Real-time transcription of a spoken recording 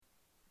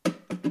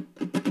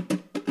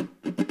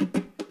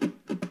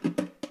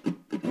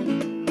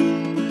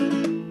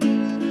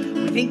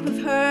Think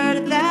we've heard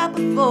of that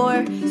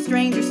before.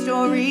 Stranger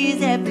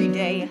stories every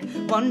day.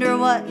 Wonder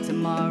what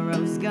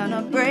tomorrow's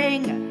gonna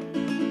bring.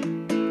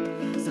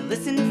 So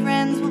listen,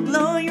 friends, we'll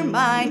blow your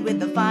mind with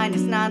the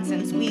finest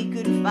nonsense we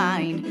could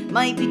find.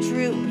 Might be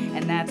true,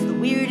 and that's the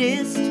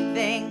weirdest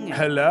thing.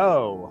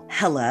 Hello.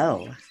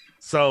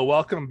 So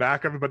welcome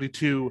back, everybody,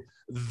 to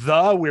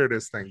the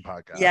Weirdest Thing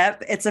podcast.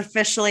 Yep, it's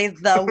officially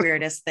the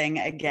weirdest thing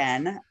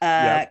again.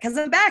 Because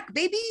I'm back,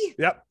 baby.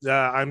 Yep.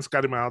 I'm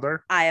Scotty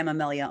Milder. I am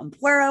Amelia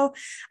Ampuero.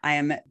 I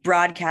am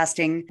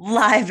broadcasting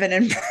live and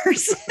in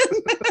person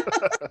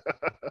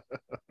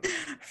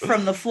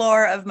from the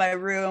floor of my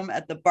room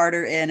at the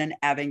Barter Inn in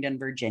Abingdon,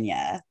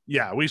 Virginia.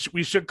 Yeah, we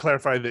should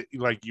clarify that,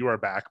 like, you are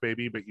back,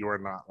 baby, but you are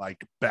not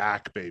like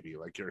back, baby,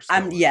 like you're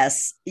still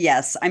yes,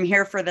 I'm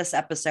here for this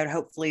episode,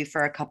 hopefully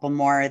for a couple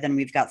more. Then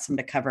we've got some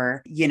to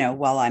cover,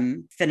 while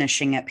I'm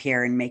finishing up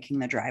here and making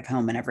the drive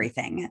home and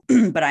everything.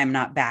 But I'm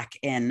not back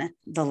in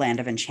the land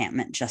of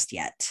enchantment just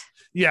yet.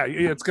 Yeah,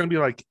 it's going to be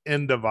like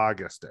end of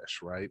August-ish,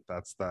 right?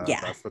 That's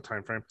the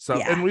time frame.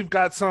 So, and we've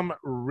got some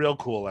real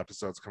cool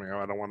episodes coming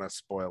out. I don't want to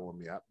spoil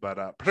them yet,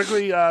 but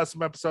particularly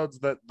some episodes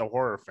that the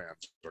horror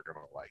fans are going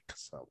to like.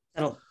 So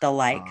they'll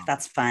like.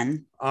 That's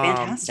fun.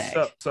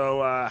 Fantastic.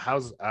 So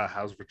how's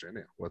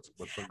Virginia? What's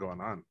been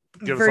going on?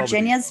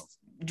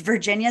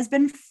 Virginia's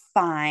been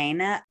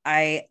fine.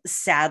 I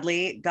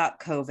sadly got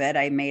COVID.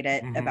 I made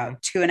it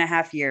about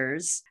 2.5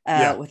 years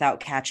without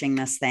catching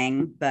this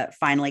thing, but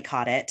finally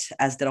caught it,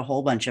 as did a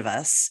whole bunch of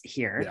us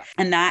here. Yeah.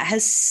 And that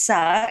has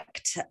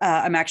sucked.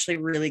 I'm actually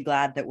really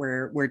glad that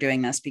we're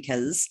doing this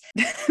because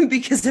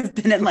I've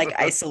been in like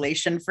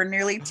isolation for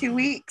nearly 2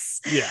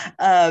 weeks. Yeah.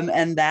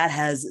 And that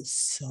has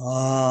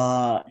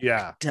sucked.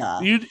 Yeah.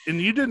 You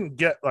didn't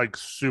get like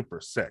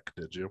super sick,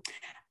 did you?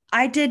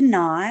 I did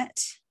not.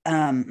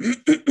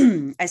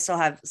 I still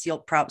have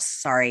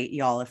sorry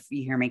y'all if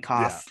you hear me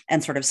cough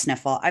and sort of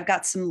sniffle. I've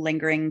got some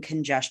lingering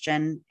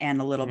congestion and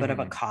a little bit of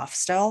a cough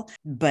still,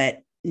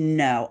 but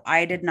no,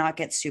 I did not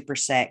get super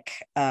sick.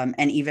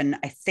 And even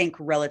I think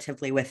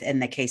relatively within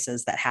the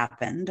cases that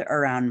happened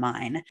around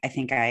mine, I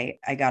think I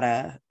got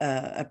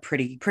a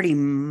pretty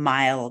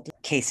mild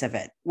case of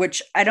it,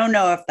 which I don't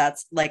know if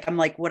that's like, I'm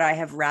like, would it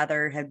have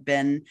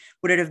been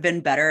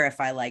better if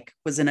I like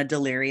was in a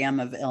delirium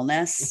of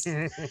illness?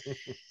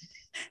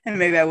 And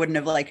maybe I wouldn't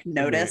have like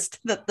noticed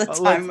that the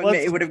time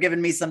it would have given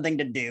me something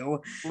to do.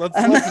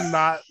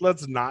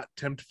 Let's not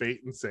tempt fate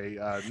and say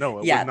no.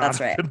 It would not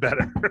have been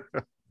better.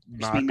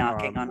 Just me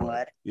knocking on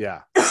wood.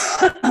 Yeah.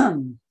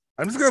 I'm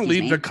just gonna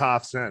leave the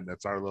coughs in.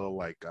 It's our little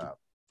like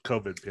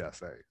COVID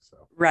PSA.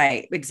 So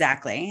right,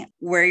 exactly.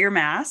 Wear your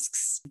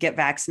masks. Get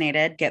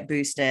vaccinated. Get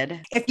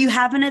boosted. If you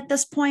haven't at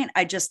this point,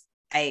 I don't.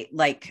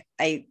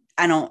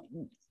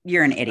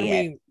 You're an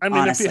idiot. I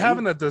mean, if you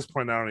haven't at this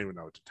point, I don't even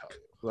know what to tell you.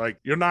 Like,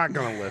 you're not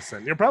going to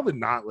listen. You're probably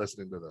not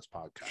listening to this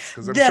podcast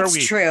because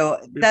that's true.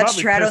 That's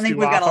true. I don't think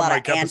we've got a lot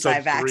of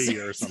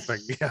anti-vaxxers or something.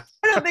 Yeah.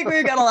 I don't think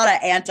we've got a lot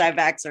of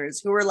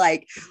anti-vaxxers who are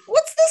like,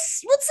 "What's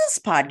this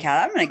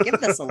podcast? I'm going to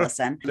give this a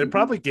listen." They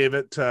probably gave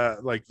it to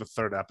like the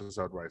third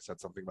episode where I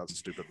said something about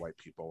stupid white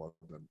people.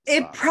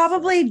 It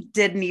probably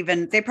didn't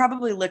even. They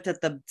probably looked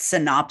at the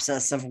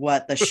synopsis of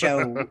what the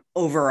show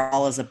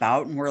overall is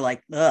about, and we're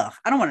like, "Ugh,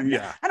 I don't want to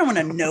know. I don't want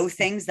to know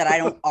things that I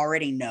don't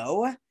already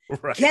know."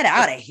 Right. Get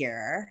out of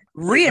here.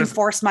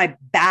 Reinforce my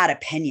bad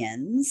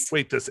opinions.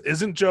 Wait, this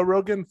isn't Joe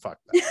Rogan? Fuck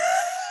that.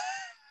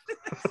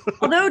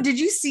 Although, did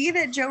you see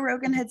that Joe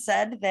Rogan had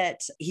said that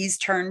he's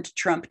turned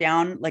Trump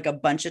down like a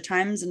bunch of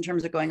times in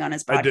terms of going on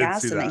his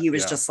podcast, and that he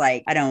was just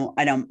like, I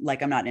don't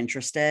like, I'm not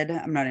interested.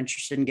 I'm not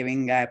interested in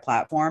giving a guy a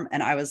platform.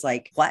 And I was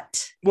like,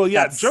 what? Well,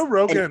 yeah, Joe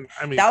Rogan.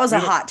 I mean, that was a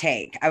hot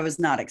take. I was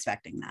not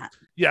expecting that.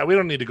 Yeah, we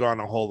don't need to go on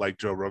a whole like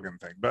Joe Rogan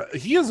thing, but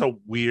he is a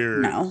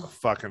weird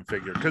fucking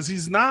figure because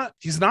he's not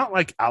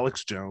like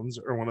Alex Jones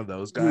or one of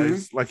those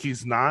guys. Like,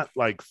 he's not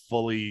like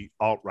fully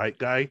alt-right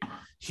guy.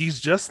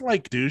 He's just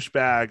like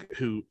douchebag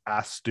who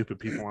asks stupid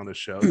people on his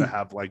show to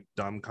have like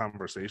dumb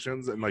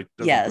conversations and like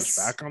doesn't push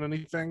back on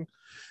anything,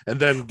 and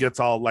then gets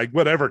all like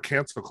whatever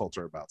cancel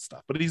culture about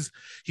stuff. But he's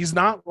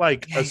not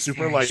like a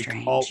super like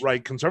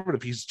alt-right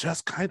conservative. He's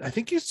just I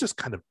think he's just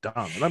kind of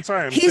dumb. And I'm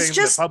sorry, I'm saying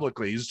that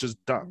publicly. He's just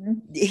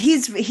dumb.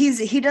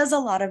 He does a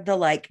lot of the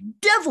like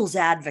devil's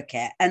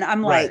advocate, and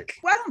I'm like,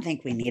 well, I don't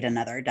think we need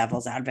another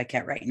devil's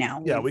advocate right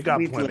now. Yeah,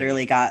 we've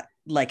literally got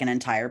like an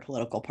entire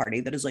political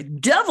party that is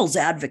like devil's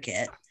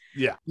advocate.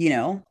 Yeah.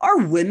 Are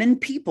women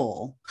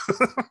people.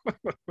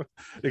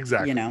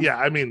 Exactly. Yeah.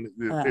 I mean,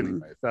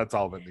 anyway, that's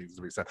all that needs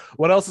to be said.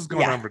 What else is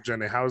going on,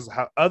 Virginia? How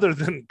other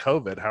than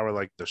COVID, how are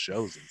like the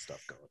shows and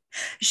stuff going?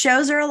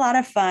 Shows are a lot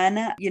of fun.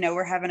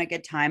 We're having a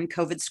good time.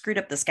 COVID screwed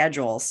up the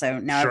schedule. So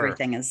now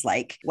everything is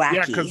like wacky.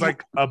 Yeah. Cause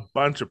like a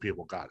bunch of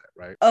people got it,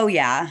 right? Oh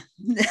yeah.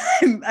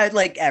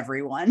 Like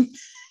everyone.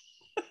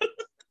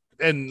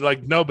 And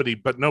like nobody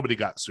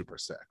got super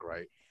sick,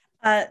 right?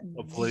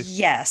 Hopefully.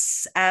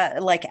 Yes.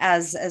 Like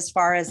as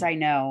far as I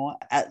know,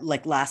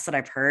 like last that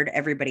I've heard,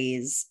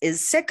 everybody's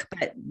is sick,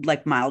 but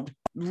like mild,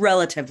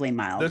 relatively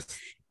mild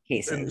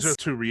cases. And just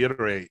to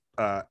reiterate,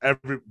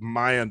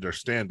 my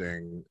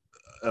understanding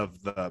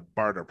of the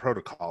barter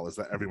protocol is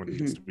that everyone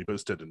needs to be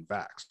boosted and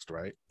vaxxed,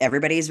 right?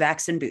 Everybody's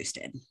vaxxed and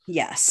boosted.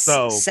 Yes.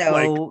 So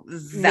like,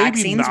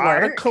 vaccines maybe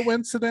not work. A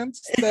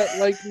coincidence that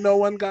like no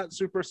one got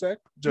super sick.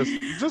 Just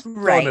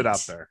throwing it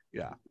out there.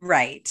 Yeah.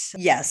 Right.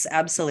 Yes,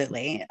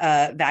 absolutely.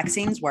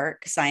 Vaccines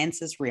work.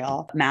 Science is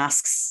real.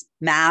 Masks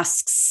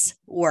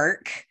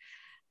work.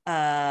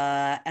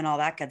 And all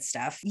that good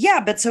stuff. Yeah,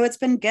 but so it's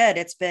been good.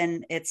 It's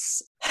the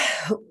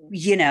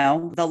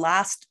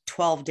last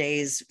 12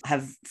 days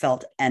have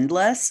felt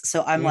endless.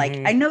 So I'm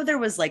like, I know there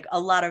was like a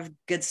lot of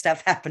good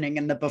stuff happening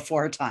in the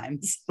before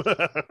times.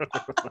 But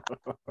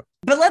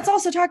let's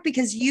also talk,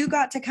 because you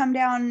got to come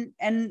down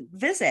and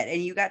visit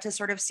and you got to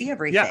sort of see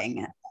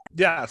everything.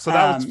 Yeah, so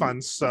that was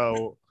fun.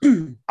 So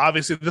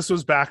obviously this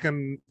was back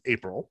in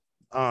April.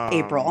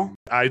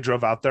 I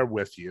drove out there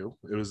with you.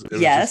 It was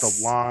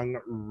just a long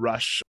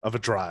rush of a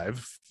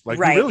drive. Like,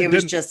 right. Really it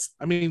was just,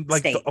 I mean,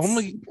 like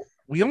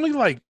we only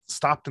like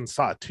stopped and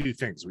saw two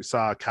things. We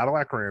saw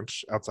Cadillac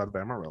Ranch outside of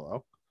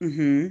Amarillo,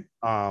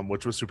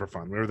 which was super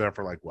fun. We were there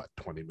for like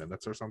 20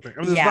 minutes or something. I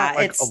mean, there's not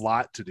like a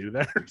lot to do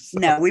there. So.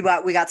 No, we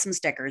got some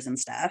stickers and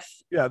stuff.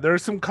 Yeah, there are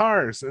some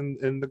cars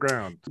in the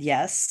ground.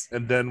 Yes.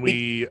 And then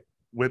we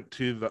went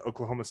to the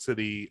Oklahoma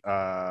City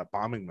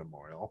bombing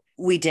memorial.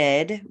 We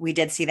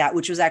did see that,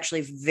 which was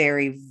actually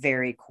very,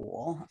 very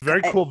cool.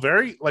 Very cool.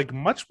 Very like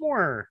much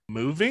more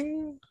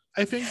moving,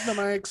 I think, than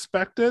I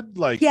expected.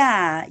 Like,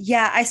 yeah.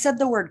 I said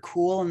the word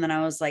cool, and then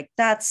I was like,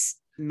 that's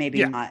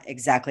maybe not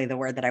exactly the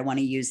word that I want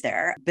to use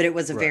there, but it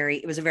was a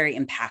very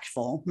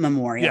impactful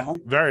memorial.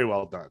 Yeah, very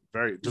well done.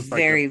 Very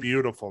a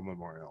beautiful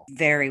memorial.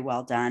 Very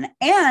well done.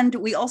 And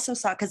we also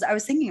saw, because I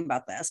was thinking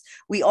about this,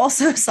 we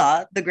also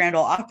saw the Grand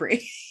Ole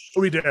Opry.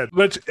 We did,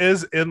 which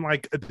is in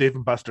like a Dave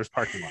and Buster's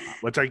parking lot,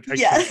 which I can't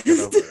get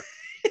over.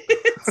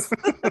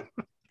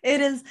 It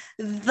is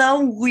the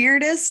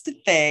weirdest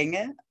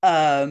thing.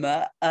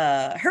 Hooray!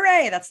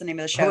 That's the name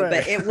of the show. Hooray.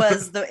 But it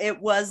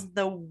was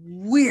the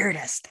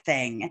weirdest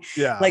thing.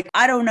 Yeah. Like,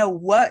 I don't know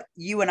what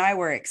you and I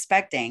were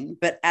expecting,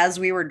 but as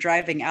we were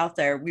driving out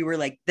there, we were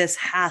like, this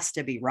has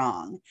to be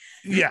wrong.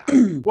 Yeah.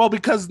 Well,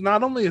 because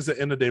not only is it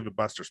in a Dave and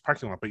Buster's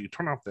parking lot, but you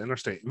turn off the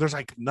interstate, there's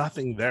like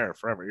nothing there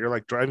forever. You're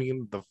like driving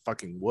into the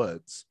fucking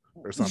woods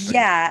or something.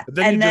 Yeah. But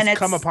then you just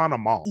come upon a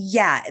mall.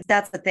 Yeah.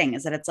 That's the thing,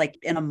 is that it's like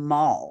in a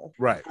mall.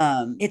 Right.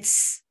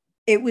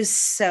 It was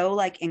so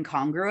like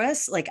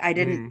incongruous. Like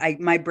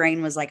my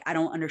brain was like, I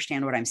don't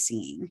understand what I'm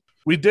seeing.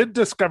 We did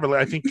discover,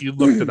 I think you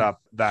looked it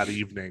up that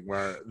evening,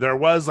 where there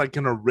was like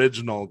an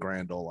original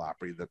Grand Ole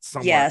Opry that's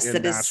somewhere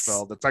in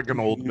Nashville. That's like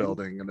an old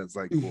building, and it's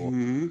like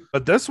cool.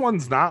 But this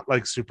one's not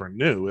like super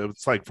new.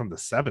 It's like from the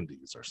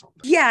 70s or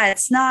something. Yeah,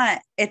 it's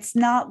not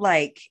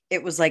like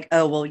it was like,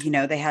 oh, well,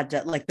 they had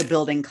to, like, the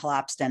building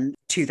collapsed in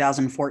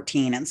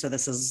 2014. And so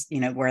this is,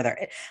 where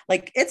they're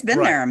like, it's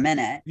been there a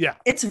minute. Yeah.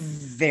 It's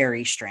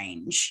very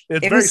strange.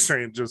 It's very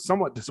strange. It's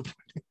somewhat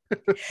disappointing.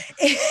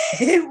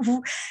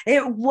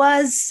 It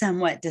was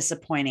somewhat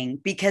disappointing,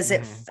 because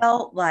it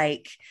felt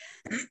like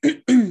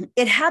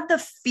it had the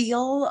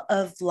feel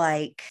of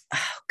like,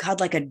 oh God,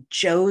 like a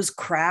Joe's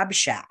Crab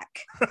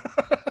Shack.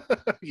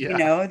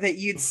 Yeah. That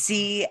you'd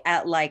see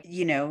at like,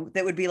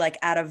 that would be like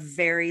at a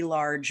very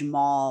large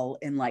mall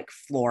in like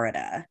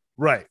Florida.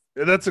 Right.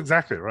 That's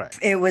exactly right.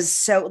 It was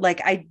so like,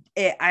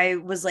 I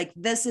was like,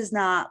 this is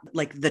not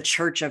like the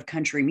church of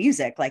country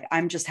music. Like,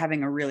 I'm just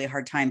having a really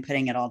hard time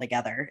putting it all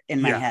together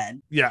in my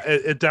head. Yeah,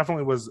 it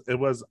definitely was. It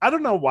was, I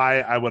don't know why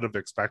I would have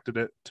expected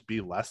it to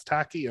be less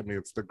tacky. I mean,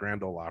 it's the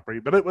Grand Ole Opry,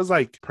 but it was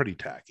like pretty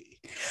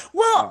tacky.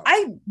 Well,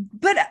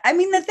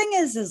 the thing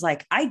is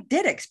like, I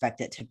did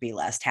expect it to be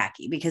less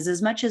tacky, because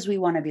as much as we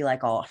want to be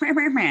like all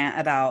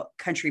about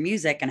country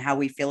music and how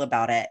we feel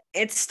about it,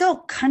 it's still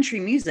country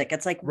music.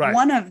 It's like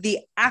one of the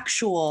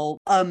actual,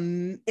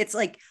 it's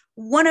like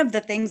one of the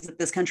things that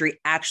this country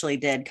actually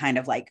did kind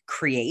of like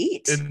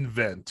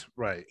invent.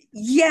 Right.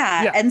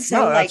 Yeah. And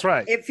so that's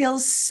right. It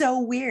feels so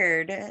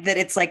weird that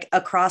it's like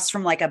across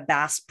from like a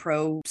Bass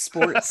Pro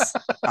Sports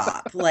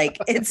shop. Like,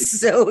 it's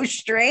so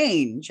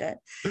strange.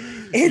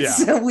 It's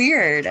so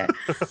weird.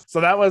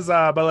 So that was,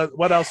 but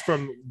what else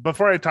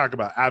before I talk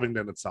about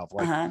Abingdon itself,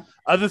 like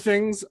other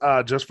things,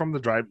 just from the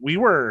drive, we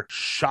were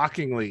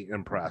shockingly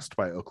impressed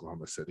by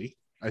Oklahoma City.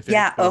 I think.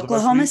 Yeah,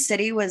 Oklahoma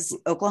City was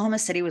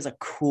a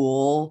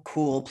cool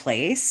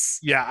place.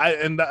 Yeah,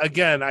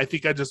 I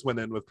think I just went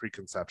in with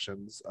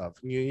preconceptions of,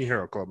 you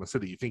hear Oklahoma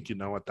City, you think you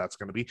know what that's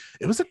going to be.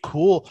 It was a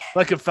cool,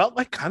 like, it felt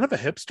like kind of a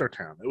hipster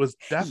town. It was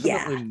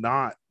definitely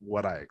not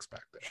what I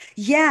expected.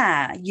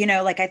 Yeah,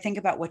 like I think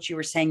about what you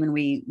were saying when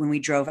we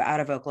drove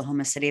out of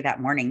Oklahoma City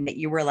that morning, that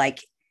you were like,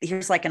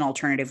 here's like an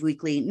alternative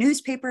weekly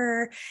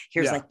newspaper.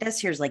 Here's like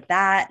this, here's like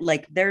that.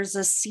 Like there's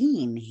a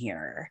scene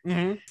here.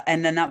 Mm-hmm.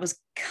 And then that was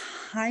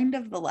kind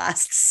of the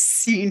last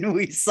scene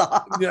we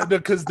saw. Yeah,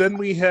 because then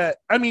we hit,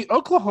 I mean,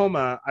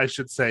 Oklahoma, I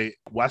should say,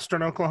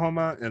 Western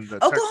Oklahoma and the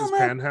Texas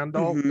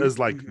Panhandle is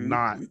like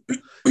not,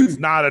 it's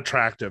not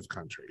attractive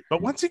country.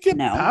 But once you get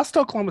past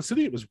Oklahoma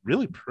City, it was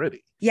really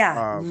pretty.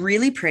 Yeah,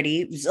 really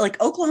pretty. Like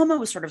Oklahoma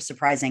was sort of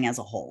surprising as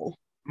a whole.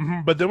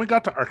 But then we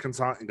got to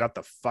Arkansas and got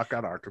the fuck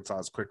out of Arkansas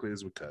as quickly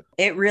as we could.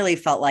 It really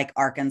felt like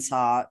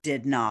Arkansas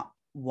did not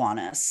want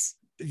us.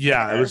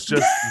 Yeah, it was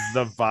just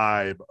the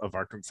vibe of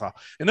Arkansas.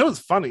 And it was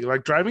funny,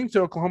 like driving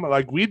to Oklahoma,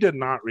 like we did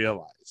not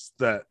realize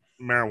that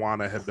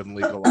marijuana had been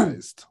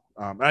legalized.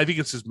 I think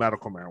it's just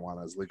medical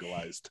marijuana is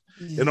legalized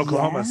in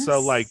Oklahoma. Yes.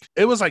 So like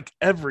it was like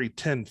every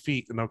 10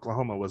 feet in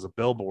Oklahoma was a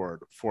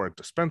billboard for a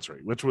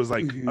dispensary, which was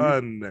like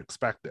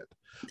unexpected.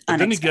 But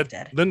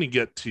then you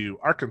get to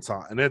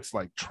Arkansas and it's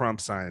like Trump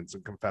signs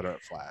and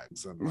Confederate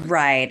flags and like,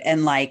 right,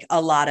 and like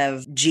a lot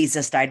of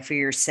Jesus died for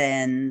your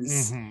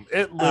sins.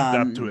 It lived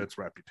up to its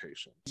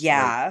reputation.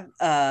 Yeah,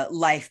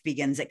 life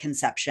begins at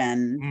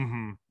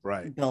conception.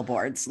 Right,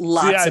 billboards,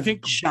 lots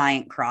of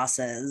giant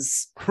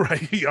crosses.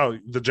 Right, oh,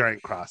 the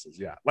giant crosses,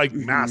 yeah, like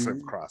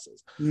massive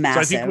crosses.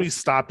 Massive. So I think we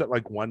stopped at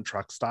like one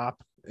truck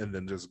stop and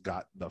then just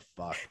got the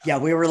fuck. Yeah,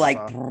 we were like,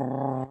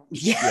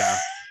 yeah.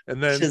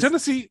 And then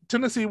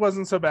Tennessee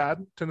wasn't so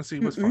bad. Tennessee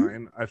was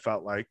fine. I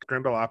felt like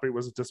Grand Ole Opry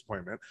was a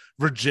disappointment.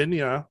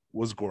 Virginia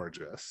was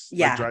gorgeous.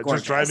 Yeah, like, gorgeous.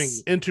 Just driving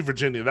into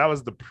Virginia, that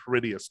was the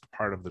prettiest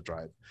part of the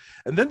drive.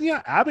 And then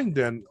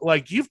Abingdon,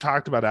 like you've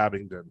talked about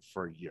Abingdon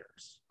for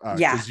years.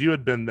 Because you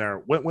had been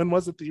there. When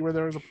was it that you were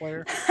there as a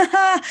player?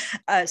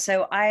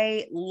 So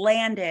I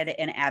landed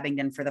in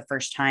Abingdon for the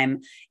first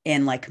time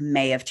in like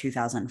May of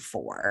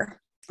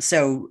 2004.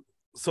 So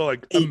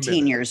like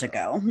 18 years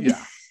ago.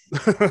 Yeah.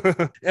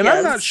 And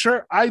I'm not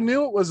sure. I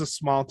knew it was a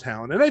small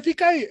town, and I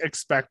think I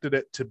expected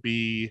it to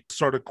be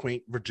sort of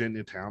quaint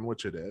Virginia town,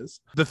 which it is.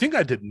 The thing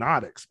I did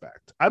not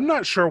expect, I'm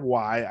not sure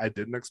why I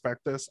didn't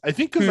expect this. I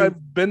think because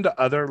I've been to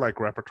other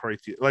like repertory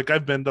theater, like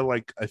I've been to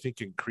like I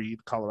think in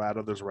Creed,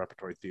 Colorado, there's a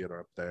repertory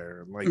theater up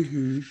there, and like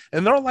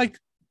and they're like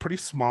pretty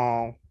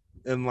small.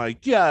 And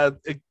like, a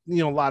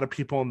lot of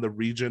people in the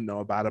region know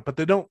about it, but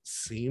they don't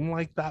seem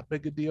like that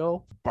big a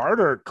deal.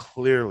 Barter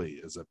clearly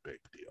is a big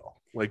deal.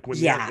 Like when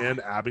you're in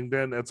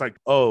Abingdon, it's like,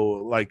 oh,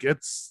 like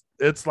it's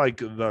like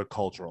the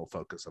cultural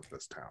focus of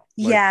this town.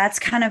 Like, it's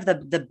kind of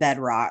the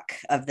bedrock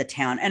of the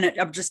town. And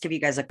I'll just give you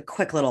guys a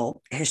quick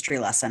little history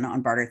lesson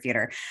on Barter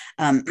Theater.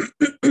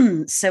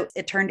 So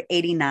it turned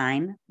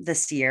 89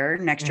 this year.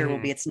 Next year will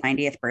be its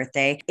 90th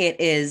birthday.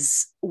 It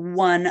is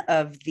one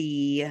of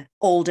the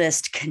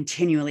oldest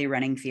continually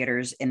running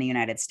theaters in the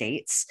United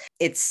States.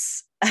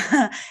 It's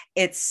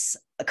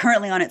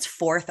currently on its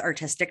fourth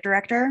artistic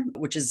director,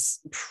 which is,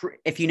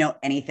 if you know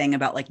anything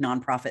about like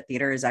nonprofit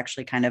theater, is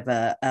actually kind of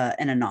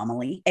an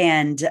anomaly.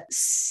 And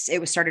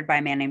it was started by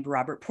a man named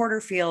Robert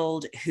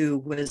Porterfield, who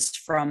was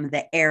from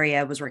the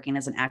area, was working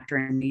as an actor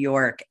in New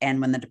York.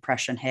 And when the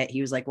Depression hit,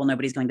 he was like, well,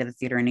 nobody's going to the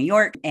theater in New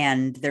York.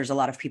 And there's a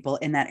lot of people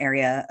in that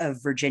area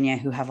of Virginia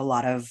who have a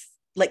lot of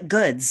like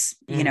goods,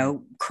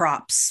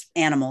 crops,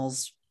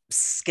 animals,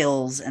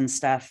 skills and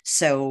stuff.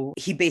 So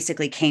he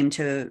basically came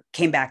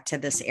back to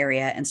this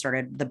area and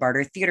started the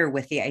Barter Theater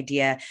with the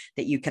idea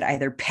that you could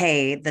either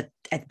pay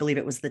I believe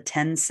it was the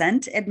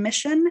 10-cent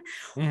admission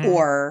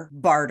or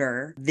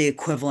barter the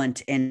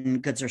equivalent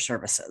in goods or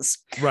services.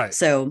 Right.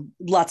 So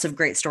lots of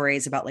great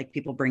stories about like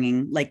people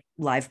bringing like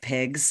live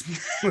pigs,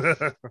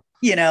 and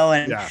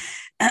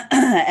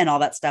and all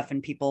that stuff,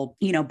 and people,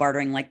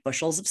 bartering like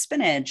bushels of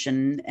spinach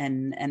and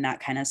that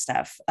kind of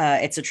stuff.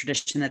 It's a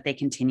tradition that they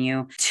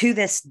continue to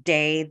this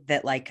day,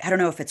 that like, I don't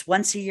know if it's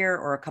once a year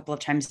or a couple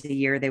of times a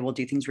year, they will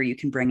do things where you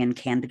can bring in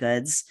canned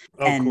goods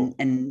cool.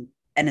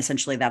 And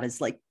essentially that is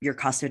like your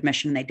cost of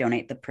admission. They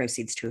donate the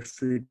proceeds to a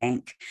food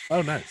bank.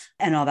 Oh, nice.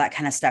 And all that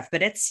kind of stuff.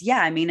 But it's,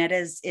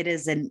 it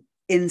is an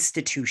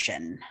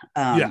institution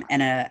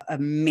and a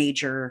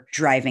major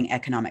driving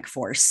economic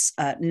force,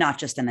 not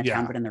just in the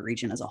town, but in the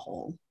region as a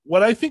whole.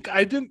 What I think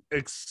I didn't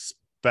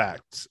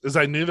expect is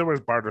I knew there was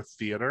Barter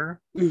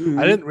Theater. I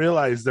didn't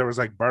realize there was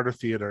like Barter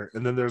Theater,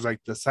 and then there's like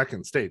the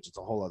second stage. It's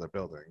a whole other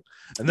building,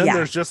 and then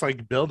there's just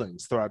like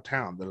buildings throughout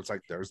town that it's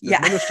like there's the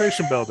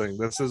administration building.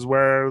 This is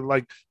where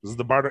like this is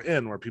the Barter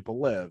Inn where people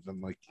live,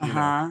 and like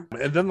know.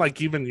 And then like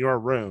even your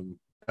room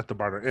at the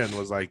Barter Inn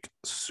was like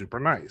super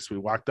nice. We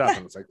walked up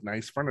and it's like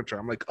nice furniture.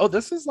 I'm like, oh,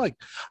 this is like,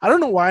 I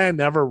don't know why I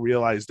never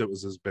realized it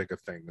was as big a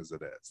thing as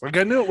it is. Like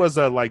I knew it was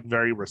a like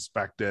very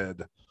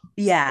respected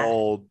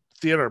old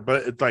theater,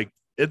 but it's like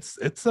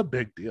it's a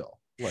big deal.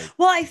 Like,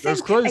 well, I think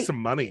there's clearly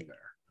some money there.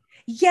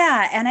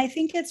 Yeah. And I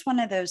think it's one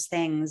of those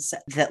things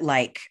that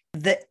like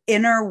the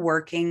inner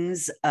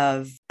workings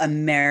of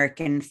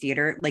American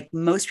theater, like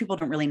most people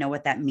don't really know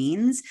what that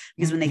means,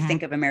 because when they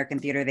think of American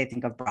theater, they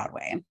think of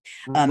Broadway.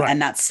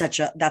 And that's such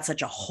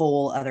a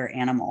whole other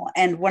animal.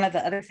 And one of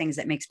the other things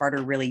that makes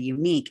Barter really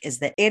unique is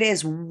that it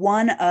is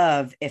one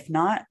of, if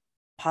not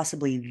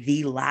possibly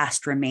the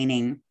last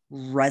remaining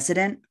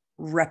resident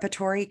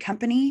repertory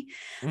company.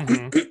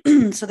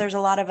 So there's a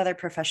lot of other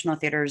professional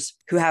theaters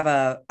who have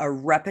a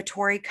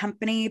repertory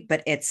company,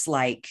 but it's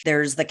like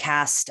there's the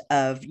cast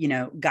of, you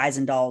know, Guys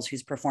and Dolls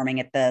who's performing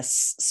at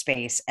this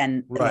space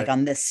and like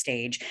on this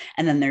stage,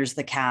 and then there's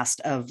the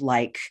cast of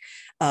like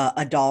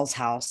a Doll's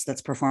House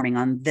that's performing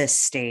on this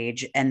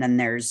stage, and then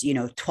there's, you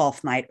know,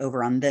 12th Night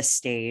over on this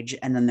stage,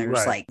 and then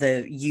there's like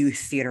the youth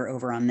theater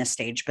over on this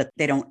stage, but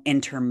they don't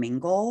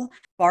intermingle.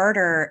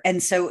 Barter.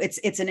 And so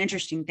it's an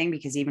interesting thing,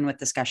 because even with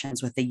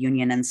discussions with the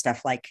union and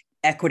stuff, like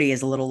equity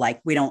is a little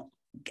like,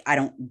 I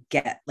don't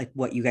get like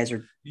what you guys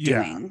are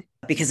doing,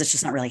 because it's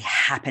just not really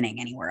happening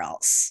anywhere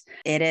else.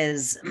 It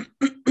is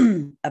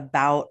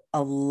about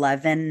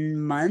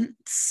 11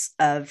 months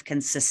of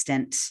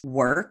consistent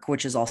work,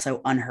 which is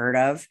also unheard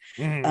of.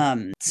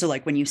 So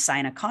like when you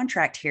sign a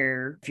contract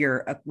here, if you're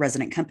a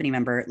resident company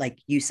member, like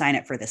you sign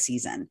it for the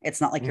season. It's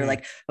not like you're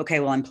like, okay,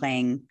 well, I'm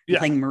playing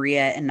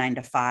Maria in 9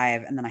 to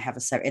 5, and then I have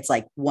it's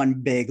like one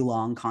big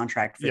long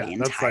contract for the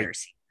entire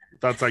season.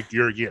 That's like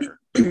your year.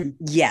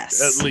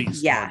 Yes. At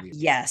least. Yeah.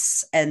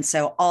 Yes. And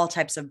so all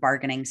types of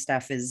bargaining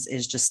stuff is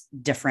just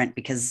different,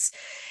 because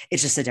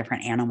it's just a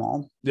different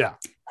animal. Yeah.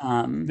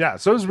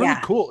 So it was really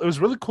cool. It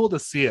was really cool to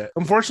see it.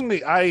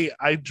 Unfortunately,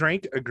 I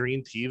drank a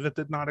green tea that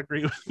did not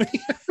agree with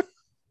me.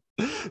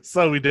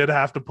 So we did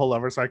have to pull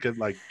over so I could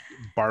like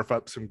barf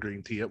up some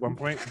green tea at one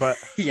point. But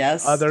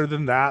yes, other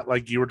than that,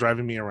 like you were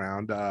driving me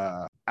around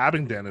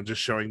Abingdon and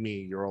just showing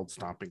me your old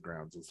stomping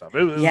grounds and stuff.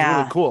 It was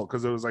really cool,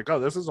 because it was like, oh,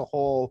 this is a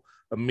whole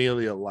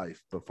Amelia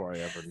life before I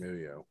ever knew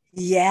you.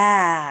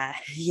 Yeah.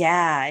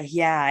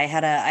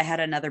 I had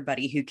another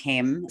buddy who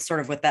came sort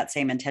of with that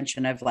same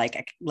intention of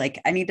like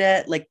I need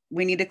to, like,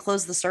 we need to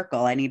close the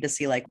circle. I need to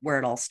see like where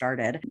it all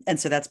started. And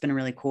so that's been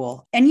really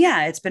cool. And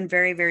yeah, it's been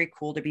very, very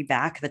cool to be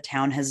back. The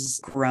town has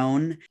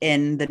grown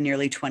in the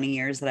nearly 20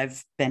 years that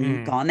I've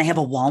been gone. They have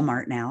a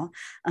Walmart now.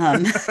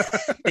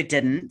 They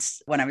didn't.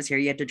 When I was here,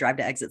 you had to drive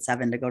to exit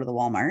 7 to go to the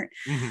Walmart,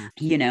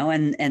 you know,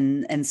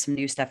 and some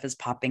new stuff is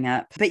popping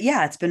up. But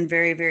yeah, it's been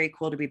very, very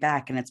cool to be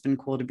back. And it's been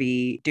cool to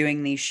be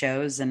doing these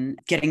shows and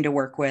getting to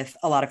work with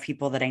a lot of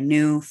people that I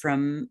knew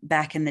from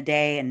back in the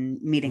day,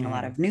 and meeting a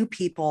lot of new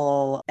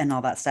people and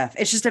all that stuff.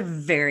 It's just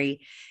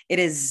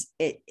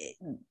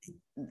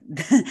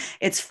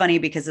it's funny,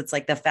 because it's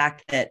like the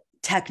fact that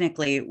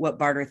technically what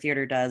Barter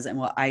Theater does and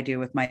what I do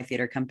with my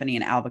theater company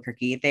in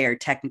Albuquerque, they are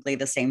technically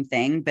the same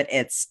thing, but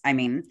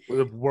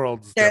the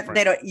world's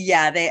different.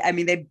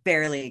 They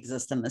barely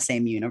exist in the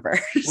same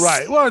universe.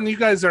 Right. Well, and you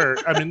guys are,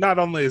 not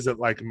only is it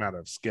like a matter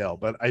of scale,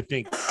 but I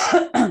think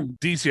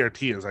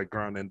DCRT has like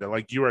grown into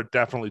like, you are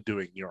definitely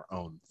doing your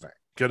own thing.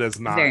 It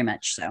is not very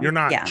much so. You're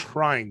not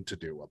trying to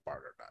do what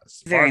Barter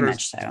does. Very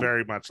much so.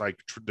 Very much like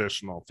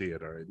traditional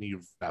theater, and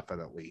you've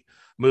definitely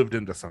moved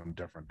into some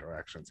different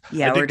directions.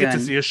 Yeah, I did get to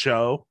see a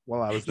show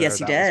while I was there. Yes,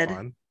 you did. Was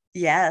fun.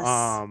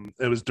 Yes.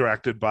 It was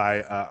directed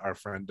by our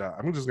friend.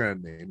 I'm just gonna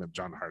name him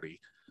John Hardy.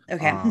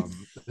 Okay.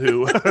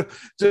 Who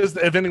just,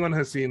 if anyone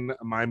has seen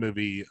my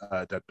movie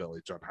Dead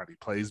Billy, John Hardy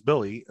plays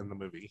Billy in the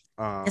movie.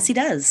 Yes, he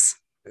does.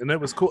 And it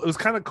was cool. It was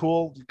kind of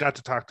cool. Got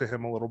to talk to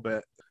him a little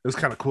bit. It was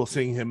kind of cool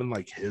seeing him in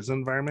like his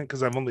environment,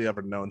 because I've only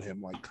ever known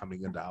him like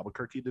coming into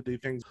Albuquerque to do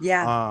things.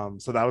 Yeah.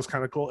 So that was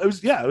kind of cool. It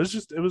was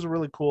a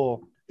really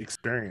cool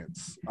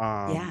experience.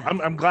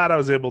 I'm glad I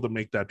was able to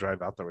make that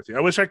drive out there with you.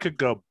 I wish I could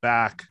go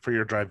back for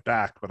your drive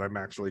back, but I'm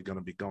actually going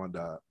to be going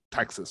to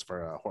Texas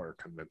for a horror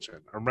convention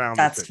around.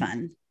 That's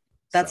fun.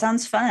 That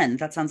sounds fun.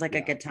 That sounds like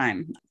a good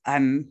time.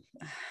 I'm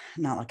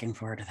not looking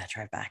forward to that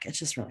drive back. It's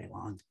just really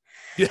long.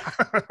 Yeah.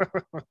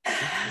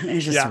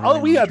 It's just really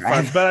we had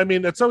drive. fun,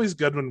 but it's always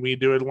good when we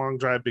do a long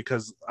drive,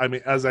 because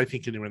as I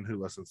think anyone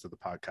who listens to the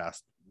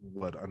podcast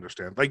would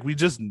understand, like, we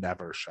just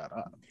never shut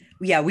up.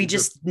 Yeah, we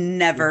just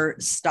never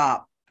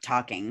stop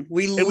talking.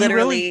 We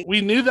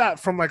knew that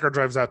from like our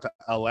drives out to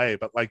LA,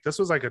 but like this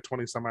was like a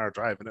 20 some hour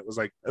drive, and it was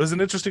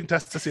an interesting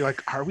test to see,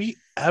 like, are we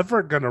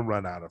ever gonna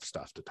run out of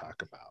stuff to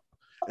talk about?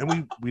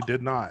 And we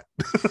did not.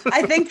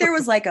 I think there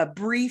was like a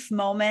brief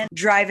moment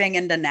driving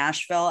into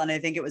Nashville, and I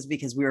think it was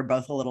because we were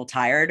both a little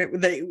tired.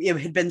 It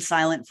had been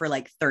silent for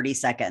like 30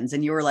 seconds,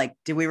 and you were like,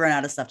 did we run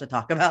out of stuff to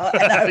talk about?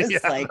 And I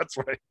was like, that's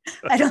right.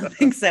 I don't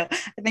think so.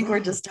 I think we're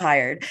just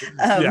tired.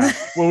 Well,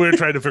 we were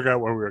trying to figure out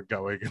where we were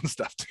going and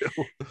stuff too.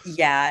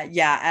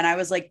 Yeah. And I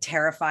was like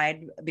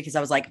terrified, because I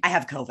was like, I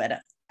have COVID.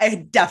 I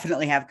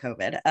definitely have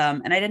COVID.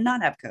 And I did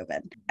not have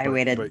COVID. I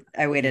waited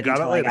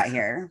until I got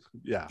here.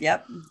 Yeah.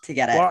 Yep. To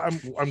get it. Well,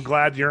 I'm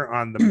glad you're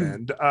on the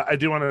mend. I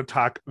do want to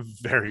talk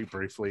very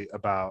briefly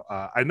about,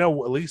 I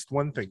know at least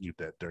one thing you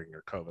did during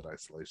your COVID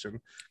isolation,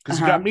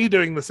 because you got me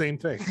doing the same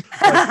thing.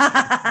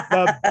 Like,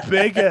 the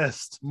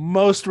biggest,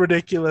 most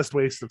ridiculous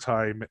waste of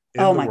time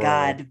in the world.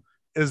 God.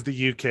 Is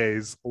the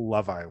UK's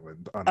Love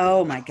Island.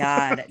 Oh my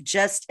God.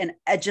 Just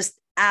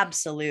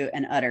absolute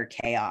and utter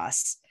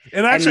chaos.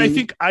 And actually, I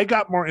think I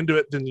got more into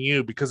it than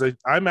you, because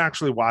I'm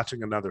actually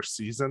watching another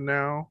season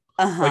now.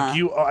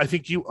 Like I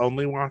think you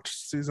only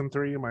watched season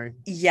 3. Am I?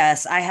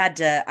 Yes, I had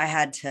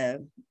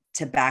to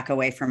to back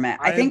away from it.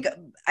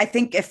 I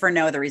think if for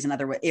no other reason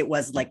it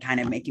was like kind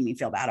of making me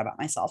feel bad about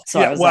myself. So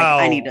I was like,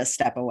 I need to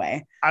step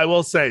away. I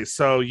will say,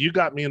 so you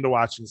got me into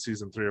watching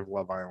season 3 of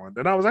Love Island,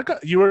 and I was like,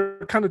 you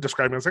were kind of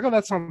describing it. I was like, oh,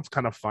 that sounds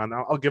kind of fun.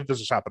 I'll give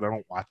this a shot, but I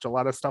don't watch a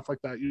lot of stuff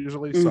like that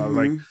usually. So I was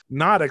like,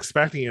 not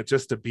expecting it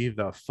just to be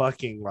the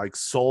fucking like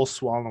soul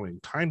swallowing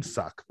time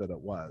suck that it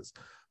was.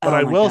 But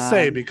I will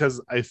say,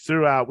 because I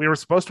threw out, we were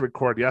supposed to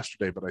record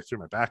yesterday, but I threw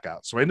my back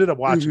out. So I ended up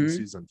watching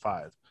season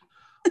 5.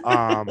 We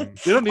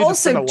don't need to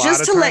spend a lot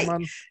of time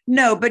on.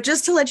 No, but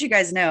just to let you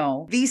guys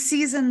know, these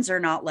seasons are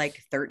not like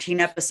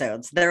 13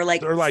 episodes. They're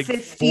like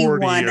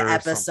 51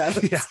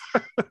 episodes. Yeah.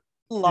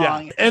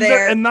 Long.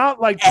 Yeah. And not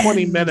like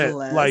 20 minutes,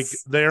 like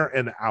they're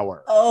an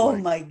hour. Oh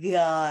my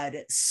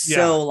God.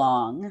 So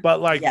long. But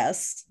like,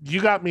 yes,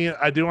 you got me.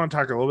 I do want to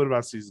talk a little bit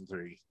about season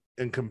 3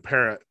 and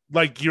compare it.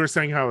 Like you were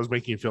saying how it was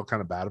making you feel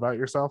kind of bad about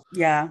yourself.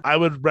 Yeah. I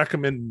would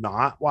recommend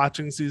not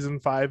watching season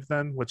 5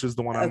 then, which is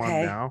the one I'm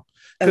on now.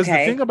 Because the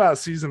thing about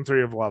season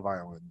 3 of Love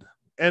Island,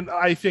 and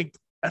I think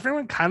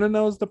everyone kind of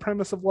knows the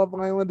premise of Love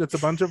Island. It's a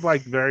bunch of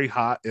like very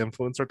hot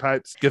influencer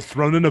types get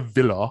thrown in a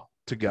villa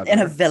together. In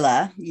a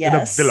villa,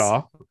 yes. In a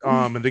villa.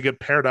 And they get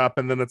paired up,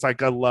 and then it's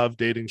like a love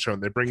dating show,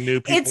 and they bring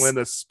new people in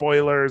as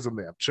spoilers, and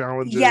they have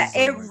challenges. Yeah,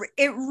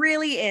 it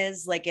really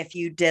is like if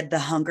you did the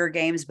Hunger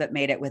Games but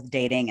made it with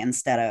dating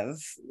instead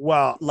of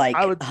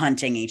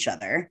hunting each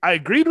other. I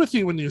agreed with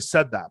you when you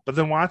said that, but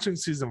then watching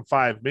season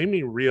 5 made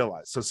me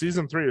realize. So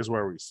season 3 is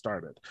where we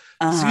started.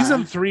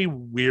 Season 3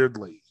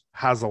 weirdly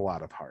has a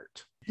lot of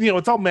heart.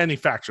 It's all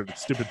manufactured.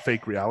 It's stupid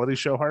fake reality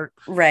show heart.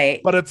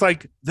 Right. But it's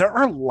like there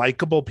are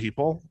likable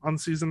people on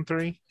season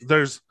 3.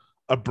 There's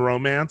a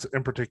bromance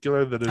in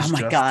particular that is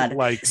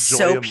like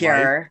so joy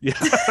pure. Yeah.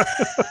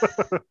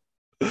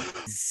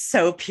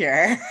 So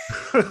pure.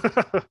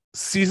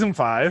 Season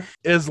 5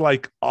 is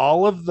like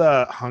all of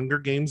the Hunger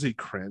Gamesy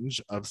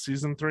cringe of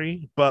season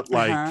 3, but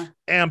like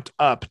amped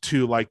up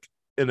to like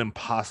an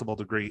impossible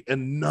degree,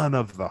 and none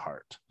of the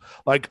heart.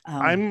 Like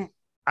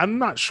I'm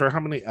not sure how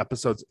many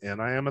episodes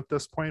in I am at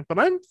this point, but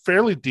I'm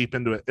fairly deep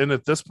into it. And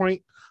at this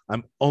point,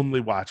 I'm only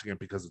watching it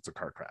because it's a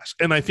car crash.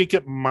 And I think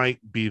it might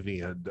be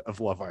the end of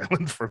Love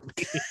Island for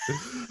me.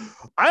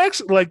 I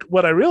actually like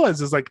what I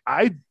realized is like,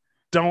 I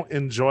don't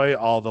enjoy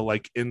all the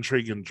like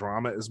intrigue and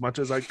drama as much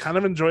as I kind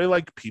of enjoy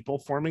like people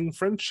forming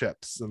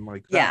friendships and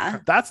like that. Yeah.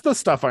 That's the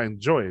stuff I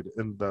enjoyed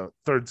in the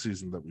 3rd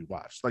season that we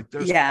watched. Like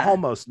there's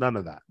almost none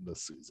of that in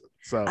this season.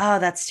 So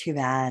that's too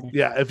bad.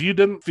 Yeah, if you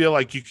didn't feel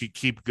like you could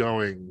keep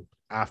going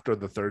after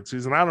the 3rd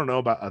season, I don't know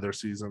about other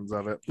seasons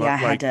of it, but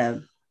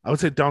I would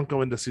say don't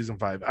go into season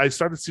 5. I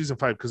started season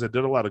 5 because I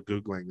did a lot of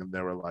Googling, and they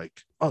were like,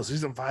 oh,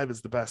 season 5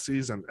 is the best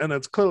season. And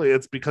it's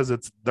because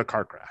it's the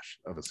car crash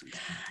of a season.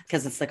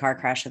 Because it's the car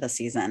crash of the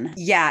season.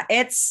 Yeah,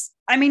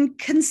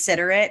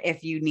 consider it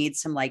if you need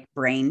some like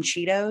brain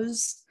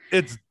Cheetos.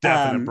 It's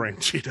definite brain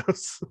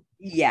Cheetos.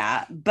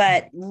 Yeah,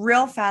 but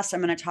real fast,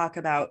 I'm going to talk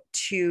about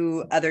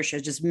 2 other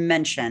shows.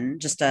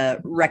 Just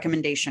a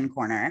recommendation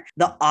corner.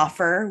 The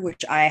Offer,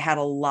 which I had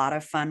a lot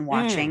of fun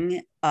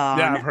watching.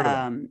 I've heard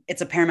of it.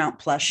 It's a Paramount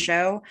Plus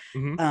show.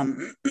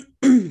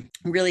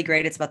 Really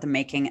great. It's about the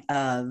making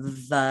of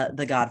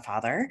the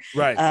Godfather.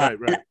 Right.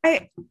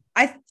 And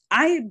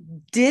I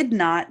did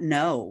not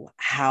know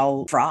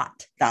how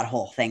fraught that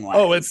whole thing was.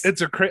 Oh, it's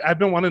I've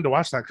been wanting to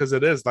watch that because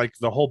it is like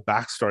the whole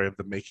backstory of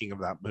the making of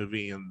that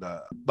movie and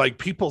the like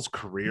people's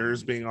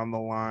careers being on the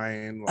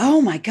line. Oh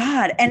my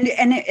God.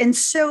 And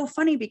so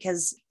funny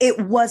because it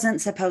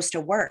wasn't supposed to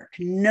work.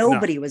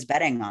 Nobody was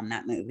betting on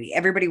that movie.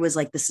 Everybody was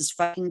like, this is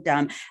fucking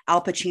dumb.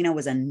 Al Pacino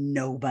was a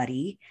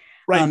nobody.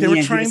 Right. They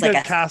were trying to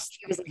cast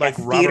he was like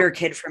a theater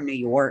kid from New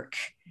York.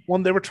 Well,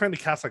 they were trying to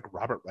cast like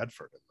Robert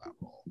Redford in that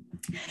role.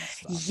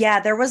 Yeah,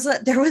 there was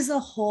a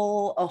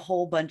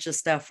whole bunch of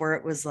stuff where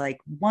it was like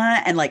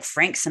what, and like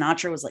Frank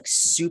Sinatra was like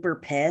super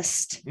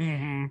pissed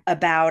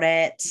about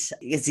it,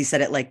 as he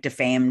said it like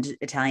defamed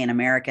Italian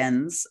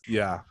Americans.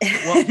 Yeah,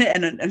 well,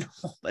 and a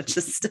whole bunch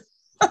of stuff.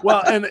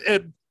 Well,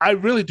 and I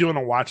really do want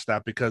to watch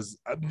that because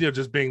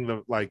just being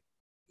the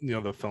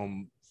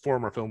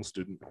former film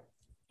student.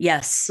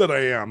 Yes. That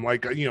I am.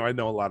 Like, I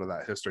know a lot of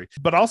that history.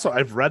 But also,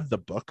 I've read the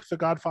book, The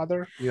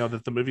Godfather,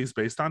 that the movie is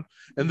based on.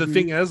 And the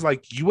thing is,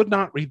 like, you would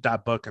not read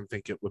that book and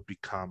think it would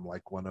become,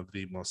 like, one of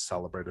the most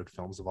celebrated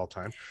films of all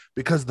time.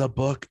 Because the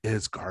book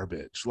is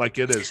garbage. Like,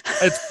 it's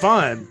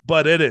fun,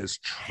 but it is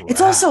trash.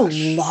 It's also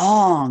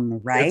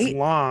long, right? It's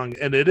long.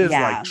 And it is,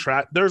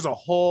 there's a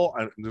whole,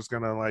 I'm just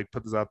going to, like,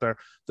 put this out there.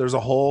 There's a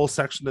whole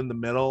section in the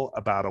middle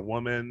about a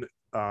woman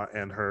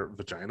and her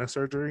vagina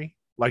surgery.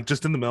 Like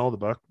just in the middle of the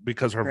book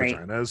because her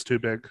vagina is too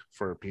big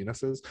for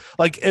penises.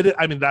 Like it.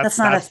 I mean, that's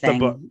the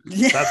book.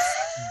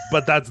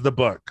 That's the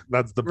book.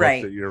 That's the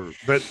book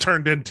that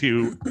turned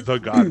into The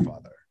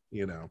Godfather.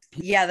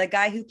 Yeah, the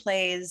guy who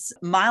plays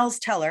Miles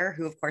Teller,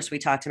 who of course we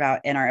talked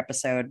about in our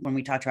episode when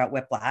we talked about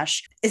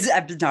Whiplash,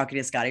 I've been talking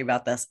to Scotty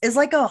about this. Is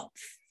like a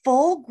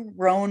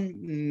full-grown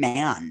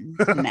man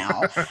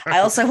now. I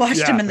also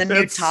watched him in the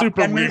new Top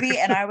Gun movie,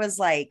 and I was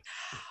like.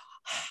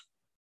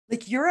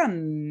 Like, you're a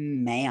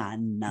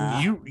man.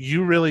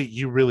 You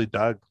really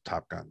dug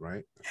Top Gun,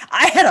 right?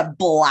 I had a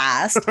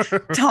blast.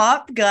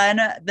 Top Gun,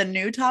 the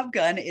new Top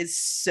Gun is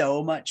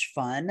so much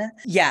fun.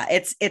 Yeah,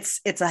 it's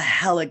a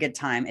hella good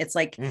time. It's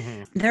like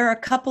there are a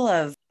couple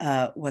of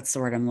what's the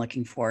word I'm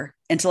looking for?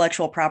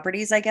 Intellectual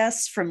properties, I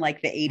guess, from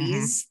like the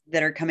 80s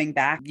that are coming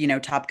back. You know,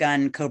 Top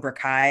Gun, Cobra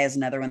Kai is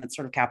another one that's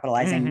sort of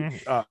capitalizing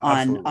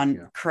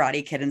on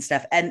Karate Kid and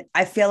stuff. And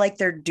I feel like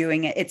they're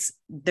doing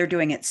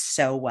it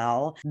so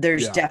well.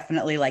 There's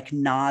definitely like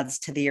nods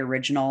to the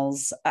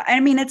originals.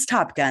 I mean, it's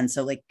Top Gun,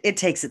 so like it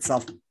takes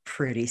itself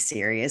pretty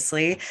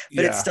seriously,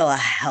 but it's still a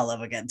hell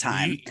of a good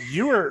time.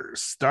 You were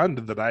stunned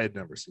that I had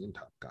never seen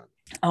Top Gun.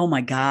 Oh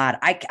my God.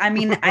 I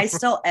mean, I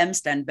still am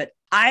stunned, but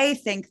I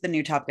think the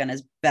new Top Gun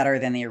is better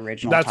than the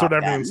original. That's what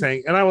everyone's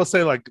saying. And I will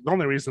say, like, the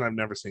only reason I've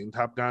never seen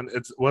Top Gun,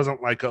 it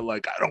wasn't like I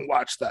don't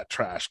watch that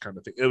trash kind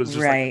of thing. It was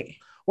just like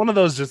one of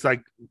those, just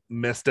like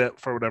missed it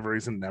for whatever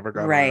reason, never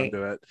got around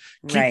to it.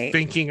 Keep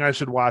thinking I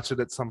should watch it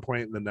at some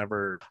point and then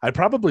never. I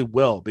probably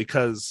will,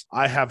 because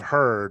I have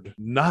heard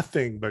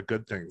nothing but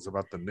good things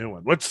about the new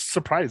one, which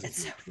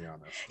surprises me, to be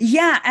honest.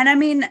 Yeah. And I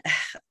mean,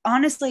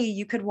 honestly,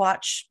 you could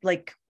watch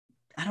like,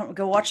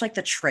 go watch like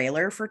the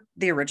trailer for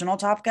the original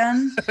Top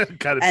Gun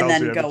and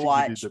then go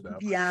watch.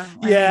 Yeah.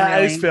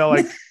 I just feel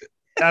like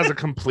as a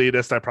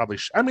completist, I probably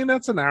I mean,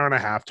 that's an hour and a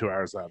half, 2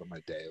 hours out of my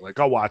day. Like,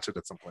 I'll watch it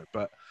at some point,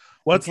 but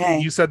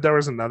you said there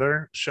was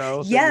another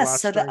show?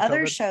 Yes. So the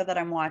other show that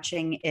I'm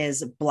watching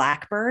is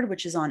Blackbird,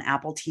 which is on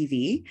Apple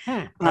TV.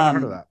 I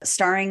haven't heard of that.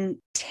 Starring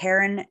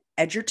Taron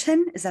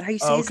Egerton. Is that how you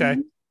say his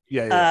name?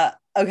 Yeah.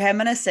 Okay. I'm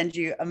going to send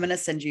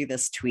you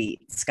this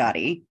tweet,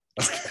 Scotty.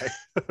 Okay.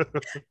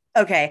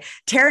 Okay.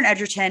 Taron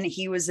Egerton,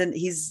 he was in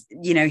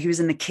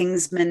the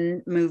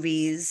Kingsman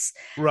movies.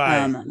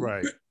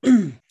 Right.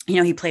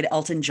 He played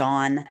Elton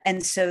John.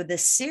 And so the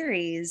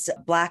series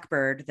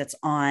Blackbird that's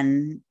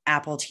on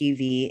Apple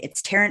TV,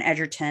 it's Taron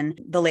Egerton,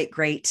 the late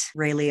great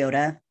Ray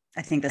Liotta.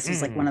 I think this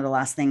was like one of the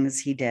last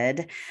things he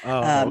did.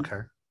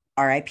 Okay.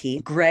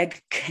 R.I.P.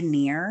 Greg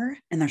Kinnear,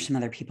 and there's some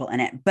other people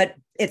in it, but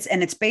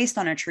it's based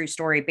on a true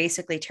story.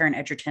 Basically, Taron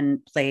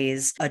Egerton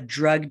plays a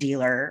drug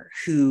dealer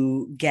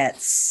who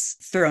gets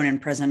thrown in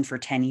prison for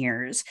 10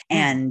 years,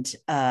 and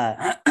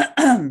I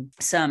don't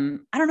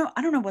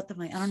know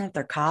if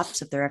they're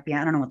cops, if they're FBI,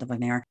 I don't know what the fuck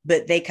they are,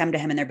 but they come to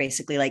him and they're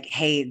basically like,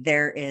 hey,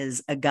 there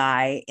is a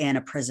guy in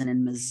a prison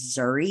in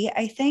Missouri.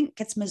 I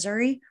think it's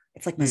Missouri.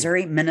 It's like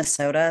Missouri,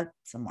 Minnesota,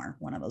 somewhere,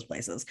 one of those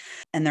places.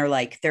 And they're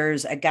like,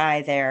 there's a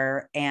guy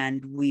there,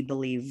 and we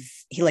believe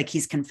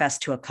he's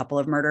confessed to a couple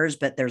of murders,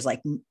 but there's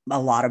like a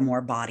lot of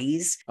more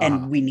bodies,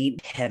 and we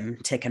need him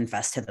to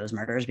confess to those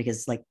murders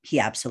because like he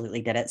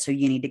absolutely did it. So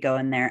you need to go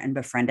in there and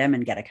befriend him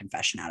and get a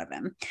confession out of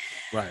him.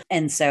 Right.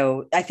 And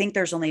so I think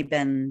there's only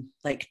been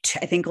like,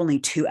 I think only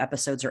 2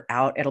 episodes are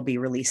out. It'll be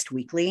released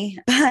weekly,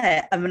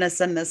 but I'm going to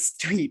send this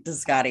tweet to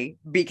Scotty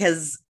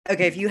because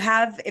okay, if you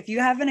have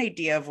an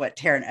idea of what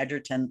Taron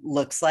Egerton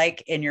looks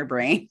like in your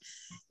brain,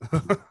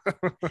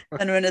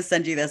 I'm going to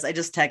send you this. I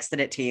just texted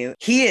it to you.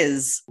 He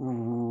is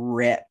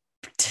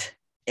ripped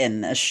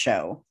in this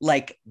show,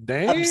 like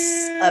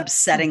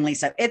upsettingly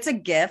so. It's a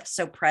GIF,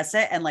 so press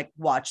it and like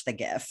watch the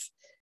GIF.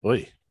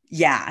 Oy.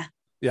 Yeah.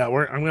 Yeah,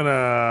 I'm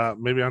gonna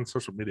maybe on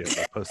social media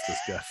I'll post this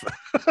GIF.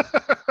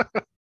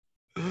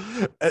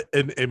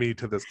 An Emmy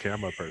to this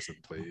camera person,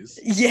 please.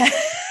 Yeah.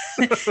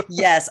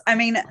 Yes. I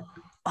mean,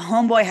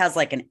 Homeboy has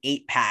like an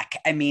 8-pack.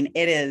 I mean,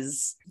 it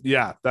is.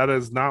 Yeah, that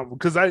is not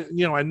because I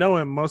know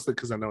him mostly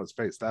because I know his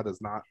face. That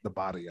is not the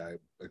body I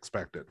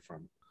expected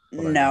from.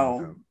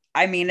 No,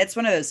 I mean, it's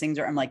one of those things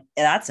where I'm like,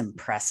 that's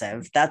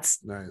impressive.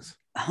 That's nice.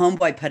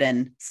 Homeboy put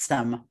in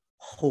some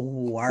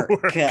work.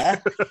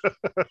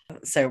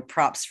 So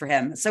props for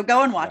him. So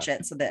go and watch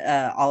it so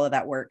that all of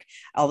that work,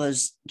 all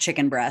those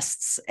chicken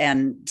breasts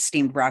and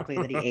steamed broccoli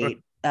that he ate,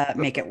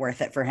 make it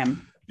worth it for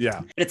him.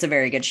 Yeah. But it's a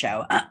very good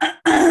show.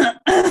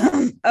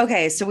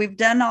 Okay, so we've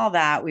done all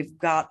that. We've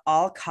got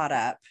all caught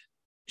up.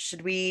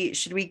 Should we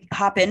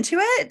hop into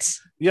it?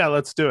 Yeah,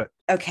 let's do it.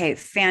 Okay,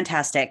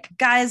 fantastic.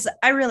 Guys,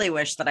 I really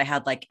wish that I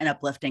had like an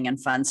uplifting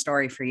and fun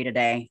story for you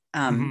today.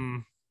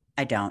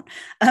 I don't.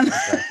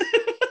 Okay.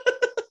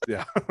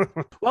 Yeah.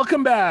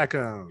 Welcome back.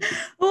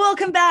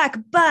 Welcome back.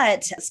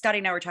 But Scotty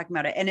and I were talking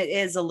about it, and it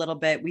is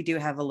we do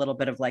have a little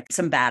bit of like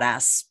some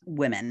badass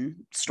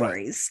women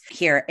stories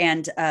here.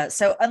 And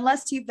so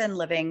unless you've been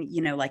living,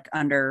 like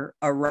under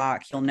a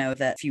rock, you'll know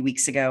that a few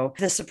weeks ago,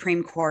 the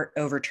Supreme Court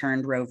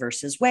overturned Roe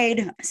versus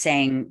Wade,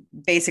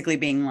 basically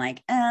being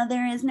like,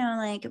 there is no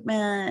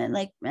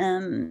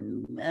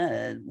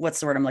what's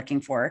the word I'm looking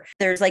for?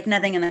 There's like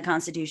nothing in the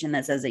Constitution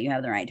that says that you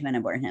have the right to an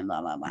abortion,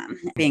 blah, blah, blah,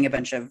 being a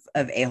bunch of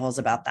a-holes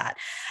about that.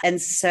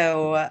 And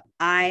so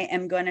I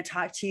am going to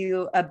talk to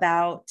you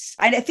about,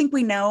 I think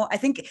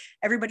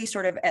everybody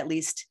sort of, at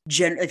least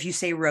if you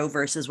say Roe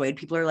versus Wade,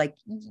 people are like,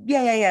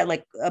 yeah,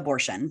 like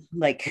abortion,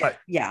 like, right.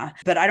 Yeah.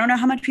 But I don't know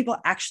how much people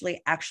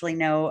actually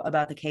know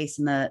about the case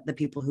and the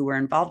people who were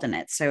involved in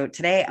it. So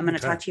today I'm going to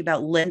talk to you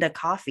about Linda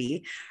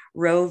Coffey,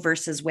 Roe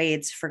versus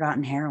Wade's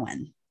forgotten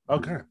heroine.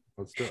 Okay.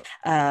 Let's do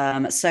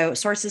it. So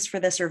sources for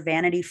this are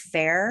Vanity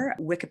Fair,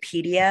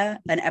 Wikipedia,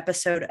 an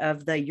episode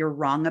of the You're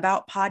Wrong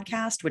About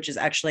podcast, which is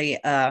actually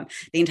the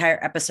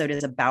entire episode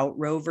is about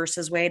Roe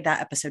versus Wade.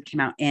 That episode came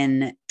out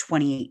in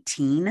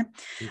 2018,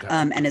 okay.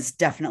 And is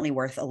definitely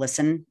worth a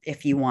listen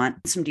if you want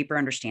some deeper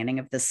understanding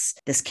of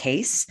this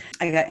case.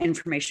 I got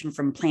information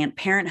from Planned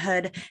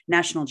Parenthood,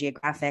 National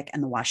Geographic,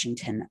 and the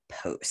Washington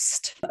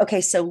Post.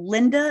 Okay, so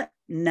Linda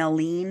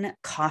Nelline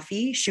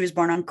Coffey. She was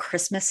born on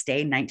Christmas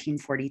Day,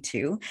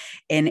 1942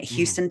 in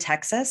Houston,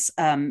 Texas.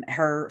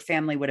 Her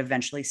family would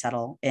eventually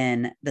settle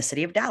in the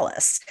city of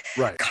Dallas.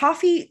 Right.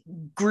 Coffey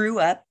grew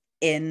up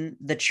in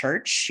the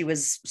church. She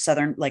was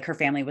Southern, like her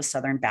family was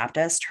Southern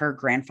Baptist. Her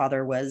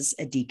grandfather was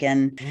a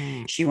deacon.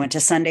 She went to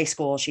Sunday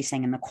school. She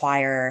sang in the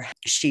choir.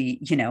 She,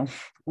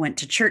 went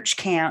to church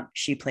camp.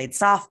 She played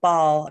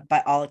softball.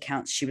 By all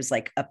accounts, she was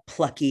like a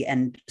plucky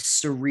and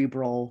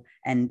cerebral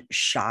and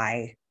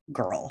shy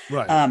girl.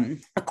 Right.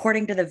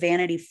 According to the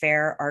Vanity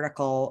Fair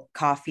article,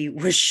 Coffey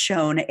was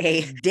shown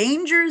a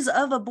Dangers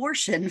of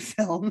Abortion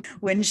film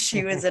when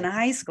she was in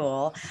high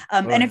school.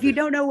 And if you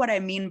don't know what I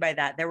mean by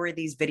that, there were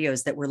these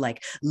videos that were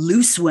like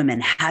loose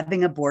women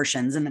having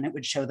abortions, and then it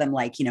would show them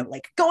like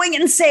going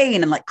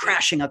insane and like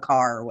crashing a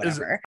car or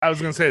whatever. I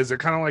was gonna say, is it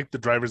kind of like the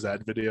driver's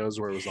ed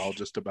videos where it was all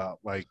just about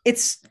like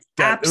it's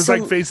death? It was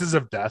like Faces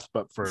of Death,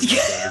 but for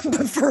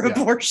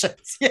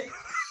abortions. Yeah.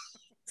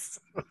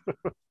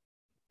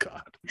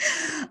 God.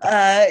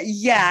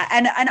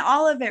 And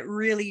all of it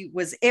really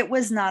was, it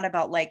was not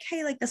about like,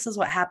 hey, like this is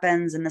what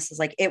happens and this is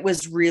like, it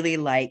was really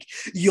like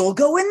you'll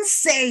go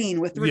insane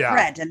with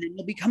regret and then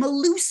you'll become a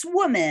loose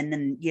woman,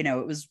 and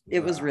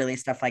it was really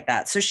stuff like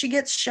that. So she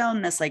gets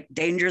shown this like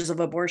Dangers of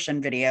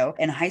Abortion video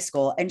in high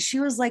school, and she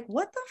was like,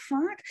 what the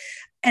fuck?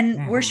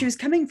 And where she was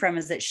coming from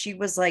is that she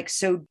was like,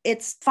 so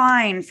it's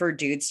fine for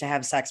dudes to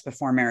have sex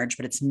before marriage,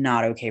 but it's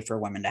not okay for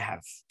women to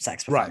have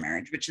sex before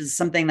marriage, which is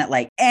something that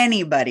like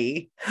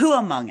anybody who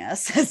among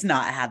us has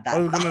not had that.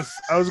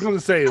 I was gonna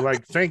say,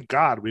 like, thank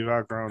God we've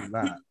outgrown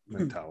that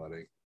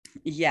mentality.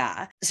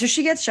 Yeah. So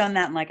she gets shown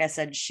that. And like I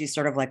said, she's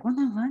sort of like, what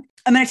the fuck?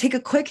 I'm going to take a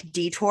quick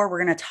detour.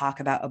 We're going to talk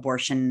about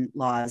abortion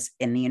laws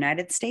in the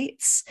United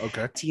States.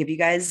 Okay. To give you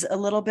guys a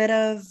little bit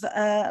of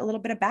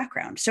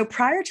background. So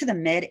prior to the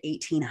mid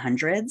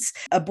 1800s,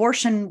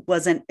 abortion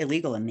wasn't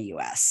illegal in the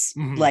US.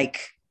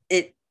 Like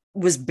it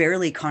was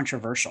barely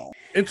controversial.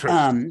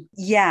 Interesting.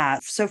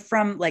 So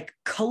from like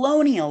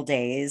colonial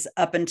days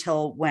up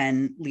until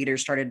when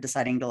leaders started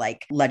deciding to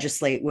like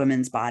legislate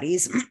women's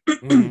bodies,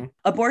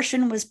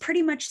 abortion was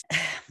pretty much,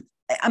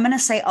 I'm going to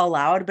say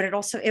allowed, but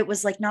it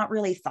was like not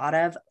really thought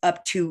of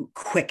up to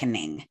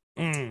quickening.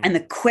 And the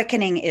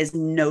quickening is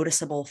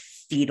noticeable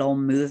fetal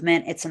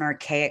movement. It's an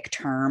archaic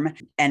term.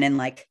 And in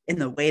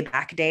the way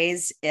back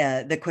days,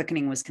 the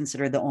quickening was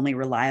considered the only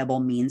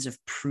reliable means of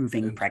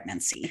proving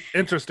pregnancy.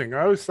 Interesting.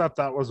 I always thought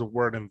that was a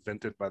word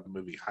invented by the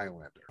movie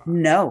Highlander.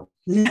 No.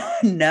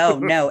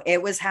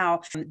 It was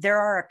how there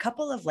are a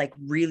couple of like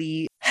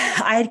really,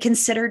 I had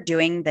considered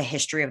doing the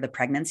history of the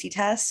pregnancy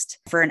test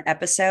for an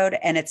episode.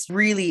 And it's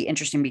really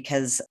interesting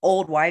because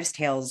old wives'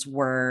 tales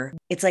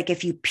it's like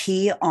if you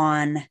pee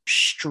on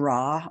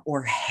straw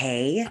or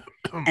hay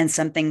and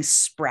something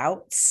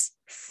sprouts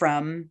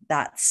from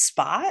that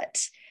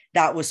spot,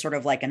 that was sort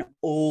of like an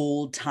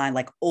old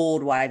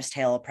wives'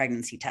 tale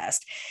pregnancy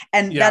test.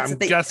 And that's I'm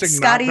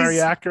guessing not very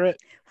accurate.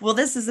 Well,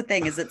 this is the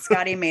thing, is that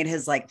Scotty made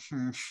his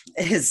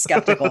his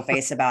skeptical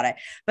face about it.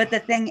 But the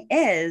thing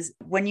is,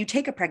 when you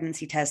take a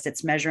pregnancy test,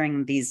 it's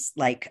measuring these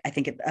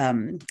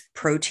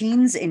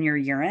proteins in your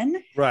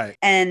urine. Right.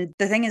 And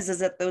the thing is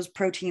that those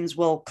proteins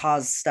will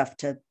cause stuff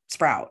to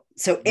sprout.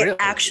 So it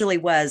actually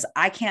was,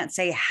 I can't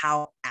say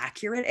how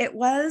accurate it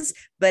was,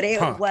 but it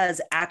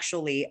was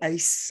actually a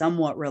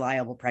somewhat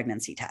reliable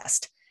pregnancy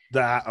test.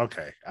 I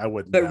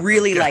wouldn't. But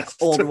really like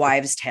old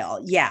wives'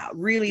 tale. Yeah,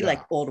 really like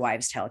old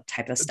wives' tale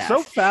type of stuff.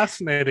 It's so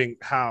fascinating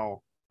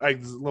how, like,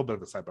 a little bit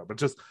of a sidebar, but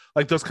just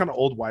like those kind of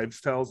old wives'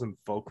 tales and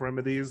folk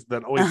remedies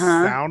that always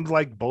sound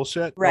like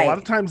bullshit. Right. A lot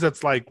of times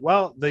it's like,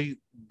 well, they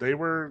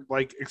were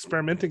like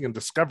experimenting and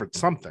discovered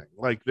something.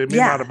 Like they may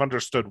not have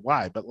understood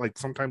why, but like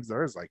sometimes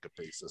there is like a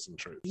basis in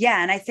truth.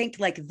 Yeah. And I think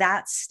like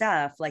that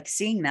stuff, like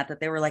seeing that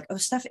they were like, oh,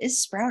 stuff is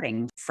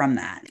sprouting from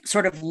that,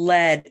 sort of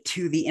led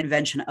to the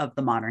invention of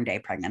the modern day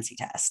pregnancy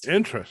test.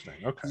 Interesting.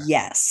 Okay.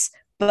 Yes.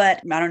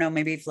 But I don't know,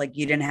 maybe if like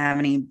you didn't have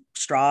any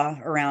straw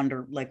around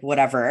or like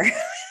whatever.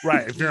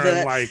 Right. If you're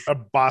in like a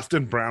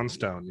Boston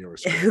brownstone, you were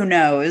screwed. Who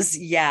knows?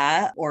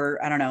 Yeah.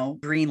 Or I don't know,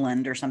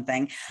 Greenland or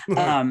something.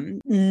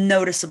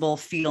 Noticeable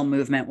fetal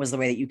movement was the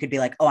way that you could be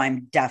like, oh,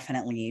 I'm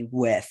definitely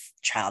with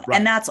child. Right.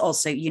 And that's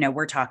also,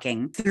 we're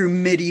talking through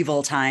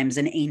medieval times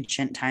and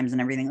ancient times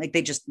and everything. Like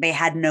they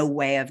had no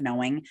way of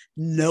knowing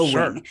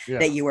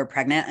that you were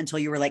pregnant until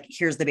you were like,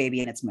 here's the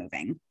baby and it's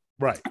moving.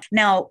 Right.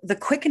 Now, the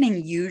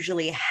quickening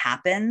usually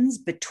happens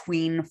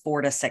between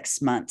 4 to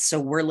 6 months. So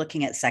we're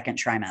looking at second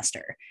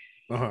trimester.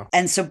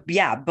 And so,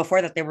 yeah,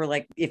 before that, they were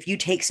like, if you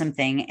take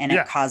something and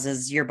it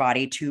causes your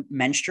body to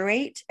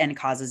menstruate and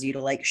causes you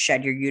to like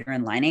shed your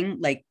uterine lining,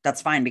 like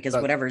that's fine because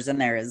whatever's in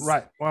there is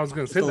right. Well, I was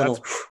going to say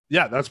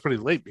that's pretty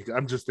late because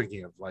I'm just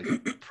thinking of like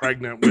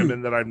pregnant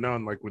women that I've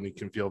known, like when you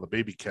can feel the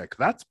baby kick,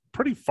 that's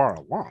pretty far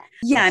along.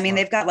 Yeah. I mean,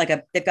 they've got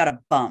a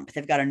bump,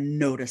 they've got a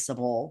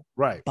noticeable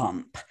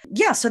bump.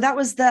 Yeah. So that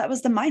was the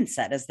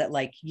mindset, is that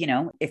like, you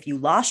know, if you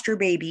lost your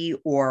baby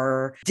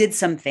or did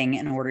something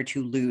in order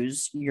to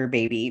lose your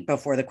baby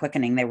before the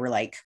quickening, they were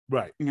like,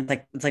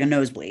 it's like a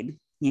nosebleed.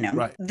 You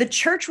know, the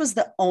church was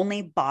the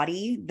only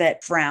body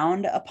that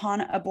frowned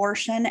upon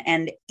abortion.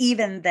 And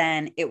even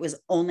then, it was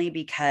only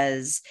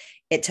because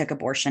it took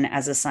abortion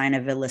as a sign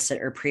of illicit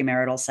or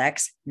premarital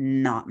sex,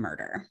 not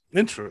murder.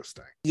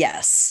 Interesting.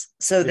 Yes.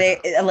 So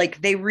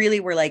they really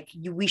were like,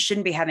 we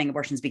shouldn't be having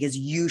abortions because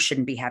you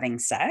shouldn't be having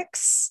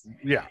sex.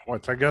 Yeah.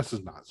 Which I guess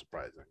is not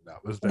surprising.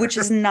 That was which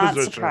is not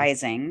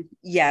surprising.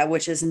 Yeah.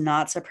 Which is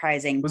not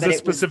surprising. Was it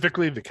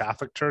specifically the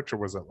Catholic Church, or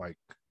was it like?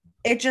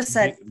 It just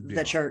said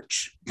the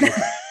church.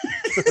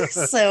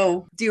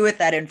 So do with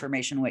that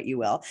information what you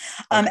will.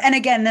 And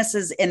again, this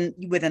is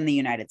within the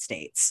United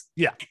States.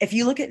 Yeah. If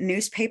you look at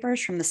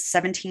newspapers from the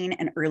 17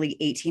 and early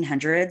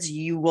 1800s,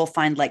 you will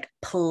find like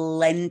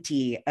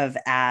plenty of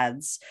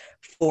ads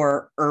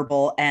for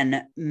herbal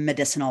and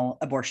medicinal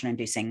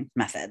abortion-inducing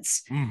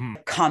methods,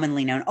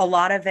 commonly known. A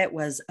lot of it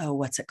was,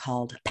 what's it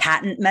called?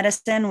 Patent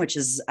medicine, which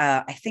is,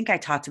 I think I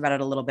talked about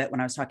it a little bit when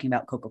I was talking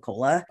about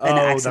Coca-Cola, an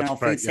accidental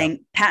food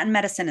thing. Patent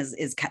medicine is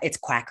it's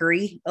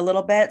quackery a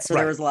little bit. So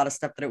there was a lot of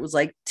stuff that it was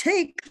like,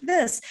 take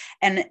this.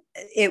 And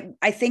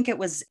I think it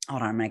was,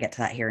 hold on, I'm going to get to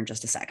that here in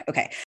just a sec.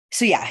 Okay.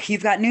 So yeah,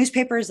 you've got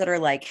newspapers that are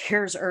like,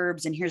 here's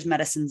herbs and here's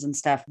medicines and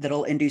stuff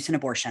that'll induce an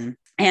abortion.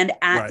 And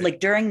like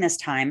during this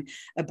time,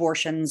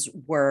 abortions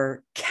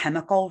were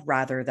chemical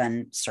rather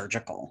than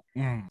surgical.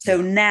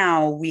 So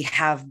now we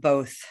have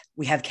both.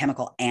 We have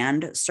chemical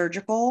and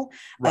surgical.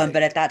 But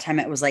at that time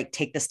it was like,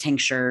 take this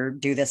tincture,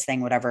 do this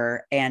thing,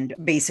 whatever. And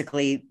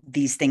basically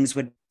these things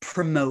would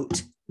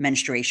promote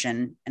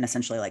menstruation and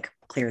essentially like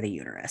clear the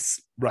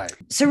uterus. Right.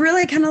 So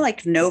really kind of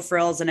like no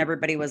frills, and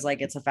everybody was like,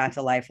 it's a fact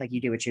of life. Like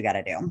you do what you got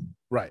to do.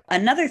 Right.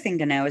 Another thing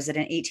to know is that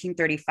in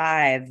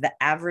 1835, the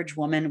average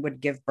woman would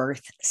give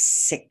birth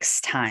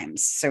 6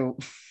 times. So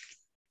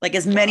like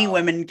as many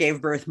women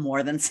gave birth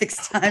more than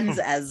 6 times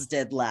as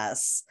did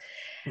less.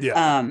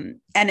 Yeah.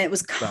 And it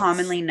was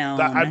commonly known.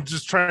 I'm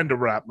just trying to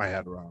wrap my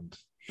head around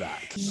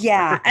that.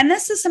 Yeah. And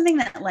this is something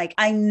that like,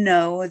 I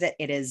know that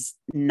it is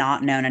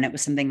not known. And it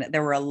was something that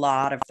there were a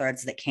lot of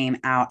threads that came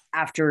out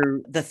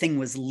after the thing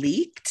was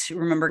leaked.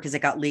 Remember, because it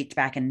got leaked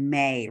back in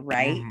May,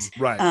 right?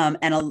 Right.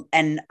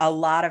 And a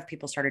lot of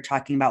people started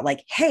talking about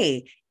like,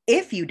 hey,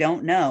 if you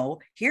don't know,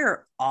 here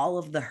are all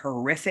of the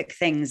horrific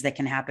things that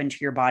can happen to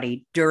your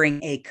body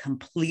during a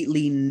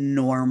completely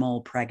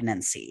normal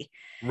pregnancy.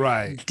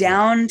 Right.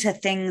 Down to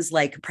things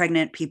like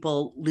pregnant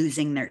people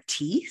losing their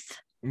teeth.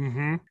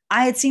 I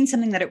had seen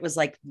something that it was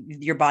like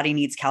your body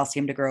needs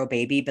calcium to grow a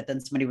baby, but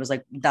then somebody was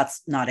like,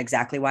 that's not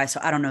exactly why.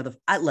 So I don't know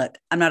look,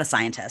 I'm not a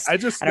scientist. I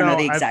don't know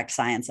the exact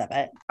science of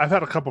it. I've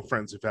had a couple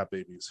friends who've had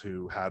babies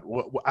who had,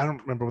 I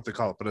don't remember what they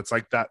call it, but it's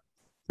like that.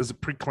 Is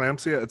it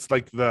preeclampsia? It's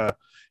like the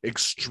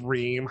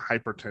extreme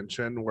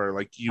hypertension where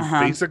like you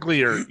basically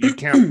you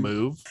can't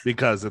move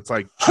because it's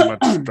like too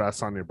much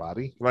stress on your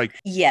body. Like,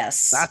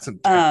 yes, that's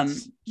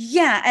intense.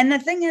 Yeah. And the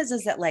thing is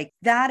that like,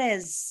 that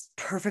is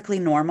perfectly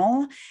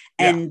normal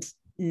and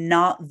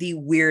not the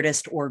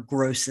weirdest or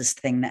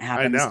grossest thing that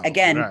happens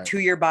to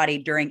your body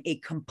during a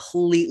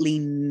completely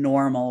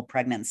normal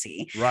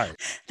pregnancy. Right.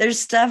 There's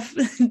stuff,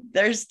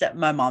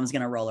 my mom's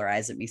going to roll her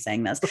eyes at me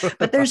saying this,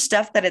 but there's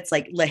stuff that it's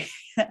like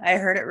I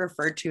heard it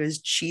referred to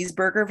as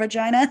cheeseburger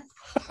vagina.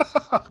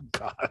 Oh,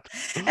 God.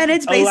 And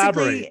it's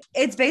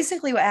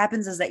basically what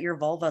happens is that your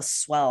vulva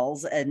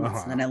swells and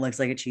then it looks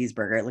like a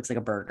cheeseburger. It looks like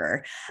a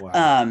burger.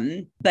 Wow.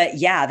 But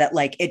yeah, that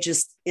like, it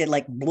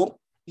like, bloop,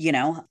 you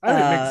know, it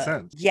makes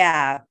sense.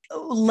 Yeah.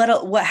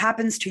 What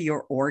happens to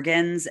your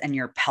organs and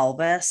your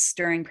pelvis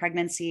during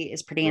pregnancy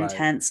is pretty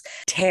intense.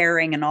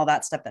 Tearing and all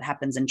that stuff that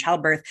happens in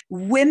childbirth.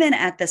 Women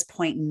at this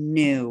point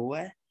knew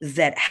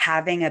that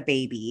having a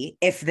baby,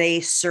 if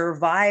they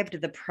survived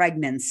the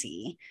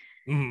pregnancy,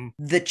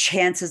 the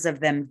chances of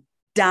them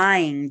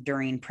dying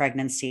during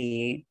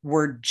pregnancy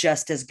were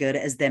just as good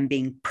as them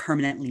being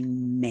permanently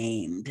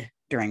maimed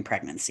during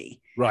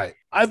pregnancy. Right.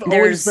 I've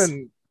always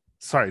been...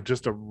 Sorry,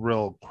 just a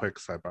real quick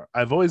sidebar.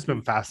 I've always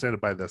been fascinated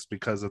by this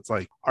because it's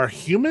like, are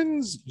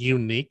humans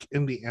unique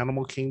in the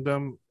animal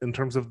kingdom in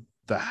terms of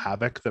the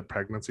havoc that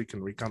pregnancy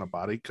can wreak on a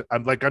body?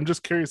 I'm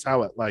just curious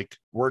how it like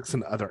works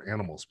in other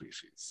animal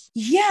species.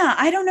 Yeah,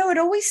 I don't know. It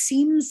always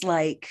seems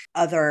like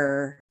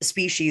other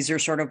species are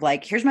sort of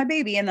like, here's my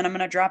baby, and then I'm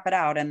going to drop it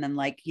out. And then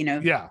like, you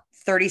know,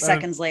 30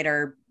 seconds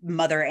later,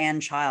 mother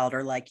and child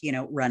are like,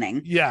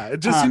 running. Yeah, it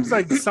just seems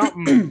like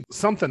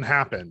something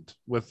happened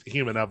with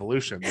human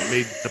evolution that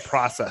made the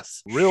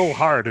process real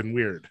hard and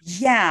weird.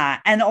 Yeah,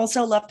 and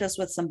also left us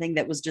with something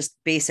that was just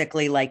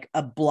basically like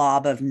a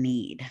blob of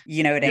need.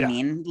 You know what I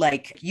mean?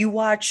 Like, you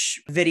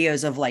watch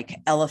videos of like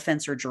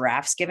elephants or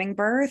giraffes giving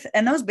birth,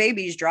 and those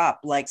babies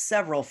drop like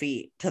several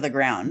feet to the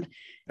ground.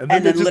 And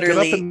then they just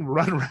literally get up and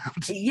run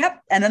around.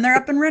 Yep. And then they're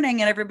up and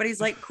running, and everybody's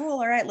like, cool,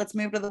 all right, let's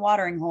move to the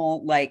watering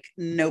hole. Like,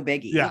 no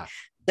biggie. Yeah.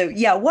 So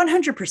yeah,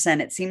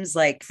 100%. It seems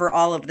like for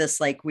all of this,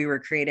 like, we were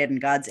created in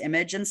God's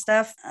image and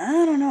stuff. I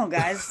don't know,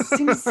 guys.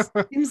 Seems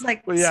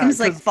like seems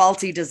like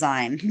faulty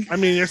design. I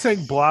mean, you're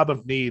saying blob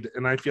of need,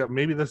 and I feel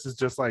maybe this is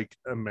just like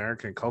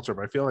American culture,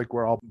 but I feel like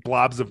we're all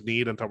blobs of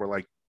need until we're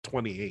like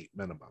 28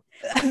 minimum.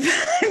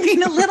 I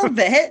mean, a little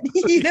bit.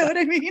 You know what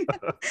I mean?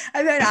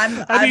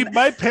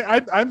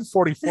 I'm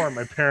 44.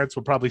 My parents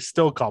would probably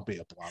still call me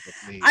a blob of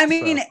need. I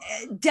mean,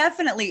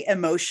 definitely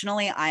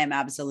emotionally, I am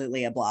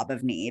absolutely a blob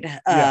of need.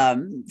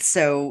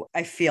 So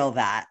I feel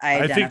that.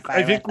 I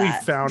think we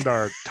found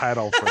our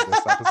title for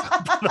this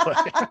episode, by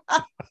the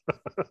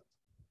way.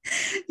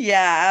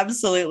 Yeah,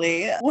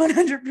 absolutely.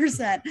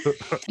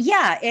 100%.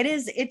 Yeah, it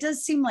is. It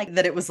does seem like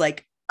that it was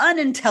like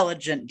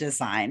unintelligent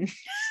design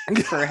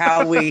for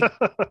how we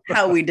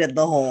did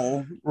the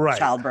whole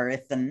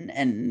childbirth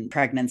and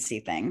pregnancy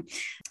thing.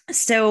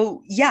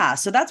 So yeah,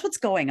 so that's what's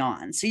going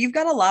on. So you've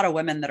got a lot of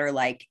women that are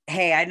like,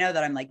 hey, I know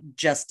that I'm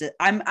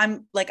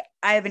like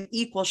I have an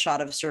equal shot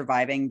of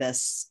surviving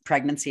this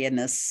pregnancy and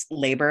this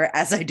labor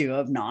as I do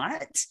of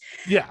not.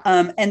 Yeah.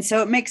 And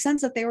so it makes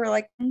sense that they were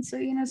like, so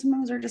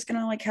sometimes we're just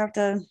gonna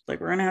we're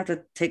gonna have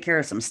to take care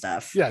of some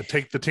stuff. Yeah,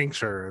 take the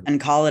tincture and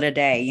call it a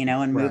day,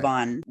 and move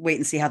on. Wait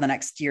and see how the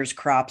next year's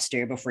crops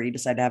do before you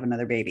decide to have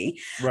another baby.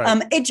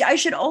 Right. I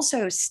should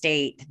also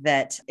state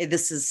that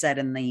this is said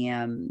in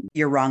the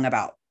You're Wrong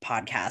About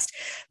podcast,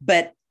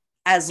 but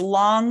as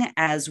long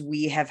as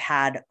we have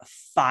had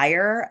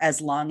fire,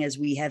 as long as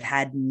we have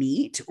had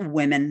meat,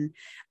 women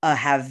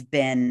have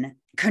been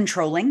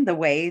controlling the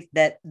way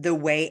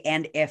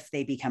and if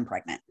they become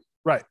pregnant.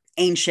 Right.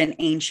 Ancient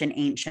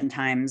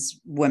times,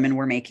 women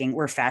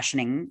were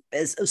fashioning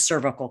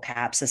cervical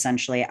caps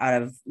essentially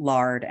out of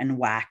lard and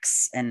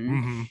wax.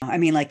 And I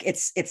mean, like,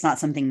 it's not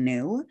something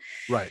new.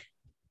 Right.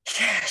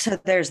 So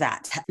there's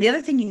that. The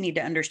other thing you need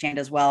to understand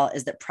as well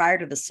is that prior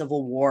to the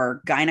Civil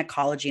War,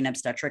 gynecology and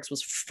obstetrics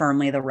was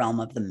firmly the realm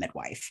of the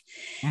midwife.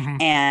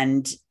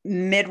 And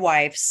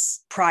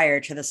midwives prior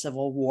to the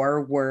Civil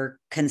War were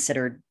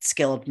considered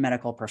skilled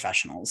medical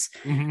professionals.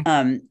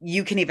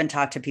 You can even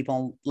talk to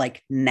people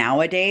like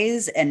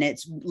nowadays, and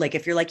it's like,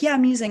 if you're like, yeah,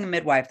 I'm using a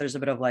midwife, there's a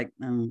bit of like,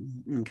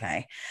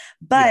 okay.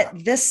 But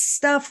this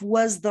stuff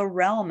was the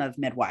realm of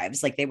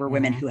midwives. Like, they were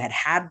women who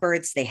had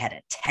births, they had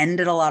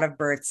attended a lot of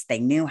births, they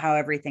knew how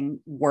everything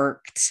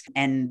worked,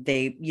 and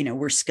they,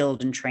 were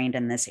skilled and trained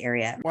in this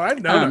area. Well,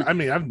 I've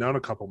known a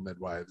couple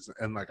midwives,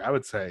 and like, I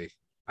would say,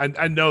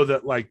 I know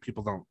that like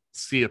people don't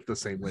see it the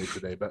same way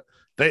today, but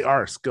they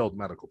are skilled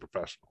medical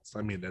professionals.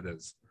 I mean, it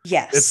is.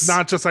 Yes. It's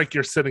not just like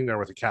you're sitting there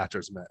with a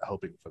catcher's mitt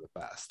hoping for the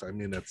best. I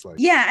mean, it's like.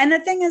 Yeah. And the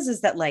thing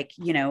is that like,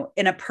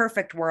 in a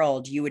perfect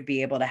world, you would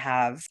be able to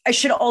have, I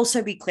should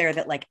also be clear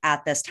that like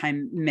at this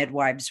time,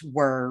 midwives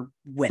were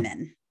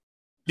women.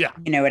 Yeah.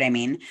 You know what I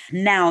mean?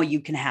 Now you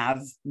can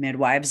have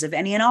midwives of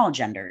any and all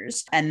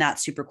genders, and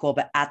that's super cool.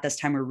 But at this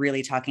time, we're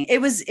really talking,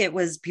 it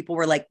was people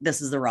were like,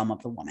 this is the realm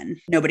of the woman.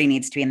 Nobody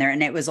needs to be in there.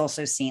 And it was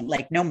also seen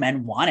like no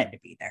men wanted to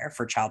be there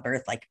for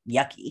childbirth, like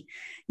yucky,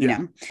 you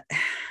know?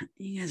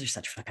 You guys are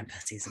such fucking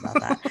pussies about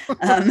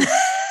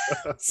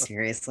that.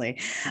 Seriously.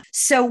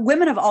 So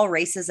women of all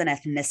races and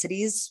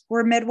ethnicities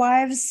were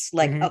midwives,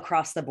 like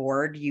across the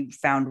board. You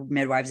found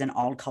midwives in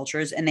all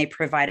cultures, and they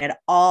provided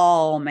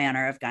all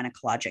manner of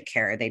gynecologic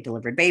care. They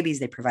delivered babies,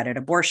 they provided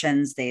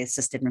abortions, they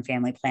assisted in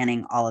family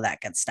planning, all of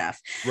that good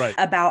stuff. Right.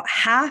 About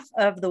half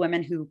of the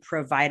women who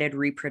provided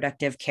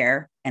reproductive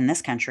care in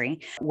this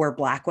country were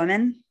Black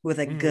women, with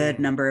a good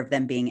number of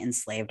them being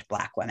enslaved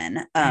Black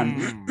women.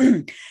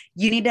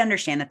 You need to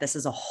understand that this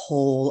is a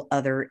whole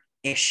other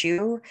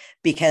issue,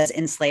 because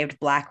enslaved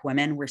Black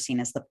women were seen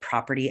as the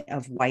property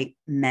of white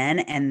men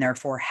and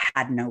therefore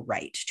had no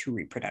right to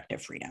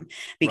reproductive freedom,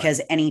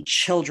 because any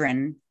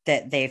children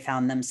that they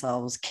found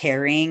themselves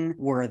carrying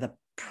were the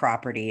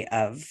property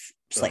of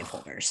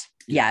slaveholders.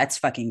 Yeah, it's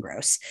fucking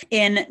gross.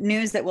 In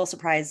news that will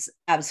surprise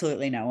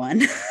absolutely no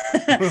one,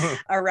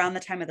 around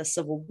the time of the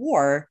Civil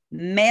War,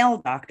 male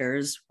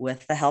doctors,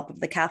 with the help of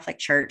the Catholic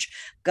Church,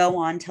 go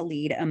on to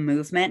lead a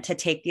movement to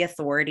take the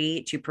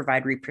authority to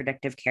provide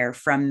reproductive care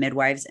from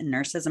midwives and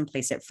nurses and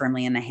place it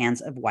firmly in the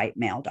hands of white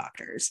male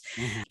doctors.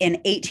 In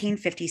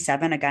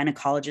 1857, a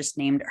gynecologist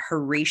named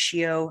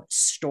Horatio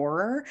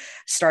Storer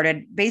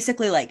started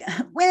basically like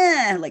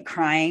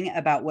crying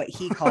about what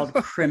he called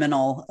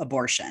criminal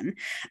abortion.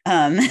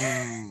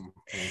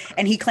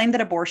 And he claimed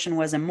that abortion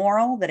was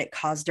immoral, that it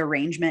caused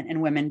derangement in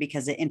women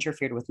because it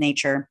interfered with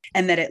nature,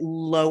 and that it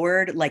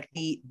lowered, like,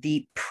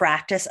 the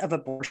practice of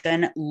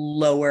abortion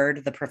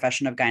lowered the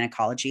profession of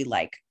gynecology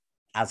like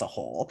as a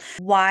whole.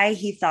 Why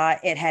he thought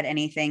it had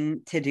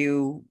anything to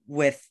do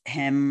with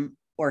him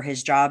or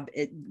his job,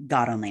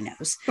 God only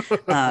knows.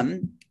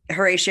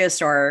 Horatio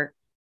Storer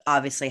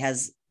obviously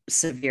has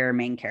severe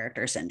main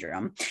character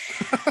syndrome.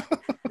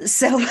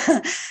 So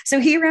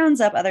he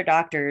rounds up other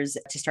doctors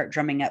to start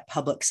drumming up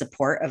public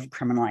support of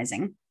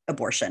criminalizing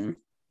abortion.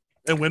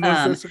 And when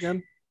was this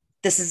again?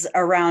 This is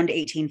around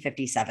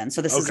 1857.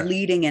 So this is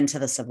leading into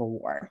the Civil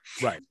War.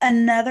 Right.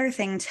 Another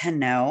thing to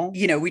know,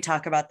 we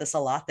talk about this a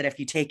lot, that if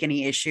you take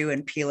any issue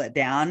and peel it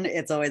down,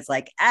 it's always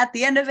like at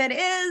the end of it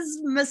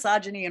is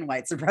misogyny and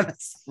white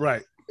supremacy.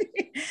 Right.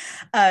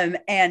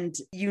 And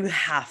you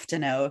have to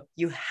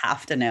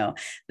know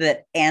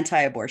that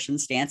anti-abortion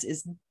stance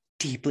is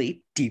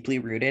deeply, deeply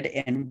rooted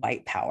in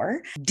white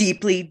power,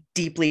 deeply,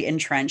 deeply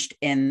entrenched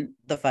in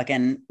the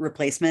fucking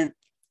replacement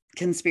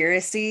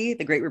conspiracy,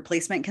 the Great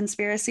Replacement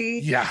conspiracy.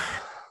 Yeah.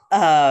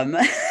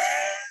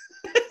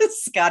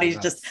 Scotty's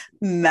just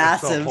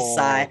massive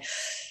sigh.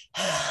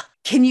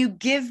 Can you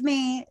give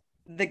me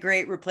the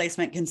Great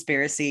Replacement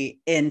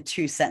conspiracy in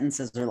 2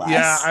 sentences or less?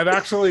 Yeah, I've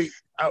actually,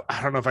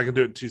 I don't know if I can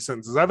do it in 2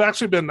 sentences. I've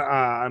actually been,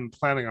 I'm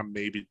planning on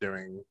maybe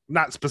doing,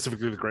 not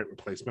specifically the Great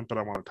Replacement, but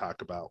I want to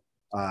talk about,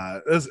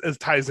 it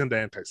ties into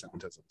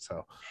anti-Semitism.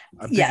 So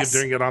I'm thinking of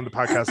doing it on the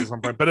podcast at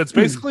some point. But it's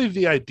basically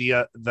the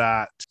idea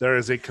that there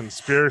is a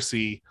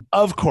conspiracy,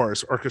 of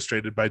course,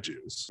 orchestrated by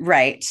Jews.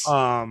 Right.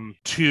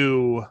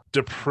 To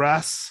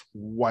depress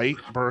white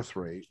birth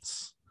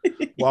rates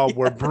while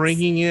we're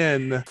bringing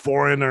in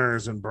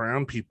foreigners and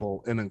brown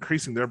people and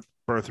increasing their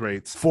birth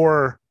rates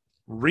for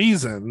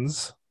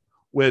reasons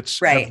which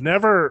have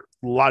never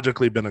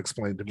logically been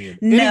explained to me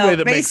in any way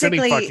that makes any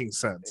fucking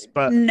sense.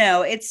 But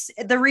no, it's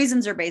the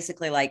reasons are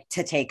basically like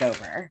to take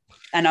over.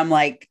 And I'm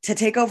like, to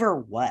take over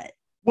what?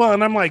 Well,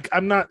 and I'm like,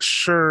 I'm not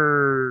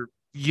sure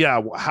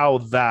how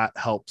that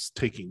helps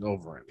taking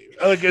over anyway.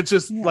 Like, it's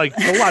just like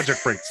the logic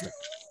breaks down.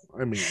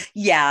 I mean,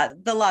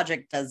 the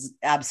logic does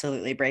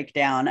absolutely break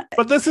down.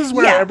 But this is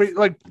where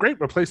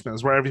Great Replacement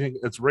is where everything,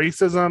 it's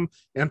racism,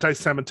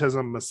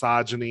 anti-Semitism,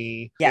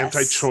 misogyny,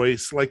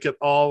 anti-choice, like it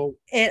all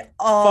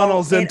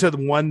funnels into the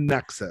one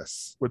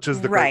nexus, which is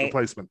the Great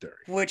Replacement theory.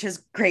 Which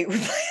is Great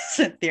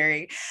Replacement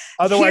theory.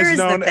 Otherwise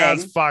known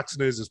as Fox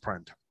News'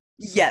 prime time.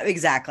 Yeah,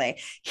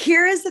 exactly.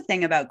 Here is the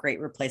thing about Great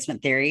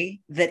Replacement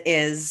theory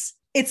this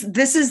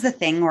is the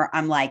thing where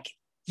I'm like,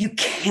 you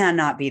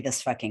cannot be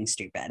this fucking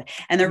stupid.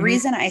 And the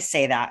reason I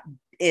say that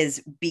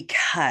is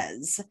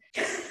because,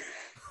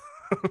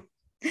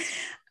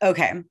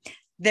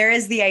 there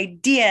is the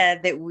idea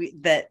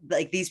that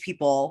like these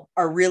people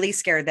are really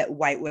scared that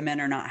white women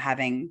are not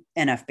having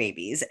enough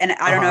babies. And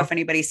I don't know if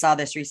anybody saw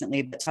this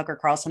recently, but Tucker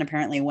Carlson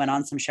apparently went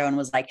on some show and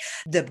was like,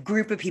 the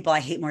group of people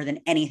I hate more than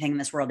anything in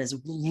this world is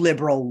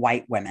liberal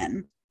white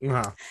women.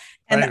 And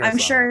I'm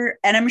sure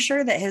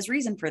that his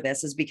reason for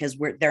this is because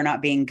they're not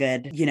being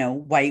good,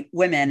 white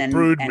women and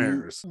brood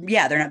mares.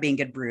 Yeah, they're not being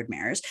good brood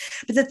mares.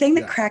 But the thing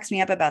that cracks me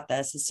up about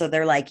this is, so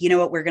they're like, you know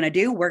what we're going to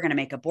do? We're going to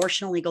make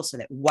abortion illegal so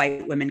that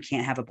white women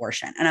can't have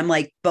abortion. And I'm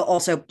like, but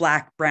also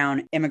black,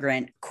 brown,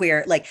 immigrant,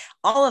 queer, like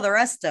all of the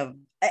rest of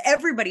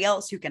everybody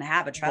else who can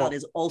have a child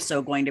is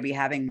also going to be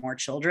having more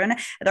children.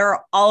 There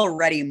are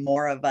already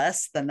more of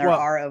us than there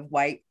are of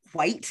white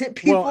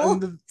people. Well,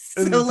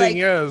 and the thing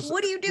is,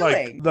 what are you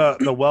doing? Like,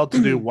 the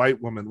well-to-do white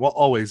woman will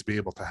always be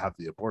able to have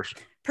the abortion.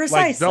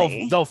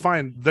 Precisely.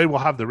 Like, they will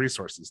have the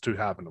resources to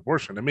have an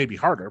abortion. It may be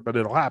harder, but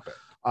it'll happen.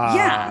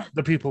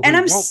 The people who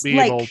won't be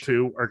able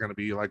to are going to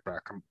be like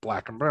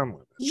black and brown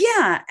women.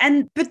 Yeah.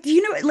 But do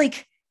you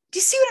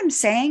see what I'm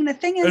saying? The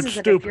thing is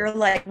that if you're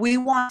like, we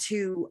want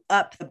to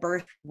up the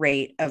birth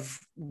rate of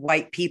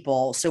white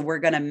people, so we're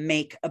going to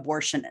make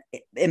abortion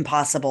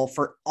impossible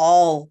for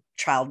all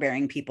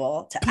childbearing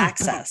people to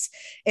access.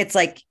 It's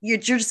like you're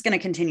just going to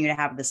continue to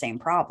have the same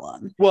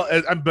problem. Well,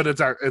 but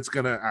it's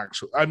going to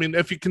actually, I mean,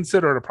 if you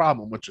consider it a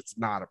problem, which it's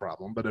not a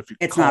problem, but if you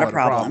it's call not it a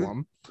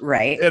problem,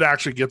 right? It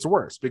actually gets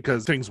worse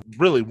because things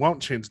really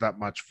won't change that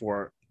much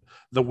for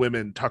the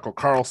women Tucker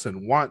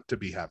Carlson want to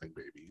be having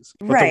babies,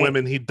 but the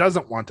women he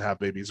doesn't want to have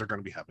babies are going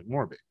to be having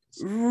more babies.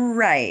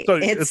 Right. So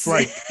it's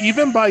like,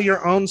 even by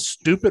your own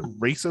stupid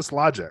racist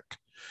logic,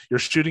 you're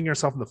shooting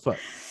yourself in the foot.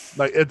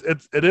 Like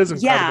it is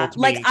incredible to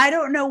me. Like, I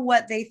don't know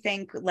what they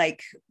think,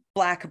 like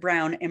black,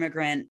 brown,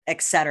 immigrant,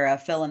 etc.,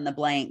 fill in the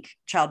blank,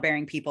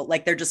 childbearing people,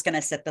 like they're just going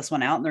to sit this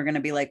one out and they're going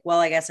to be like, well,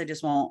 I guess I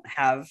just won't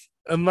have.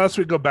 Unless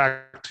we go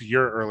back to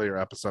your earlier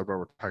episode where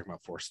we're talking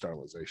about forced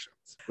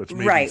sterilizations, which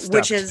may be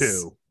step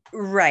 2.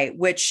 Right,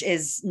 which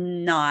is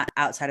not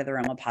outside of the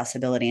realm of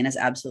possibility and is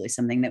absolutely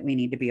something that we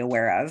need to be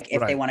aware of.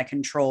 If they want to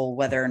control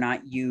whether or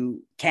not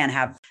you can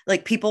have,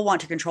 like, people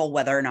want to control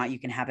whether or not you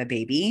can have a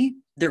baby,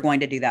 they're going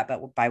to do that,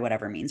 but by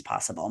whatever means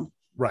possible.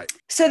 Right.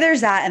 So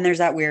there's that, and there's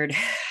that weird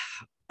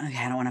okay,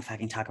 I don't want to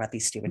fucking talk about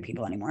these stupid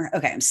people anymore.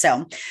 Okay.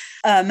 So,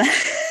 um,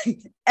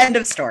 end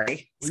of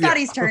story.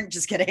 Scotty's turn.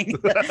 Just kidding.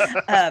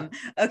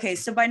 Okay.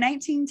 So by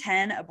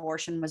 1910,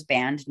 abortion was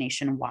banned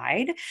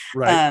nationwide.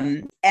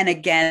 Right. And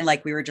again,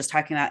 like we were just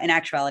talking about, in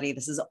actuality,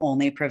 this is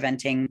only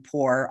preventing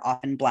poor,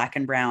 often Black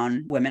and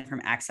brown women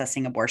from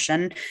accessing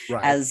abortion,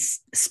 as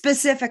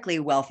specifically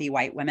wealthy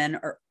white women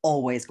are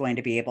always going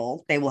to be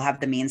able, they will have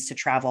the means to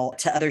travel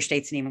to other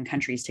states and even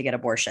countries to get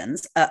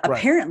abortions.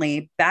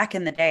 Apparently, back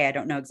in the day, I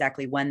don't know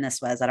exactly when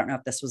this was. I don't know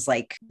if this was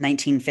like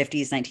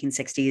 1950s,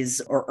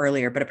 1960s or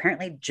earlier, but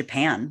apparently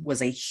Japan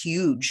was a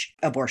huge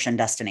abortion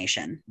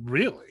destination.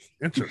 Really?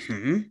 Interesting.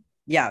 Mm-hmm.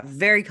 Yeah,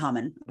 very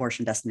common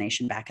abortion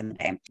destination back in the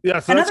day. Yeah,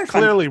 so that's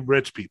clearly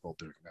rich people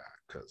doing that,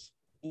 because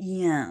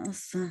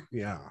yes.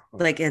 Yeah.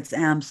 Like it's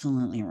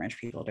absolutely rich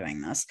people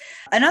doing this.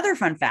 Another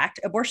fun fact,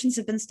 abortions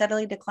have been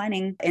steadily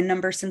declining in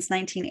number since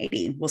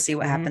 1980. We'll see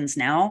what happens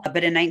now.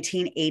 But in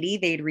 1980,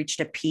 they'd reached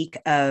a peak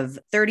of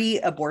 30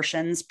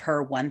 abortions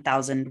per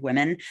 1,000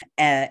 women.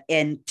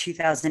 In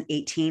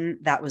 2018,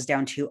 that was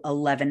down to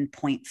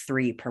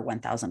 11.3 per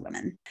 1,000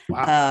 women.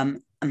 Wow.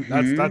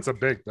 That's a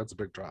big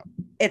drop.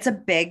 It's a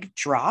big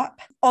drop.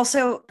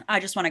 Also,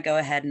 I just want to go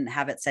ahead and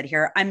have it said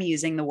here. I'm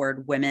using the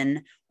word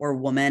women or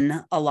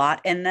woman a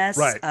lot in this.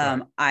 Right.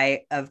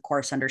 I, of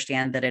course,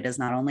 understand that it is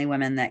not only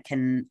women that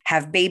can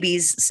have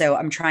babies. So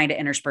I'm trying to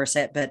intersperse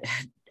it, but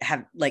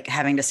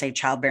having to say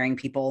childbearing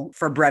people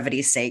for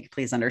brevity's sake,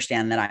 please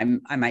understand that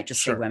I might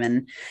just say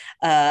women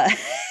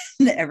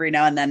every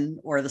now and then,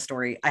 or the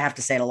story, I have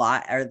to say it a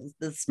lot, or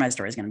my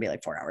story is going to be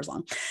like 4 hours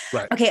long.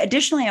 Right. Okay.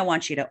 Additionally, I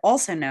want you to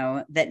also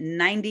know that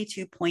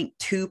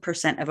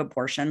 92.2% of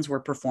abortions were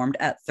performed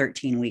at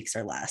 13 weeks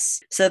or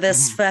less. So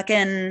this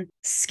fucking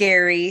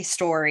scary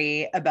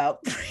story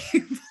about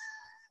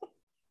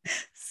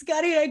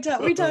Scotty and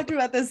we talked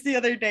about this the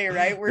other day,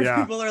 right? Where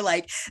people are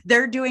like,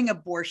 they're doing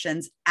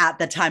abortions at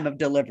the time of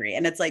delivery.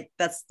 And it's like,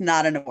 that's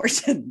not an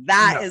abortion.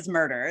 That is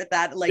murder.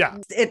 That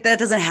that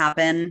doesn't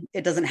happen.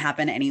 It doesn't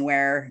happen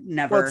anywhere.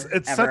 Never. Well,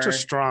 it's such a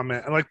straw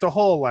man. Like the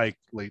whole like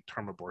late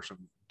term abortion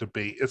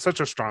debate. It's such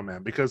a straw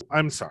man because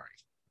I'm sorry.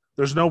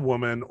 There's no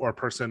woman or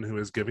person who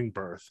is giving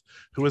birth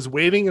who is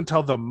waiting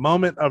until the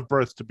moment of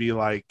birth to be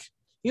like,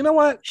 you know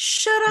what?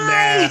 Should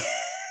I?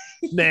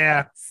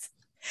 Nah.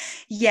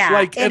 Yeah.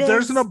 Like if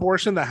there's an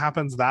abortion that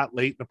happens that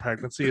late in a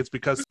pregnancy, it's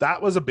because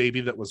that was a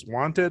baby that was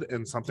wanted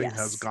and something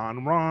has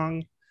gone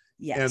wrong.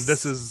 Yes. And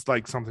this is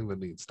like something that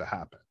needs to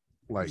happen.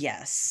 Like,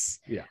 yes.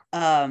 Yeah.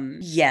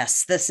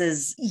 Yes, this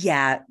is,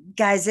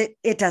 guys,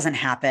 it doesn't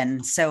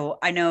happen. So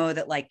I know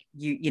that like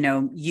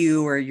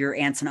you or your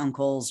aunts and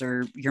uncles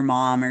or your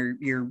mom or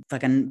your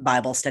fucking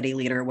Bible study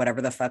leader, or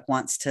whatever the fuck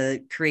wants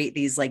to create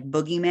these like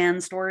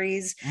boogeyman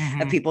stories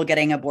of people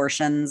getting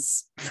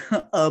abortions,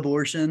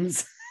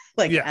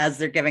 as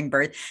they're giving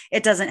birth.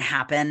 It doesn't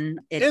happen.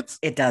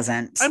 It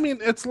doesn't. I mean,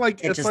 it's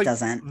like, it just like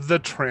doesn't. The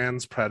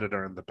trans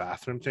predator in the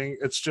bathroom thing.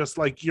 It's just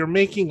like, you're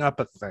making up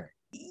a thing.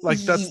 Like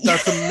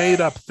that's a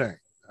made up thing.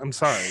 I'm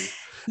sorry.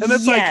 And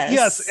it's like,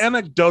 yes,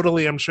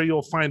 anecdotally, I'm sure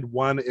you'll find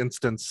one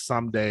instance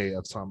someday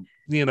of some,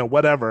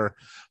 whatever.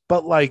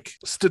 But like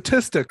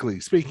statistically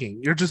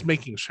speaking, you're just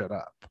making shit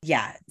up.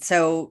 Yeah.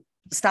 So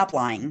stop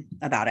lying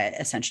about it,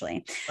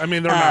 essentially. I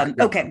mean, they're not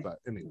gonna, okay. But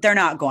anyway. They're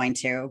not going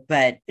to,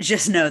 but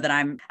just know that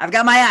I've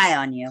got my eye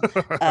on you.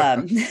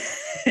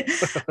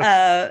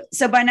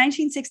 So by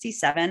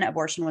 1967,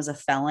 abortion was a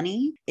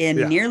felony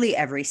in nearly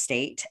every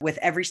state, with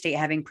every state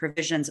having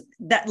provisions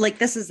that, like,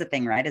 this is the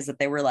thing, right? Is that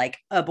they were like,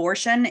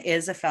 abortion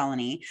is a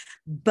felony,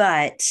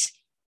 but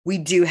we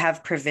do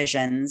have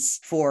provisions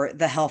for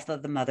the health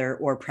of the mother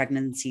or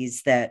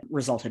pregnancies that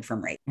resulted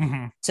from rape.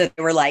 So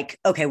they were like,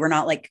 okay, we're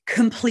not like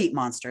complete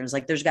monsters.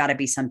 Like there's got to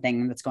be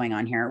something that's going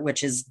on here,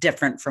 which is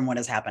different from what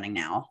is happening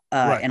now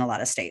in a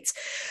lot of states,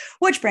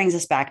 which brings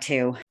us back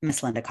to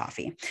Miss Linda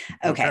Coffey.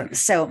 Okay.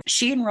 So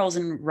she enrolls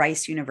in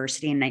Rice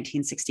University in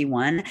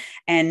 1961,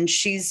 and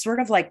she's sort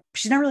of like,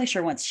 she's not really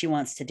sure what she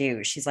wants to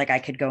do. She's like, I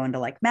could go into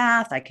like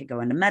math. I could go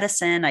into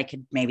medicine. I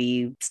could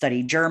maybe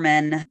study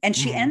German. And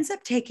she ends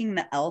up taking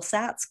the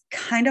LSATs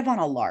kind of on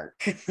a lark.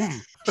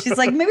 She's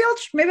like, maybe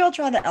I'll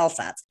try the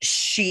LSATs.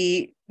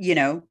 She,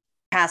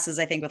 passes,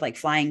 I think, with like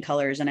flying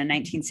colors. And in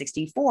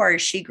 1964,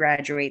 she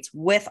graduates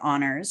with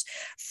honors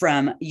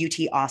from UT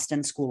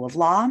Austin School of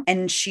Law.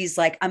 And she's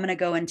like, I'm going to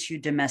go into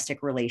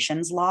domestic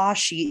relations law.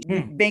 She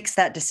makes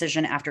that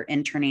decision after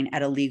interning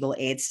at a legal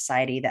aid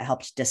society that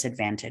helped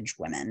disadvantaged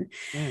women.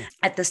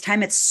 At this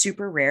time, it's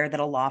super rare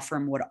that a law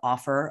firm would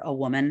offer a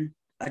woman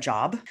a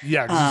job.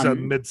 Yeah, because it's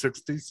mid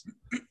 60s.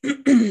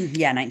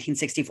 Yeah,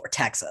 1964,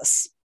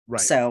 Texas. Right.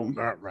 So,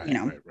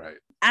 right.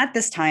 At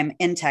this time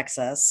in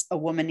Texas, a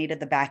woman needed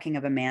the backing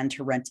of a man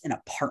to rent an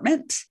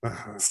apartment.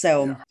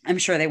 So I'm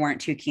sure they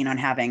weren't too keen on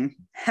having,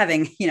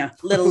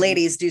 little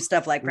ladies do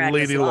stuff like practice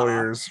lady law.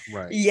 Lawyers.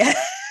 Right. Yeah.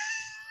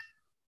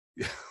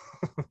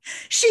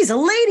 She's a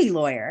lady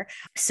lawyer.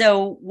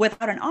 So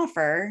without an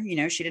offer,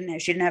 she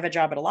didn't have a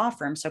job at a law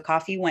firm. So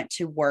Coffey went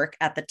to work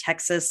at the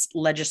Texas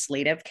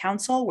Legislative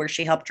Council, where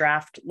she helped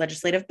draft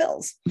legislative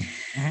bills.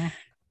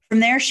 From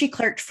there, she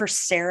clerked for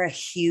Sarah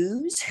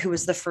Hughes, who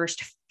was the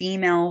first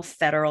female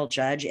federal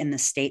judge in the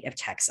state of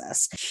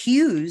Texas.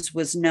 Hughes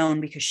was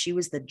known because she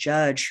was the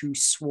judge who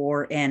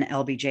swore in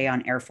LBJ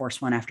on Air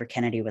Force One after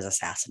Kennedy was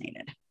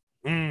assassinated.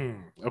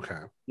 Okay.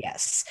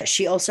 Yes.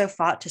 She also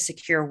fought to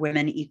secure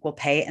women equal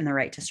pay and the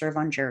right to serve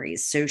on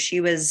juries. So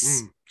she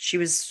was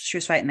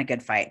fighting the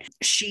good fight.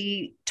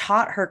 She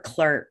taught her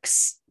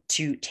clerks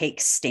to take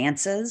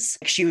stances.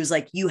 She was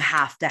like, you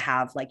have to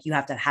have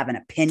an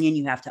opinion.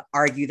 You have to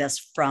argue this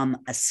from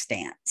a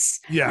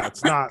stance. Yeah,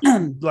 it's not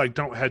like,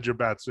 don't hedge your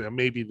bets.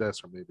 Maybe this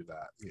or maybe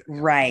that. Yeah.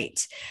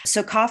 Right.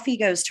 So Coffey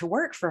goes to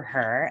work for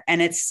her,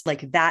 and it's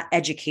like that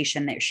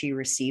education that she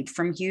received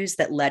from Hughes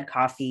that led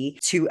Coffey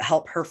to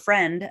help her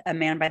friend, a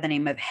man by the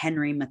name of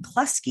Henry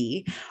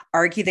McCluskey,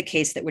 argue the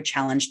case that would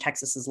challenge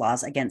Texas's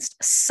laws against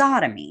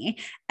sodomy.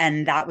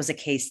 And that was a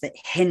case that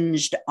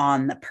hinged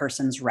on the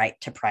person's right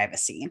to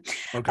privacy.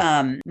 Okay.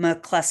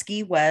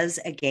 McCluskey was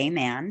a gay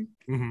man.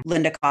 Mm-hmm.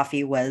 Linda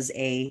Coffey was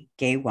a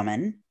gay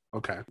woman.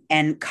 Okay.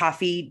 And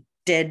Coffey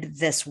did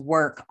this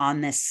work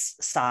on this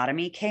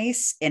sodomy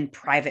case in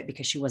private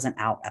because she wasn't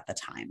out at the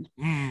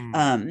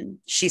time.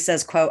 She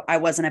says, quote, "I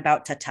wasn't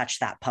about to touch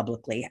that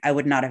publicly. I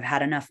would not have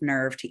had enough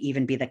nerve to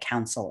even be the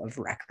counsel of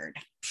record."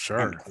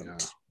 Sure.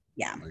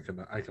 Yeah.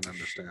 I can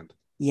understand.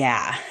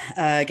 Yeah.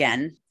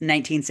 Again,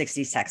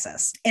 1960s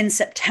Texas. In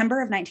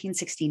September of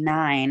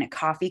 1969,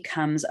 Coffey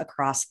comes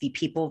across the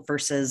People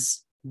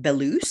versus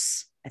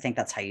Belouse. I think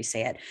that's how you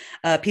say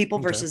it. People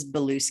versus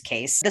Belouse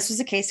case. This was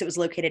a case that was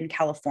located in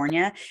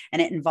California,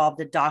 and it involved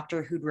a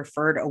doctor who'd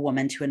referred a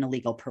woman to an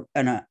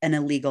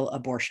illegal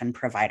abortion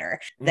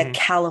provider. The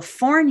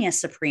California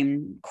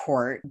Supreme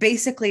Court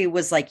basically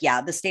was like,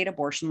 yeah, the state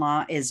abortion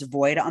law is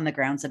void on the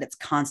grounds that it's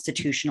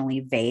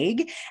constitutionally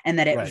vague and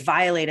that it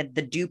violated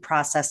the due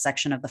process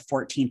section of the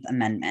 14th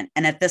Amendment.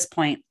 And at this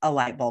point, a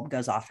light bulb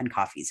goes off in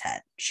Coffey's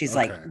head. She's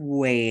like,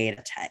 wait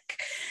a tech.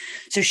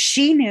 So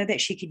she knew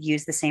that she could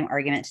use the same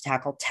argument to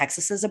tackle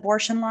Texas's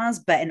abortion laws,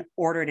 but in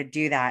order to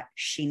do that,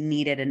 she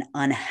needed an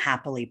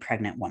unhappily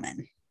pregnant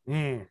woman.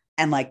 And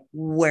like,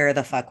 where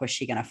the fuck was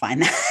she going to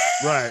find that?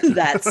 Right.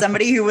 That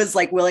somebody who was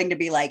like willing to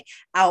be like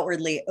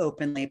outwardly,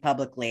 openly,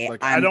 publicly,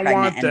 like, I'm I don't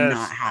pregnant want and this.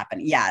 not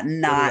happening. Yeah,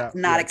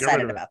 not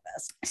excited about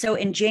this. So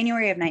in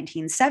January of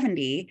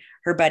 1970,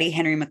 her buddy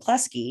Henry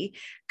McCluskey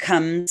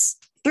comes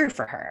through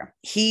for her.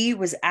 He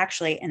was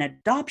actually an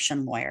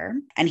adoption lawyer,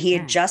 and he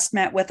had just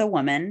met with a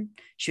woman.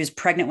 She was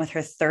pregnant with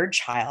her third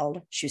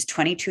child. She was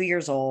 22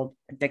 years old,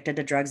 addicted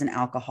to drugs and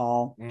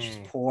alcohol. She's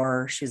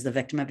poor. She was the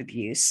victim of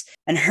abuse.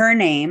 And her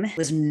name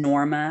was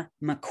Norma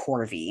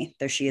McCorvey,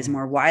 though she is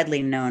more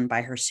widely known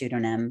by her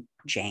pseudonym,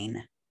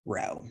 Jane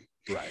Roe.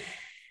 Right.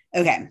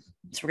 Okay.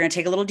 So we're going to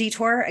take a little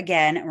detour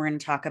again, and we're going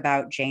to talk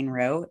about Jane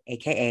Roe,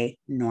 aka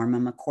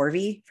Norma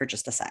McCorvey, for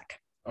just a sec.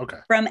 Okay.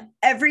 From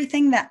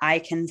everything that I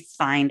can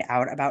find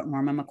out about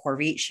Norma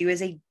McCorvey, she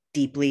was a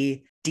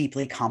deeply,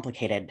 deeply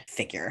complicated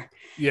figure.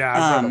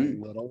 Yeah, I've read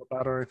a little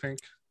about her, I think.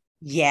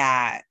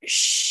 Yeah,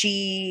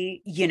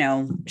 she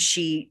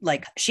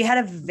had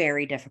a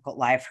very difficult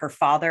life. Her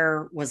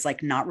father was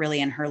like not really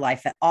in her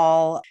life at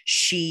all.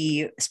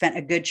 She spent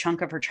a good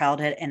chunk of her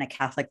childhood in a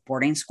Catholic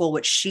boarding school,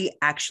 which she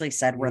actually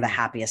said were the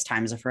happiest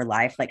times of her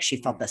life. Like she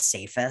felt the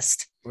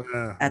safest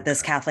at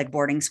this Catholic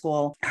boarding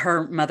school.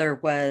 Her mother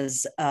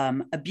was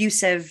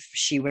abusive.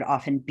 She would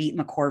often beat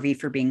McCorvey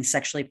for being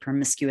sexually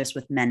promiscuous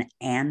with men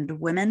and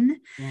women.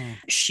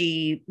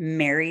 She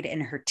married in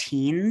her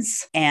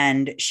teens,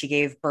 and she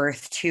gave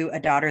birth to a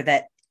daughter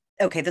that,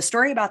 okay, the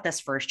story about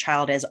this first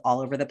child is all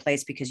over the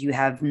place because you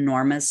have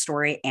Norma's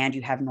story and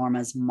you have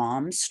Norma's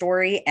mom's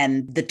story,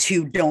 and the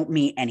two don't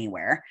meet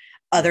anywhere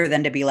other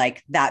than to be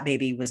like, that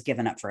baby was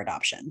given up for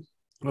adoption.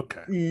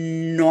 Okay.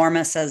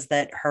 Norma says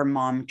that her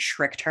mom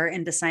tricked her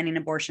into signing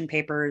abortion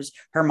papers.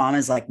 Her mom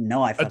is like,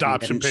 no, I fucking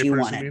adoption didn't.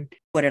 papers. She wanted.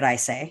 What did I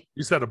say?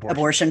 You said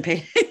abortion.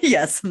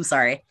 Yes, I'm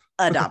sorry.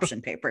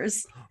 Adoption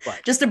papers.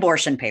 Right. Just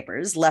abortion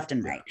papers, left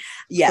and right.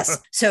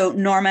 Yes. So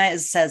Norma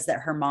says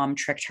that her mom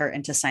tricked her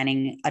into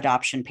signing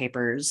adoption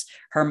papers.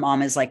 Her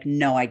mom is like,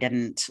 no, I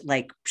didn't.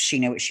 Like, she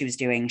knew what she was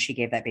doing. She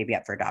gave that baby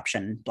up for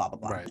adoption, blah, blah,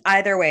 blah. Right.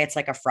 Either way, it's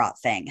like a fraught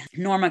thing.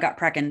 Norma got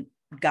pregnant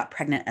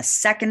a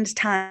second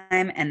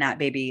time, and that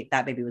baby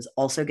was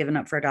also given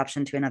up for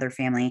adoption to another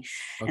family.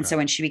 Okay. And so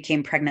when she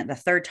became pregnant the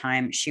third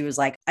time, she was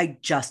like, I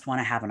just want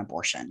to have an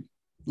abortion.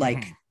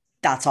 Like,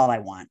 that's all I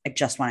want. I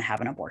just want to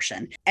have an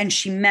abortion. And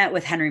she met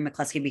with Henry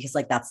McCluskey because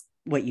like, that's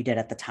what you did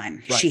at the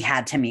time. Right. She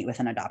had to meet with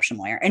an adoption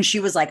lawyer. And she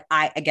was like,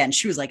 I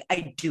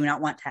do not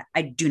want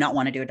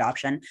to do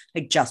adoption.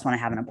 I just want to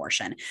have an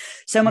abortion.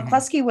 So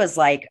McCluskey was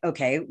like,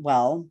 okay,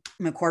 well,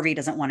 McCorvey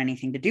doesn't want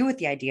anything to do with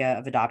the idea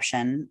of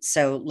adoption.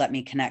 So let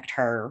me connect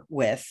her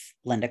with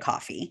Linda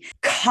Coffey.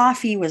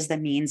 Coffey was the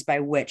means by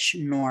which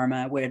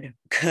Norma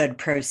could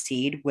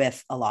proceed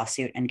with a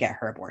lawsuit and get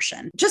her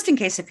abortion. Just in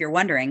case if you're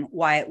wondering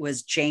why it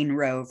was Jane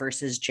Roe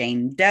versus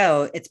Jane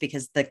Doe, it's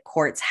because the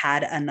courts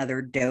had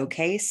another Doe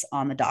case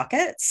on the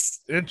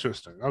dockets.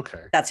 Interesting.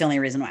 Okay. That's the only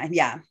reason why.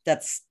 Yeah,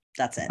 that's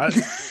it.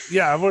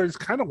 I've always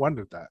kind of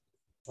wondered that.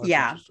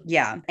 Yeah.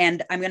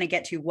 And I'm going to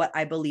get to what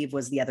I believe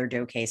was the other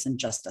Doe case in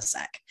just a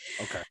sec.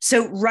 Okay.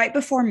 So right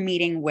before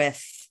meeting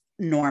with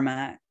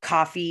Norma,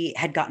 Coffey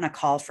had gotten a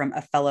call from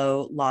a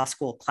fellow law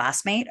school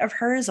classmate of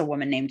hers, a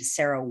woman named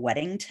Sarah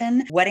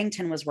Weddington.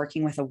 Weddington was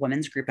working with a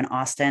women's group in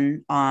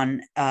Austin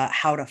on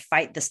how to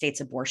fight the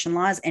state's abortion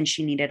laws, and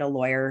she needed a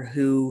lawyer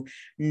who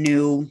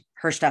knew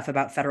her stuff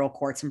about federal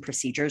courts and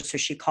procedures. So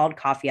she called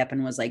Coffey up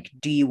and was like,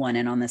 do you want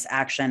in on this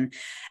action?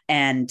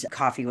 And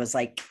Coffey was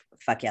like,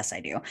 fuck yes, I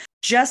do.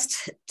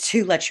 Just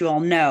to let you all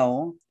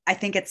know, I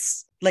think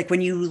it's like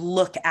when you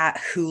look at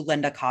who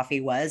Linda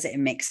Coffey was, it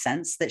makes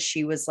sense that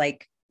she was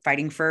like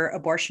fighting for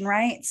abortion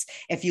rights.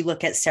 If you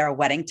look at Sarah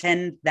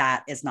Weddington,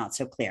 that is not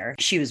so clear.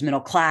 She was middle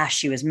class.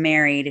 She was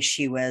married.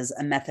 She was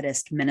a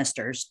Methodist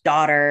minister's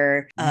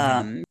daughter.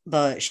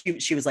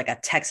 She was like a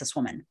Texas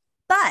woman.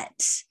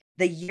 But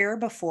the year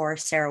before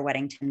Sarah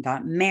Weddington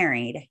got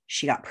married,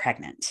 she got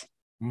pregnant.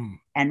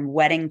 And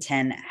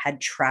Weddington had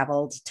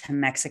traveled to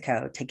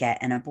Mexico to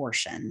get an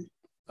abortion.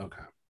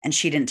 Okay. And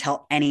she didn't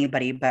tell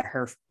anybody but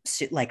her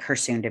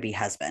soon-to-be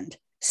husband.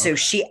 So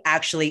she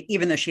actually,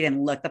 even though she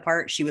didn't look the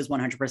part, she was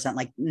 100%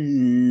 like,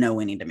 no,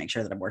 we need to make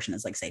sure that abortion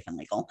is like safe and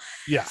legal.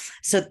 Yeah.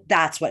 So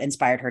that's what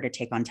inspired her to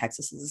take on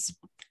Texas's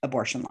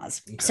abortion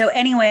laws. Okay. So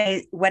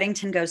anyway,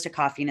 Weddington goes to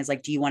Coffey and is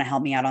like, do you want to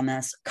help me out on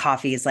this?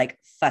 Coffey is like,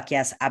 fuck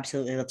yes,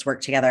 absolutely. Let's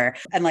work together.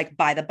 And like,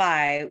 by the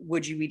by,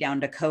 would you be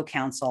down to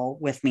co-counsel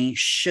with me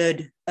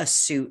should a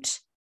suit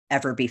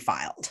ever be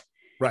filed?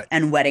 Right.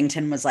 And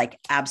Weddington was like,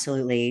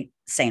 absolutely,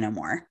 say no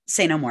more.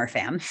 Say no more,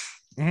 fam.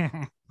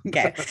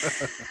 Okay.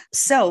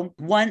 So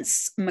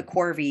once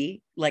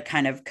McCorvey like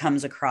kind of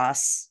comes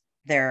across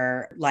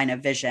their line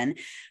of vision,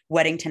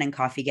 Weddington and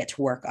Coffey get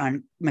to work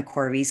on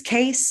McCorvey's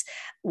case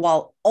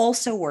while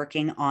also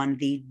working on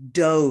the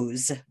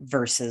Doe's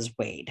versus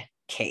Wade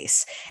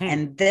case.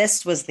 And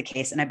this was the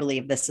case, and I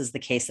believe this is the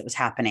case that was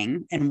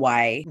happening and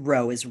why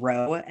Roe is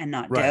Roe and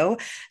not Doe.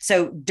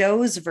 So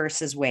Doe's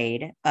versus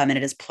Wade, and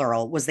it is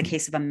plural, was the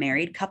case of a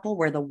married couple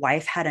where the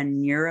wife had a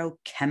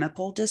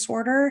neurochemical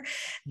disorder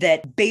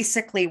that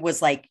basically was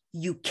like,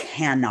 you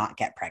cannot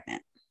get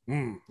pregnant.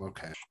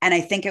 Okay. And I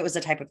think it was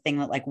the type of thing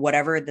that like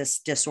whatever this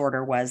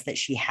disorder was that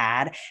she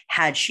had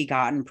she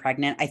gotten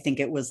pregnant, I think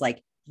it was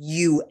like,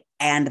 you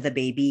and the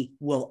baby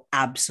will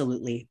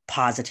absolutely,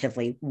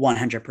 positively,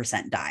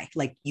 100% die.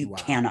 Like you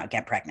cannot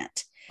get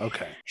pregnant.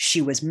 Okay.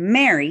 She was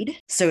married.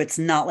 So it's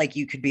not like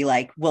you could be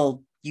like,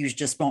 well, you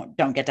just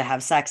don't get to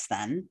have sex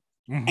then.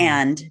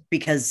 And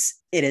because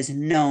it is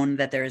known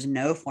that there is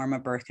no form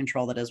of birth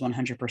control that is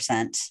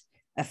 100%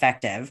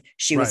 effective,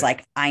 she was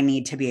like, I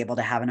need to be able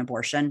to have an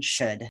abortion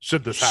should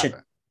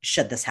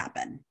this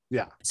happen.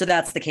 Yeah. So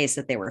that's the case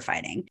that they were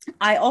fighting.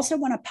 I also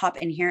want to pop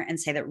in here and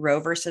say that Roe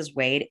versus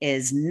Wade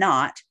is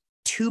not,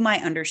 to my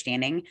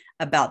understanding,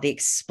 about the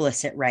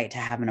explicit right to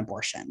have an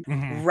abortion.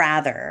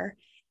 Rather,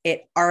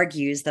 it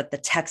argues that the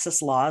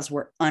Texas laws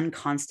were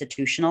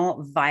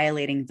unconstitutional,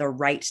 violating the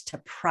right to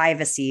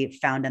privacy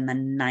found in the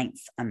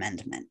 9th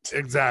Amendment.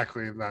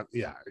 Exactly.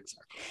 Exactly.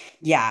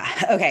 Yeah.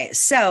 Okay.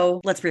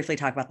 So let's briefly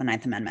talk about the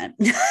 9th Amendment.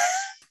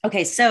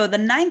 Okay, so the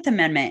 9th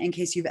Amendment, in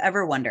case you've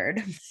ever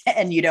wondered,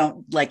 and you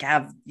don't like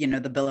have,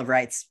 the Bill of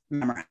Rights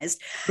memorized,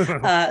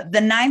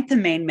 the 9th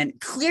Amendment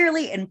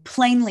clearly and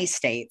plainly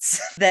states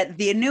that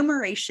the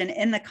enumeration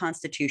in the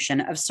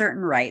Constitution of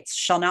certain rights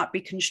shall not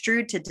be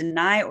construed to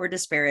deny or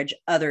disparage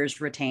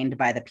others retained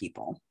by the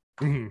people.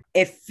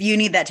 If you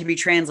need that to be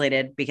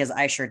translated, because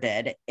I sure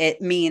did,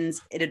 it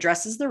means it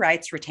addresses the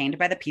rights retained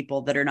by the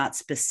people that are not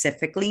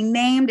specifically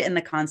named in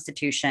the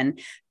Constitution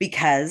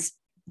because,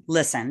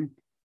 listen,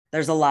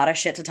 there's a lot of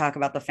shit to talk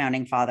about the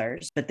founding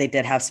fathers, but they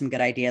did have some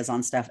good ideas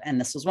on stuff. And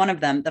this was one of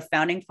them. The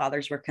founding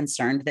fathers were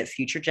concerned that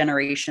future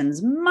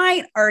generations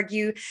might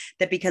argue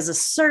that because a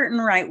certain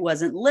right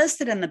wasn't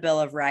listed in the Bill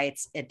of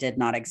Rights, it did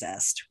not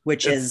exist,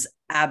 which is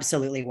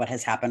absolutely what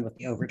has happened with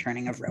the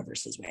overturning of Roe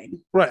versus Wade.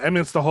 Right. I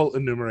mean, it's the whole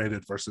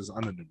enumerated versus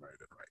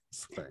unenumerated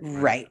rights thing.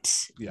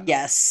 Right. Yeah.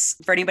 Yes.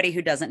 For anybody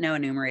who doesn't know,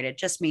 enumerated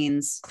just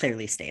means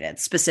clearly stated,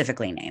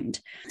 specifically named.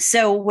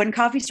 So when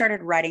Coffey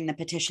started writing the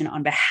petition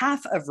on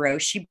behalf of Roe,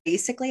 she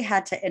basically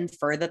had to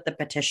infer that the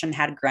petition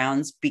had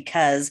grounds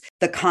because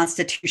the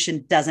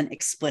Constitution doesn't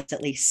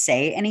explicitly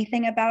say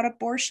anything about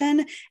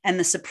abortion. And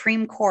the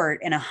Supreme Court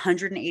in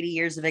 180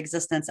 years of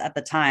existence at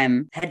the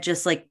time had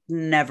just like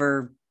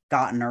never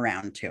gotten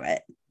around to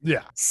it.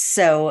 Yeah.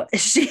 So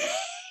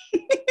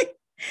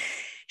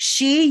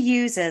she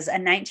uses a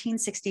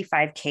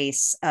 1965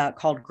 case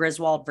called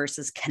Griswold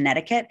versus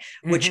Connecticut,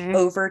 which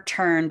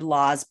overturned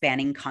laws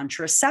banning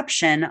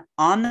contraception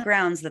on the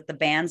grounds that the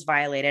bans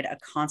violated a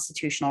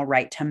constitutional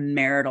right to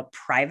marital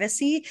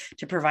privacy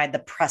to provide the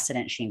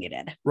precedent she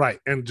needed. Right.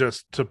 And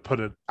just to put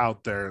it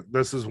out there,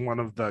 this is one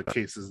of the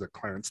cases that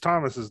Clarence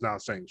Thomas is now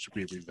saying should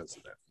be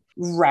revisited.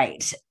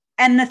 Right.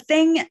 And the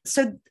thing,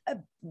 so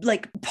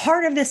like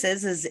part of this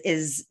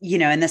is, you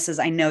know, and this is,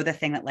 I know the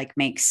thing that like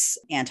makes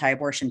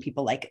anti-abortion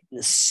people like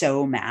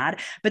so mad,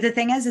 but the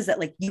thing is that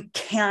like, you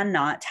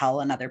cannot tell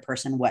another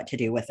person what to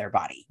do with their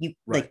body.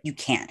 Like, you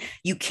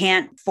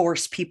can't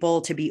force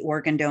people to be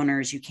organ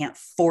donors. You can't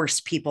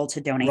force people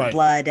to donate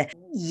blood.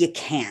 You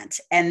can't.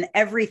 And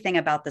everything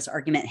about this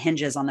argument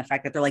hinges on the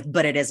fact that they're like,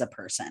 but it is a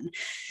person.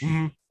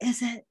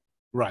 Is it?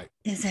 Right.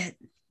 Is it?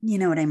 You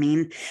know what I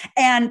mean?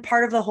 And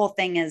part of the whole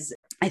thing is,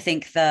 I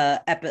think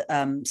the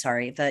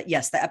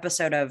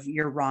episode of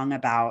You're Wrong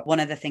About,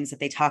 one of the things that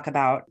they talk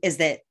about is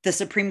that the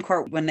Supreme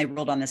Court, when they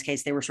ruled on this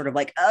case, they were sort of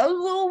like,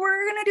 oh, well,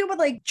 we're going to do with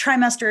like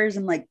trimesters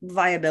and like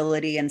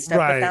viability and stuff,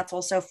 but that's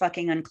also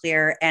fucking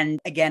unclear. And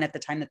again, at the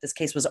time that this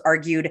case was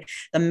argued,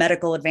 the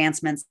medical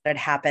advancements that had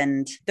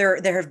happened,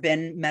 there have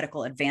been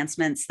medical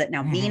advancements that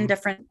now mean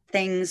different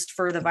things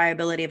for the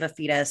viability of a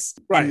fetus.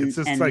 Right. It's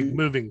just like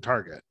moving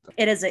target.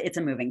 It's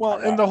a moving target.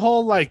 Well, and the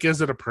whole like,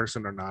 is it a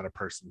person or not a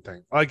person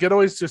thing? Like it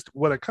always just,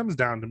 what it comes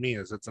down to me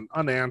is it's an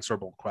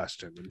unanswerable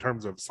question in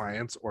terms of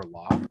science or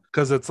law,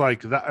 because it's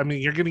like that. I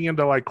mean, you're getting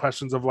into like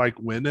questions of like,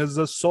 when is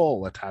a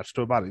soul attached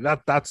to a body?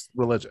 That's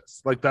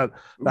religious. Like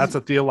that's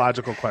a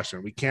theological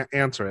question. We can't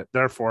answer it.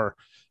 Therefore,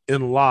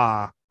 in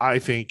law, I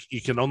think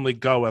you can only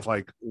go with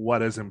like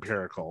what is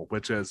empirical,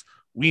 which is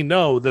we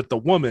know that the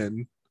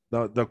woman,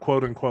 the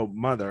quote unquote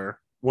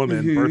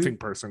woman, birthing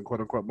person, quote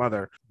unquote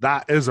mother,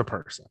 that is a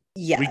person.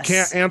 Yes. We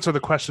can't answer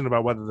the question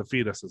about whether the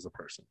fetus is a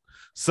person.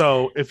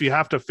 So if you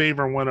have to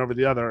favor one over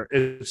the other,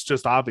 it's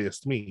just obvious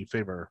to me you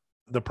favor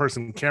the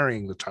person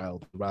carrying the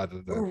child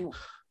rather than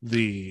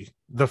the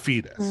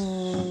fetus.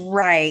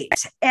 Right.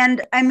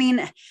 And I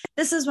mean,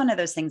 this is one of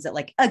those things that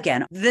like,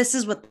 again, this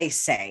is what they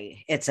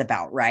say it's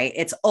about, right?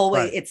 It's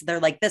always, they're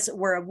like this,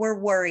 we're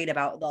worried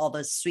about all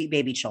those sweet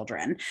baby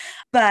children.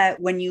 But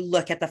when you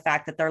look at the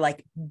fact that they're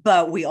like,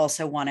 but we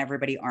also want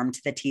everybody armed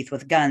to the teeth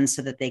with guns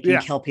so that they can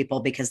kill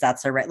people because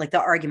that's their right. Like the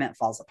argument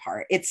falls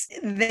apart.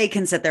 They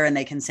can sit there and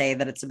they can say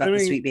that it's about the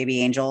sweet baby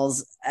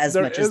angels as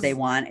much as they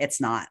want. It's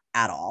not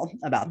at all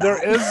about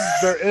that.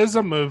 There is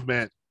a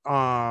movement.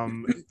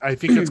 I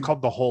think it's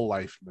called the whole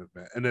life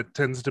movement, and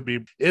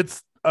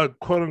it's a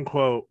quote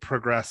unquote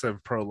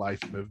progressive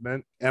pro-life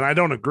movement, and I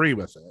don't agree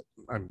with it.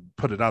 I'm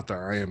put it out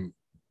there. I am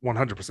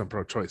 100%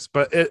 pro-choice,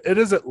 but it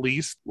is at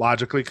least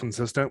logically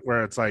consistent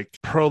where it's like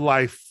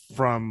pro-life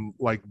from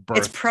like birth.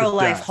 It's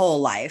pro-life, whole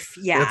life.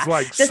 Yeah. It's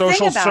like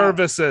social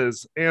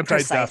services,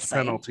 anti-death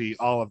penalty,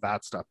 all of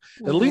that stuff.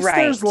 At least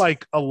there's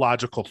like a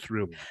logical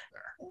through line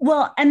there.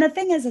 Well, and the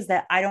thing is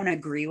that I don't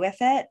agree with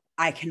it.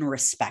 I can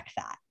respect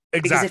that.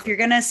 Exactly. Because if you're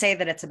going to say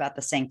that it's about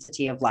the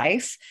sanctity of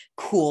life,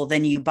 cool,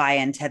 then you buy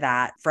into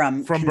that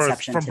from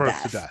conception birth, to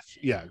death. To death.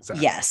 Yeah,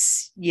 exactly.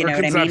 Yes. You know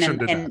what I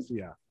mean? And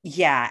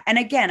yeah. And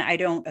again, I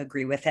don't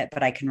agree with it,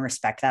 but I can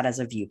respect that as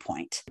a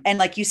viewpoint. And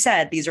like you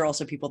said, these are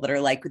also people that are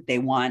like, they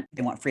want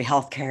free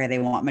healthcare. They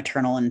want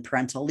maternal and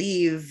parental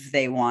leave.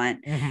 They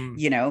want,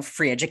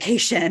 free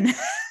education.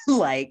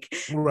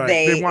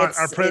 They want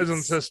our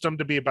prison system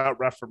to be about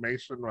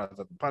reformation rather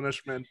than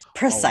punishment.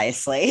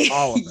 Precisely.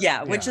 All of it.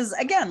 Yeah. Which is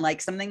again,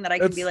 like something that I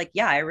can be like,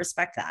 yeah, I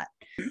respect that.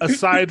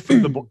 Aside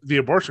from the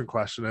abortion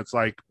question, it's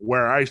like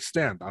where I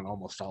stand on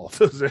almost all of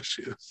those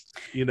issues.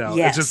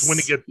 It's just when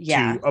you get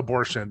to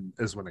abortion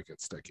is when it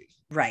gets sticky.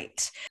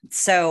 Right.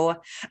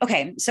 So,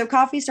 okay. So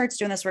Coffee starts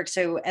doing this work.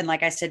 So, and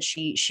like I said,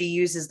 she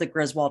uses the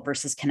Griswold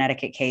versus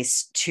Connecticut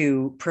case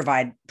to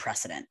provide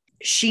precedent.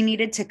 She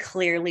needed to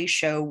clearly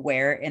show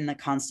where in the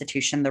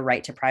Constitution the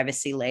right to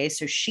privacy lay.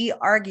 So she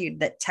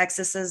argued that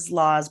Texas's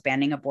laws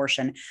banning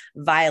abortion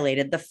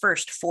violated the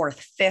First,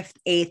 Fourth, Fifth,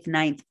 Eighth,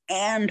 Ninth,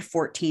 and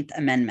 14th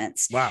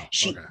Amendments. Wow.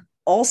 She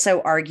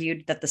also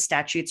argued that the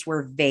statutes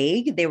were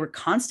vague, they were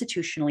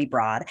constitutionally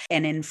broad,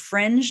 and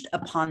infringed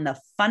upon the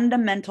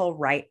fundamental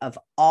right of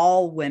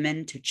all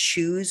women to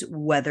choose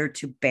whether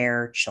to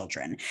bear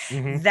children.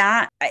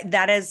 That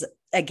is,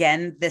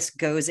 again, this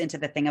goes into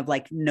the thing of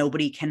like,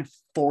 nobody can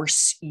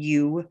force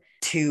you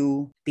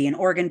to be an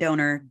organ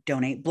donor,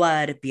 donate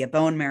blood, be a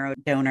bone marrow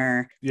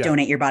donor,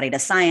 donate your body to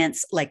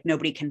science. Like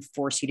nobody can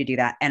force you to do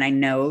that. And I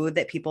know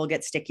that people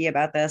get sticky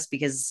about this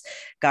because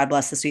God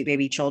bless the sweet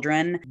baby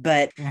children,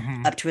 but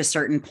up to a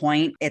certain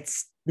point,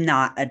 it's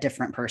not a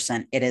different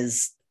person. It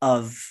is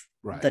of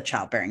the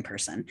childbearing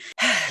person.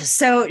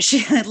 So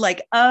she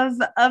like of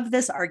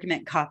this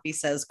argument, Coffee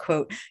says,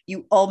 quote,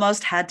 "You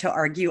almost had to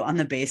argue on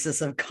the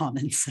basis of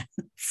common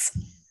sense."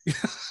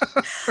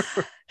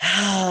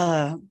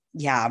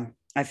 Yeah,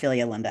 I feel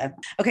you, Linda.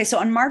 Okay, so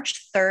on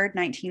March 3rd,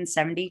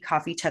 1970,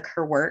 Coffee took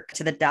her work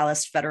to the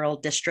Dallas Federal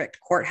District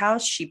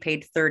Courthouse. She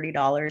paid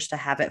 $30 to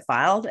have it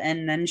filed,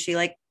 and then she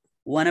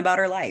went about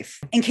her life.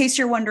 In case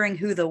you're wondering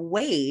who the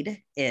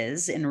Wade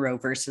is in Roe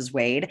versus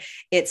Wade,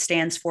 it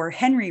stands for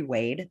Henry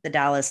Wade, the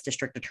Dallas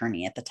district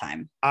attorney at the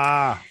time.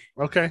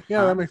 Okay.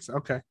 Yeah, that makes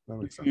okay. That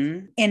makes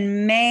sense.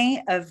 In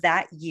May of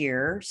that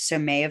year, so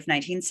May of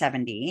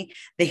 1970,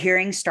 the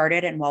hearing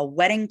started. And while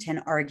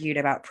Weddington argued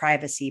about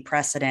privacy,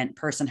 precedent,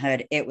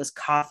 personhood, it was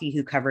Coffey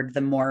who covered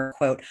the more,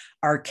 quote,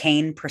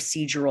 arcane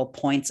procedural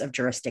points of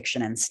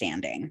jurisdiction and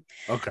standing.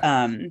 Okay.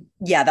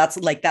 Yeah, that's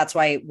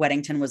why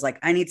Weddington was like,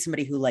 I need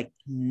somebody who like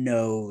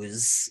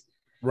knows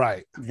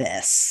right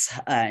this.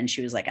 And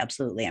she was like,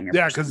 absolutely, I'm your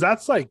person. Because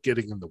that's like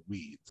getting in the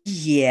weeds.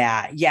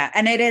 Yeah.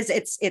 And it is,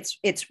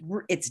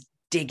 it's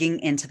digging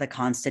into the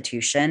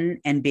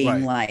Constitution and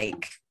being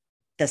like,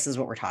 this is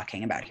what we're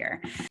talking about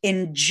here.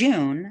 In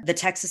June, the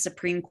Texas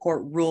Supreme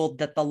Court ruled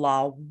that the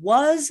law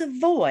was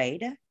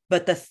void,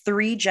 but the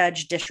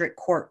 3-judge district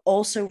court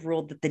also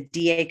ruled that the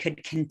DA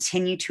could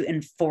continue to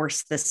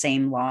enforce the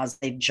same laws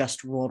they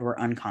just ruled were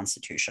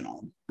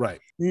unconstitutional. Right.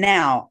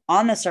 Now,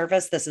 on the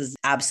surface, this is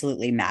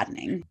absolutely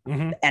maddening.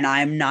 And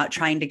I'm not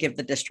trying to give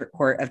the District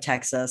Court of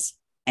Texas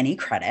any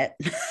credit.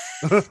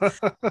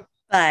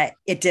 But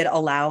it did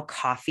allow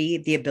Coffey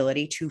the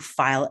ability to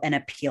file an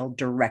appeal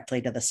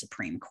directly to the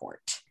Supreme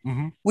Court.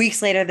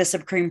 Weeks later, the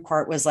Supreme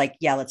Court was like,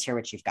 yeah, let's hear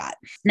what you've got.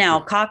 Now,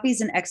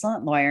 Coffey's an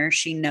excellent lawyer.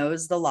 She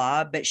knows the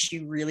law, but she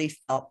really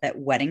felt that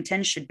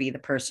Weddington should be the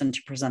person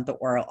to present the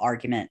oral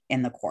argument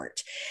in the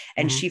court.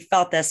 And she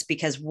felt this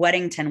because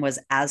Weddington was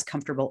as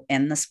comfortable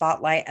in the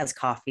spotlight as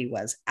Coffey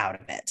was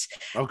out of it.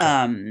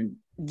 Okay.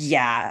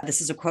 Yeah,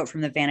 this is a quote from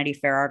the Vanity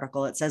Fair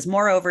article. It says,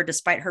 moreover,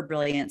 despite her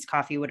brilliance,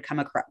 Coffey could come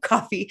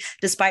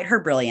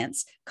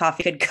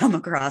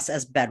across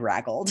as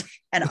bedraggled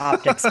and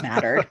optics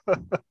mattered.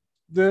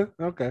 Yeah,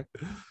 okay.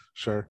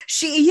 Sure.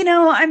 She,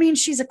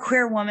 she's a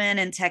queer woman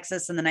in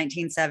Texas in the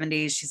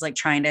 1970s. She's like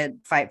trying to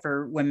fight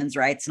for women's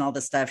rights and all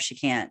this stuff.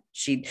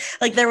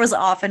 There was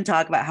often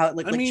talk about how it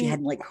looked she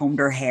hadn't like combed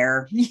her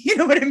hair. You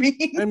know what I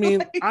mean? I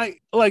mean, I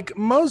like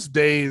most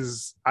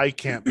days I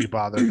can't be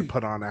bothered to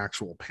put on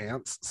actual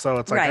pants. So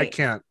it's like, I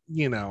can't,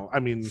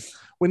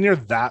 when you're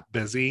that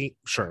busy,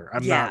 sure.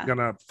 I'm not going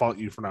to fault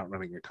you for not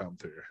running a comb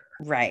through your hair.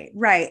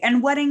 Right.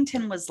 And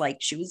Weddington was like,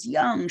 she was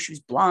young, she was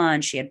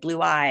blonde, she had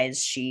blue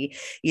eyes. She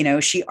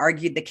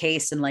argued the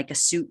case in like a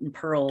suit and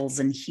pearls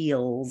and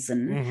heels.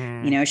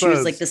 And, she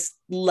was like this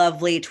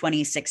lovely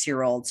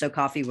 26-year-old. So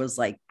Coffey was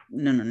like,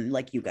 no,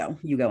 like you go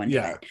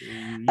into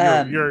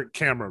it. You're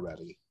camera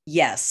ready.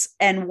 Yes.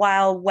 And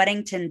while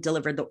Weddington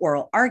delivered the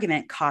oral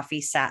argument, Coffey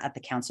sat at the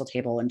counsel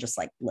table and just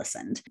like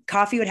listened.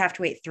 Coffey would have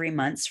to wait 3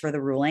 months for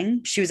the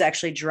ruling. She was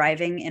actually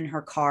driving in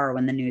her car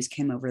when the news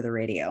came over the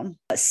radio.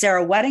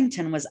 Sarah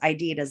Weddington was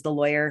ID'd as the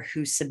lawyer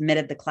who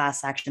submitted the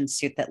class action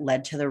suit that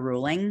led to the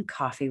ruling.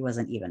 Coffey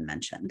wasn't even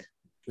mentioned.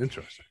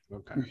 Interesting.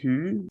 Okay.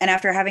 And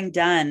after having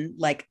done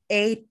like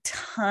a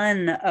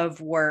ton of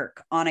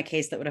work on a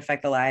case that would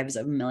affect the lives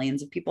of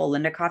millions of people,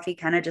 Linda Coffey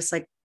kind of just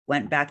like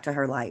went back to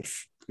her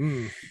life.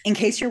 In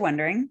case you're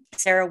wondering,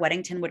 Sarah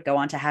Weddington would go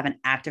on to have an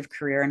active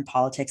career in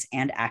politics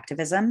and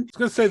activism. I was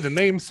going to say the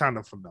name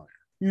sounded familiar.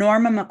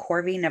 Norma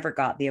McCorvey never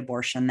got the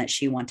abortion that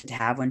she wanted to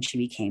have when she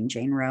became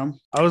Jane Roe.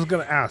 I was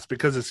going to ask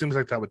because it seems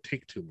like that would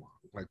take too long.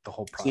 Like the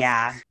whole process.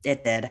 Yeah,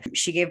 it did.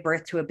 She gave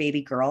birth to a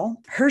baby girl.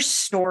 Her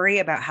story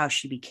about how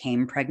she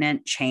became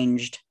pregnant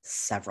changed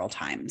several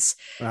times.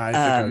 I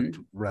think I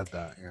read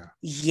that.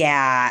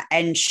 Yeah.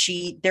 And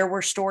there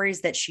were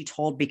stories that she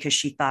told because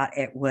she thought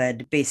it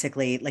would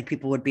basically like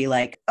people would be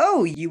like,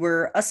 oh, you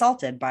were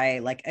assaulted by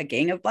like a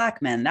gang of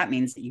Black men. That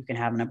means that you can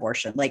have an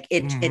abortion. Like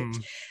it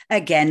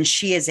again,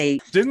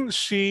 didn't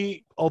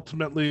she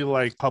ultimately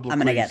like publicly? I'm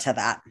going to get to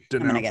that.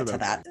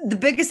 The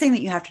biggest thing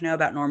that you have to know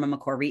about Norma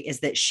McCorvey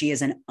is that she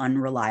is an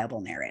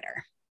unreliable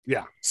narrator.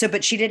 Yeah.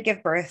 But she did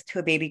give birth to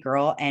a baby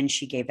girl and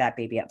she gave that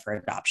baby up for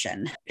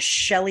adoption.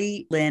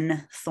 Shelley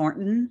Lynn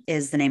Thornton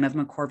is the name of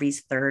McCorvey's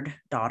third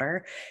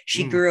daughter.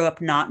 She grew up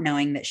not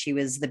knowing that she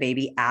was the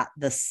baby at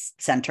the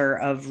center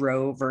of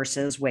Roe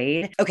versus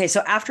Wade. Okay.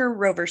 So after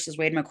Roe versus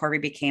Wade, McCorvey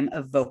became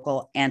a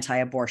vocal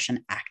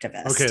anti-abortion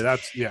activist. Okay.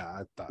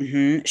 I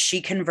thought.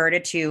 She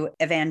converted to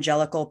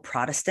evangelical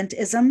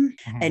Protestantism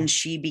and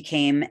she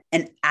became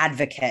an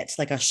advocate,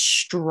 like a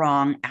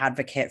strong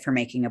advocate for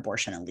making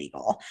abortion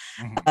illegal.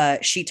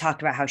 She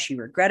talked about how she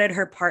regretted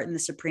her part in the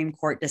Supreme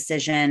Court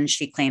decision.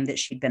 She claimed that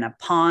she'd been a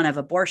pawn of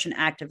abortion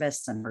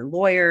activists and her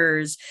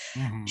lawyers.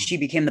 She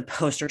became the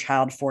poster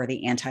child for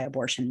the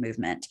anti-abortion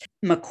movement.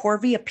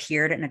 McCorvey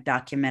appeared in a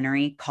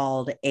documentary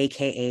called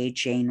AKA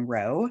Jane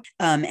Roe.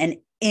 And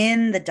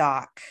in the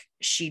doc,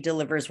 she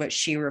delivers what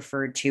she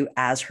referred to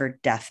as her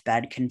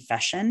deathbed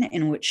confession,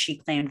 in which she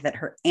claimed that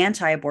her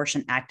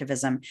anti-abortion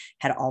activism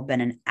had all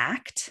been an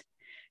act.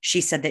 She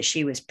said that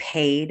she was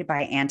paid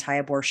by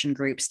anti-abortion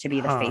groups to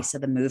be the face of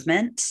the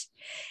movement.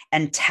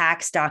 And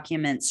tax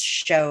documents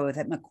show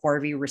that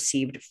McCorvey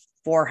received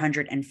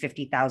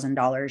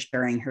 $450,000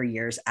 during her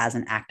years as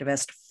an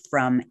activist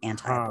from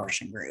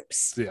anti-abortion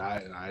groups. Yeah,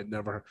 I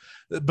never,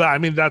 but I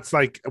mean, that's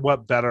like,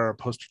 what better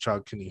poster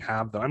child can you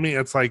have, though? I mean,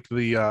 it's like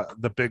the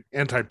big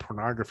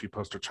anti-pornography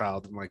poster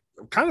child, and like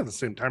kind of the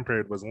same time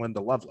period was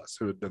Linda Lovelace,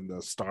 who had been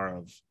the star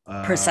of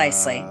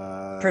precisely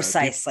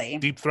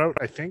Deep Throat,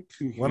 I think,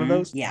 one of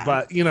those. Yeah,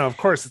 but you know, of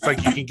course, it's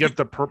like you can get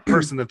the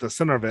person at the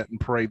center of it and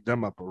parade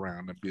them up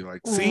around and be like,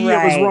 see, it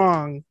was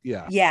wrong.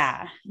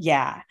 Yeah.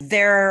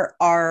 There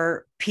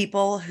are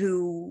people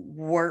who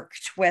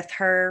worked with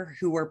her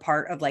who were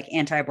part of like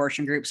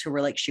anti-abortion groups who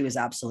were like, she was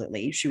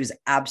absolutely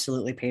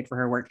paid for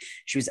her work.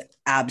 She was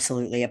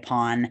absolutely a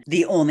pawn.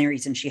 The only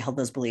reason she held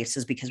those beliefs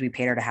is because we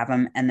paid her to have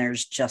them. And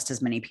there's just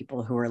as many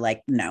people who were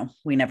like, no,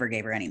 we never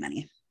gave her any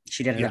money.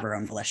 She did it of her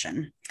own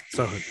volition.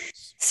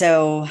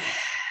 So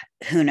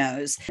who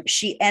knows?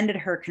 She ended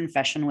her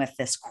confession with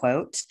this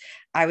quote: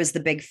 "I was the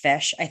big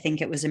fish. I think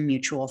it was a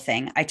mutual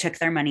thing. I took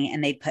their money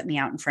and they'd put me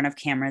out in front of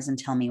cameras and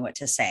tell me what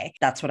to say.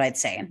 That's what I'd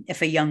say.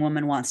 If a young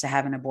woman wants to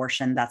have an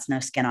abortion, that's no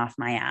skin off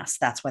my ass.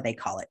 That's why they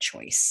call it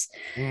choice."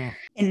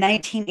 In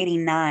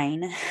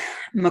 1989,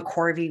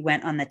 McCorvey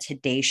went on the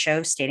Today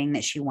Show stating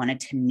that she wanted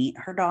to meet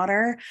her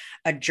daughter.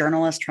 A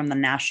journalist from the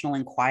National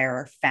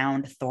Enquirer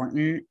found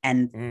Thornton,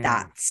 and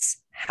that's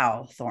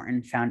how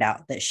Thornton found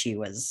out that she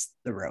was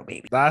the Roe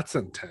baby. That's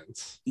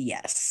intense.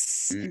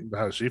 Yes.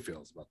 How she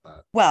feels about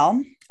that.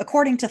 Well,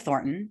 according to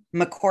Thornton,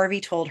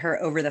 McCorvey told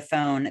her over the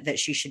phone that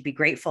she should be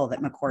grateful that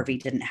McCorvey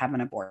didn't have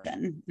an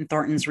abortion. And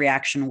Thornton's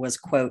reaction was,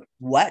 quote,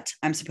 "What?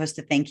 I'm supposed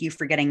to thank you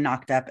for getting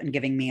knocked up and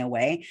giving me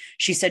away?"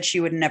 She said she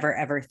would never,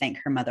 ever thank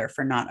her mother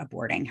for not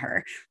aborting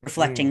her,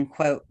 reflecting,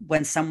 quote,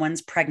 "When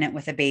someone's pregnant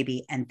with a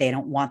baby and they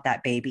don't want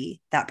that baby,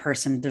 that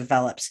person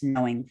develops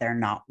knowing they're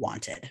not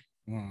wanted."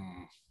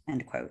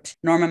 End quote.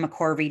 Norma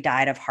McCorvey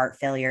died of heart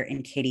failure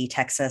in Katy,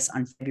 Texas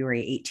on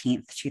February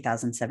 18th,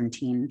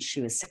 2017.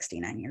 She was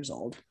 69 years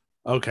old.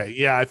 Okay.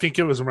 Yeah, I think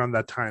it was around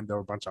that time there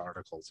were a bunch of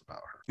articles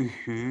about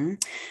her.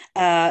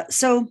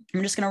 So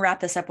I'm just going to wrap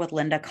this up with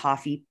Linda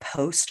Coffey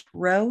post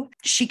Roe.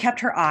 She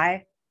kept her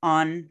eye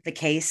on the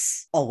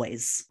case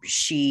always.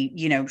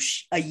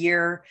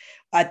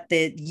 At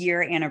the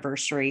year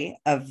anniversary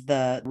of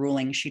the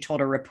ruling, she told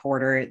a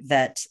reporter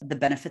that the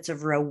benefits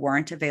of Roe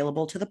weren't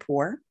available to the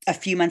poor. A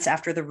few months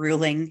after the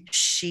ruling,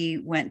 she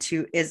went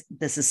to,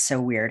 this is so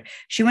weird,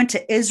 she went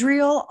to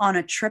Israel on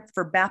a trip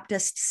for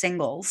Baptist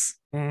singles.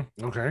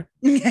 Okay.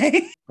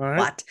 All right.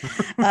 What?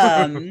 But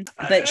I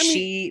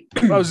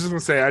was just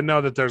gonna say, I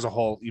know that there's a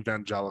whole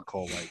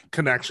evangelical like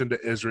connection to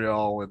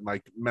Israel and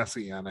like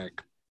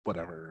messianic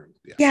whatever.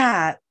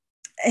 Yeah.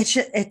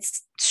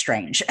 It's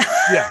strange.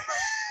 Yeah.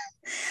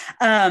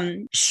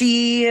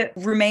 She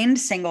remained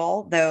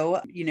single, though,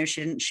 she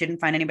didn't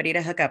find anybody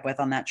to hook up with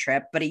on that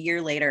trip. But a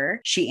year later,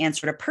 she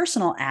answered a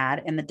personal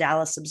ad in the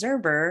Dallas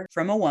Observer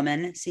from a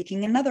woman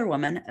seeking another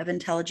woman of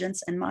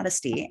intelligence and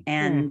modesty.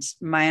 And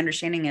my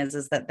understanding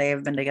is that they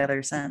have been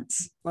together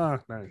since. Oh,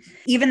 nice.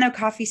 Even though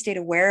Coffey stayed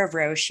aware of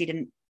Roe, she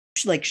didn't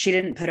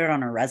put it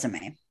on her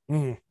resume.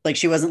 Like,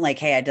 she wasn't like,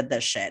 "Hey, I did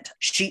this shit."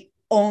 She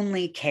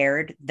only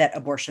cared that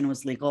abortion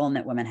was legal and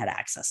that women had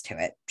access to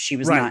it. She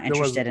was not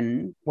interested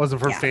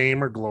wasn't for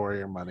fame or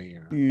glory or money.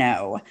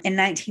 No. In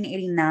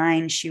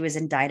 1989, she was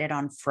indicted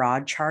on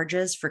fraud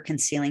charges for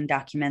concealing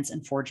documents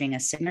and forging a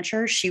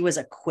signature. She was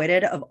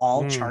acquitted of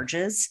all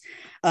charges.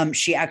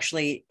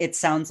 It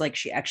sounds like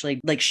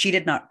she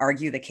did not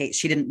argue the case.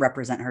 She didn't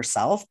represent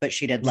herself, but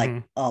she did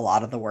like a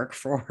lot of the work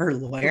for her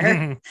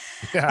lawyer.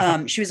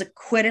 Yeah. She was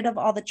acquitted of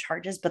all the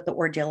charges, but the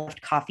ordeal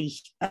left Coffey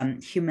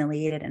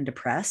humiliated and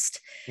depressed.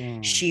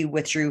 She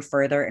withdrew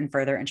further and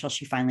further until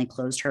she finally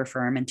closed her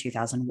firm in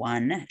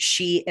 2001.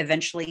 She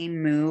eventually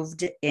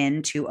moved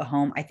into a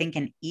home, I think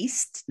in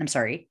East,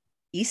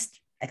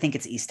 I think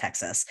it's East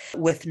Texas,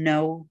 with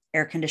no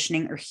air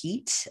conditioning or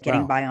heat,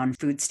 getting by on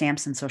food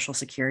stamps and Social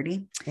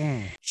Security.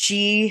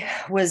 She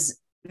was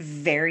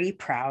very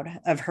proud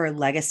of her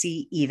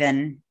legacy,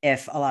 even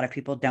if a lot of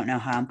people don't know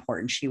how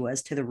important she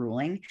was to the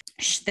ruling.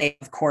 They,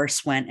 of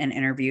course, went and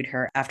interviewed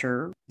her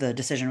after the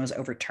decision was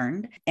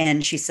overturned.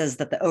 And she says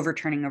that the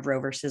overturning of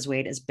Roe versus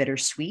Wade is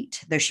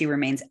bittersweet, though she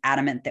remains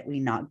adamant that we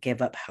not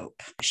give up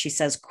hope. She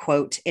says,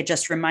 quote, "It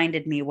just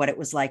reminded me what it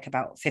was like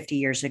about 50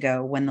 years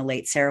ago when the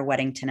late Sarah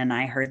Weddington and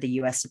I heard the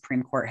U.S.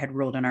 Supreme Court had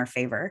ruled in our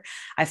favor.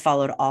 I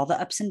followed all the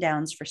ups and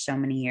downs for so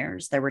many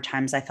years. There were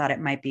times I thought it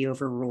might be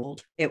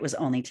overruled. It was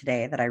only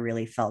today that I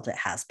really felt it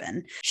has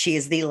been." She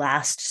is the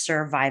last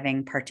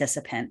surviving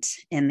participant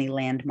in the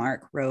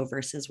landmark Roe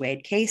versus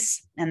Wade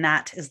case. And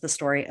that is the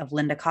story of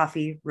Linda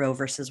Coffey, Roe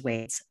versus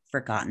Wade's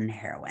forgotten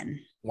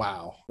heroine.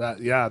 Wow.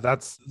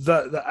 That's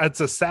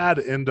it's a sad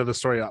end of the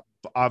story,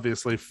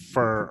 obviously,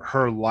 for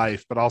her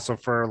life, but also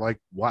for like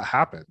what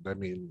happened. I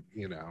mean,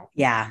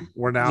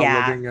 we're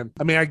now living in,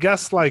 I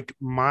guess like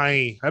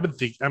we've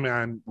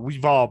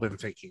all been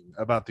thinking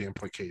about the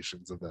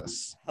implications of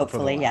this.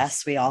 Hopefully,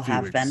 yes, we all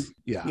have been.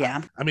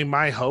 Yeah. I mean,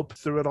 my hope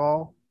through it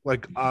all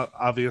Like,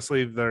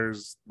 obviously,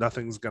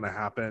 nothing's going to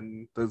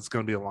happen. There's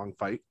going to be a long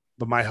fight.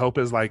 But my hope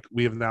is like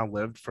we have now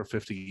lived for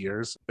 50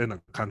 years in a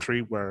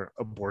country where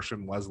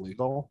abortion was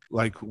legal.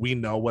 Like we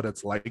know what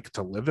it's like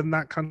to live in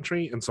that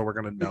country. And so we're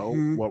going to know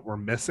what we're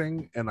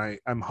missing. And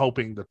I'm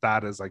hoping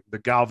that is like the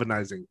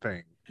galvanizing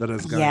thing that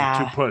is going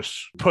to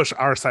push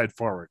our side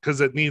forward,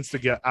 because it needs to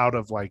get out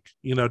of like,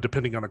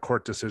 depending on a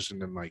court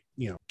decision and like,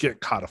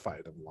 get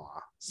codified in law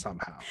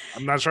somehow.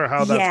 I'm not sure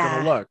how that's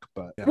going to look,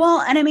 but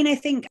well, and I mean, I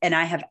think, and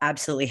I have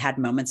absolutely had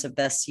moments of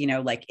this,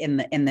 like in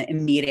the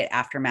immediate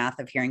aftermath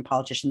of hearing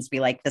politicians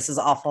be like, this is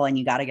awful and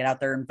you got to get out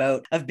there and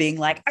vote, of being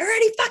like, I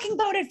already fucking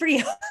voted for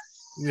you.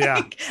 Yeah.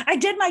 Like, I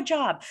did my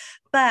job.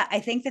 But I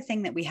think the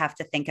thing that we have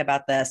to think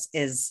about this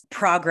is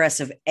progress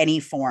of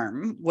any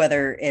form,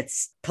 whether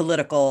it's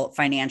political,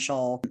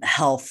 financial,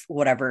 health,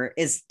 whatever,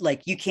 is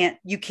like, you can't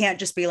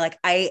just be like,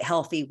 I ate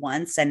healthy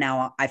once and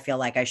now I feel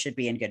like I should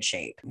be in good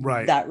shape.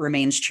 Right. That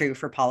remains true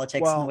for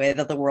politics and the way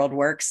that the world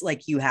works.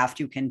 Like you have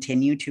to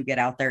continue to get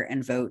out there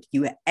and vote.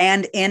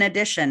 And in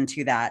addition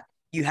to that,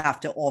 you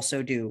have to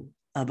also do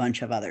a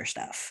bunch of other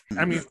stuff.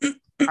 I mean,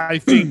 I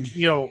think,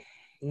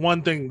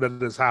 one thing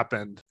that has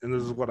happened, and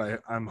this is what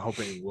I'm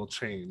hoping will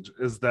change,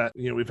 is that,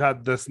 we've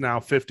had this now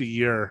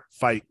 50-year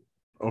fight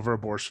over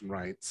abortion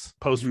rights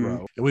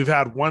post-Roe. And we've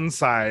had one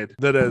side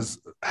that has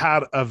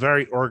had a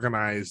very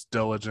organized,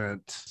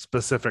 diligent,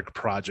 specific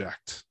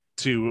project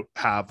to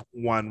have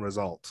one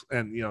result.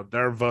 And,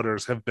 their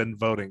voters have been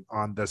voting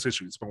on this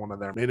issue. It's been one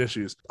of their main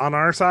issues. On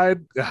our side,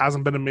 it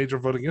hasn't been a major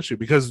voting issue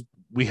because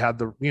we had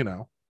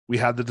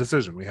the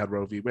decision. We had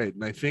Roe v. Wade.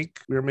 And I think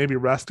we were maybe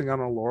resting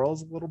on our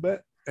laurels a little bit.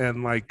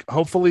 And like,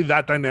 hopefully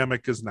that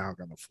dynamic is now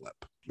going to flip.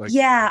 Like,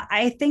 yeah,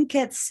 I think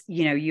it's,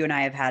 you and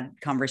I have had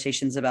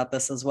conversations about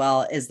this as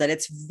well, is that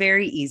it's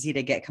very easy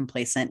to get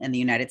complacent in the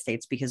United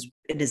States because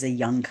it is a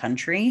young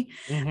country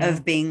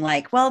of being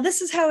like, well,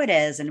 this is how it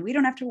is. And we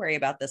don't have to worry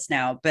about this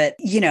now. But,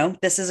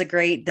 it's a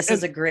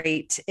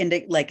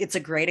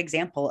great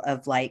example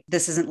of like,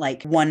 this isn't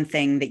like one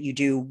thing that you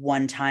do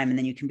one time and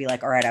then you can be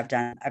like, all right, I've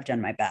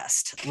done my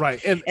best.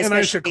 Right. And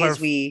I should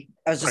clarify.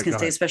 I was just going to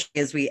say,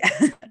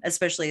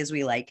 especially as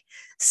we like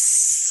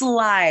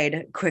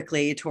slide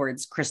quickly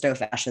towards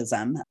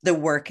Christofascism, the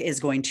work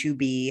is going to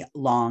be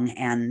long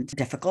and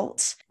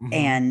difficult,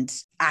 and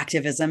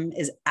activism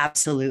is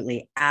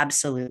absolutely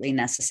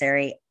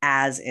necessary,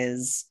 as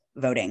is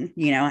voting,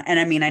 and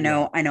I mean, I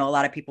know a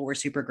lot of people were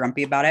super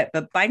grumpy about it,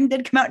 but Biden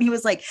did come out and he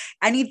was like,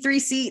 I need 3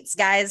 seats,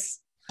 guys.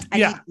 I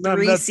need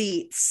 3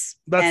 seats.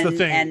 That's the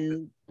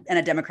thing. And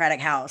a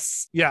Democratic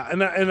House. Yeah.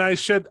 And I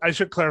should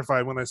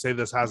clarify when I say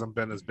this hasn't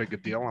been as big a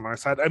deal on our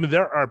side. I mean,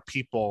 there are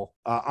people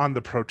on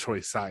the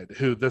pro-choice side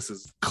who this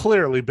has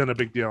clearly been a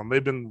big deal. And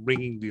they've been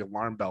ringing the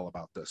alarm bell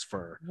about this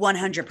for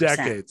 100%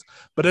 decades.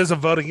 But as a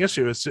voting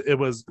issue, it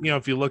was,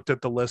 if you looked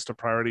at the list of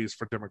priorities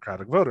for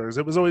Democratic voters,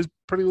 it was always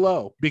pretty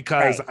low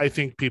because I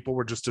think people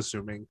were just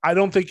assuming. I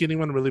don't think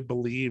anyone really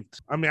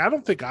believed. I mean, I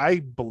don't think I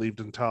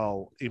believed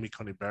until Amy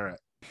Coney Barrett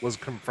was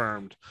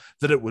confirmed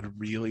that it would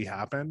really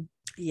happen.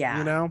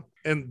 Yeah.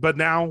 But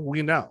now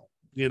we know,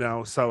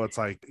 so it's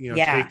like,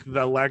 take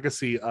the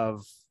legacy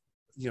of,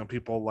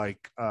 people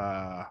like,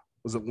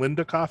 was it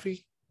Linda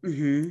Coffey?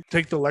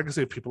 Take the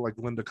legacy of people like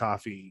Linda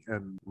Coffey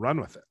and run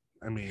with it.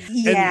 I mean,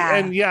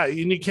 and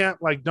you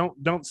can't like,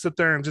 don't sit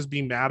there and just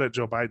be mad at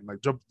Joe Biden.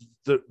 Like Joe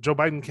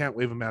Biden can't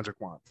wave a magic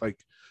wand. Like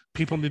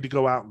people need to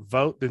go out and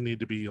vote. They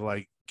need to be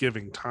like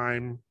giving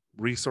time,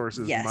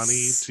 resources,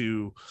 money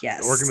to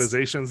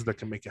organizations that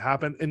can make it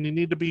happen, and you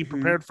need to be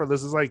prepared for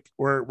this. Is like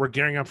we're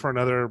gearing up for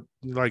another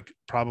like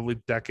probably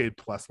decade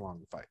plus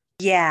long fight.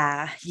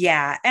 Yeah.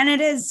 And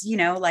it is,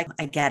 like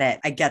I get it.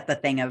 I get the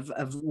thing of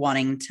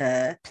wanting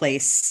to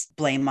place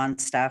blame on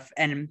stuff,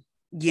 and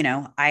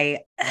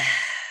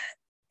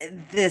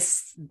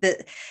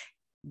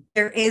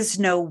there is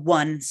no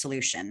one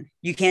solution.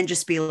 You can't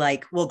just be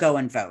like, we'll go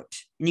and vote.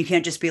 And you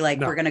can't just be like,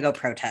 we're going to go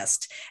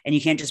protest. And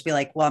you can't just be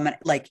like, well, I'm gonna,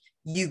 like,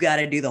 you got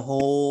to do the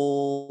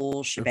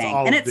whole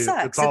shebang. And it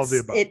sucks. It's all of the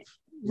above.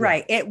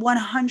 Right. It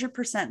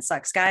 100%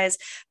 sucks, guys.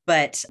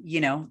 But,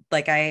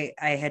 like I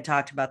had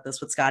talked about this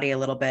with Scotty a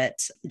little bit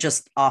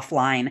just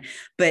offline,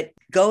 but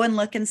go and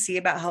look and see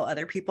about how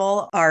other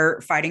people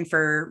are fighting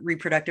for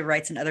reproductive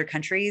rights in other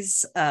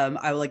countries.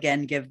 I will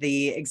again give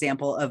the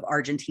example of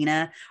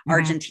Argentina.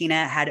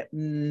 Argentina had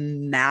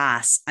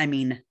mass,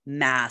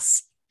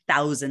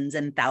 thousands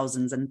and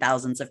thousands and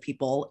thousands of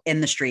people in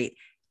the street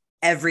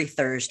every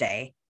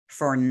Thursday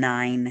for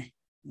 9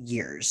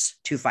 years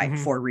to fight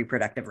for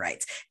reproductive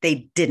rights.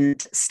 They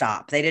didn't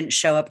stop. They didn't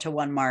show up to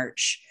one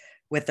march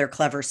with their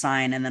clever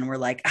sign and then we're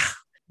like,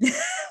 well,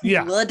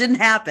 it didn't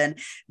happen.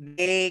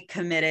 They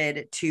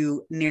committed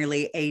to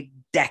nearly a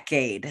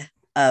decade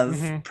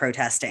of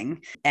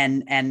protesting.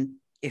 And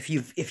if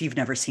you've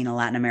never seen a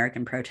Latin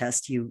American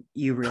protest, you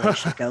really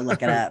should go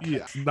look it up.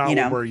 Not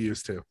what we're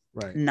used to.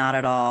 Right. Not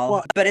at all.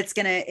 Well, but it's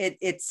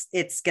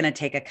gonna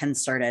take a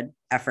concerted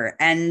effort,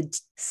 and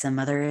some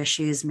other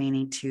issues may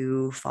need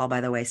to fall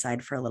by the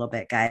wayside for a little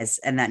bit, guys.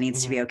 And that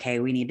needs to be okay.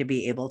 We need to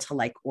be able to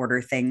like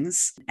order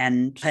things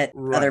and put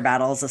other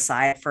battles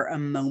aside for a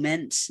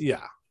moment.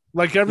 Yeah.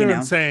 Like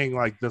everyone's saying,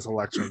 like this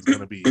election is going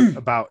to be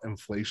about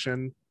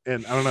inflation,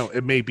 and I don't know.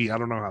 It may be. I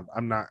don't know how. I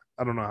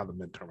don't know how the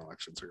midterm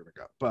elections are going to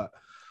go, but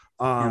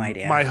no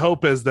idea. My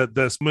hope is that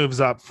this moves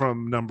up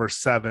from number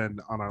 7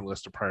 on our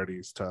list of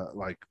priorities to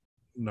like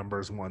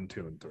numbers 1,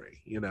 2, and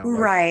 3.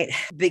 Right?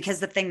 Because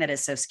the thing that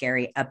is so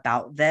scary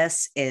about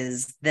this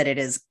is that it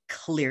is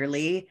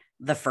clearly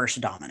the first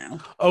domino.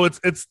 Oh,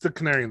 it's the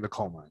canary in the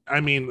coal mine.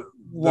 I mean,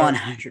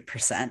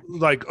 100%.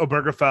 Like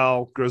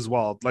Obergefell,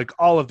 Griswold, like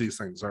all of these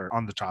things are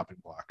on the chopping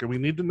block, and we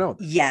need to know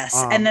that. Yes,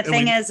 and the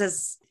thing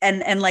is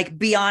like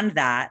beyond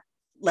that,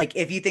 like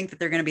if you think that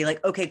they're going to be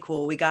like, okay,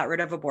 cool, we got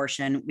rid of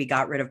abortion, we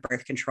got rid of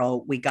birth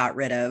control, we got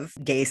rid of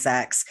gay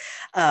sex,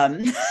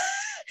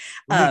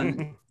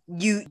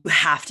 you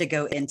have to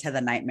go into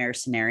the nightmare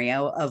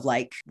scenario of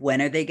like,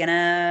 when are they going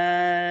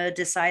to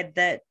decide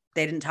that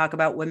they didn't talk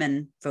about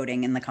women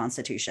voting in the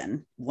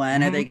Constitution?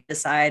 When are they going to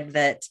decide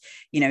that,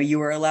 you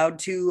were allowed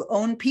to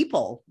own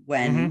people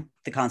when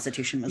the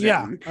Constitution was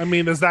written? I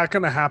mean, is that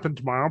going to happen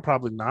tomorrow?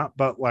 Probably not.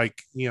 But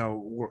like,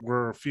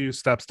 we're a few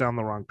steps down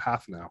the wrong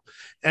path now.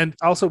 And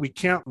also we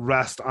can't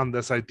rest on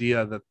this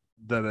idea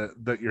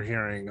that you're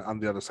hearing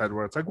on the other side,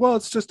 where it's like, well,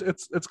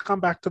 it's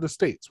come back to the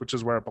states, which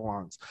is where it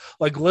belongs.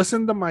 Like,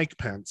 listen to Mike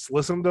Pence,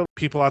 listen to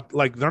people out,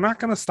 like, they're not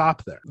going to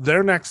stop there.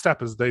 Their next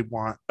step is they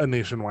want a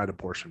nationwide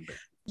abortion ban.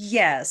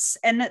 Yes.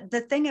 And the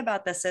thing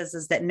about this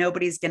is that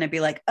nobody's going to be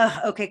like, oh,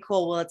 okay,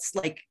 cool. Well, it's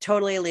like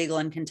totally illegal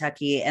in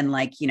Kentucky. And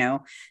like,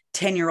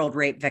 10-year-old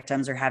rape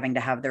victims are having to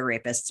have their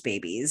rapists'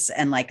 babies.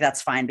 And like,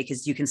 that's fine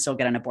because you can still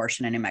get an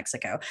abortion in New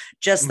Mexico.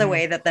 Just the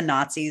way that the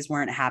Nazis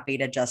weren't happy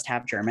to just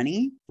have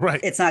Germany. Right.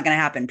 It's not going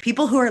to happen.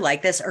 People who are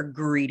like this are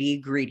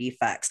greedy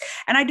fucks.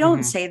 And I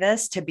don't say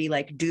this to be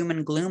like doom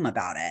and gloom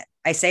about it.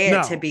 I say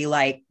it to be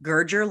like,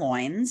 gird your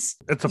loins.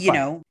 It's a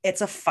fight.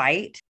 It's a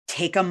fight.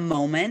 Take a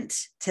moment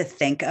to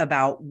think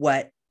about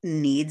what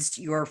needs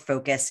your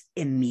focus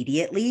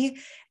immediately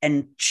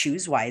and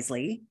choose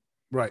wisely.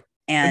 Right.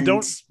 And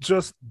don't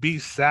just be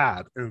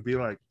sad and be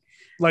like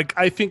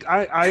I think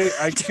I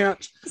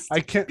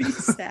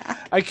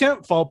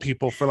can't fault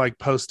people for like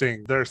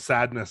posting their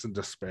sadness and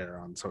despair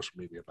on social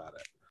media about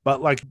it.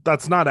 But like,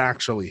 that's not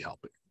actually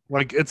helping.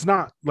 Like, it's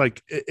not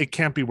like it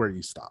can't be where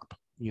you stop,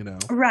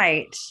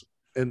 Right.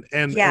 And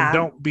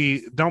don't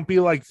be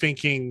like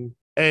thinking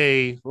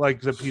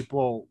like the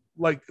people,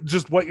 like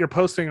just what you're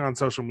posting on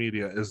social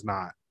media is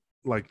not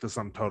like the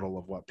sum total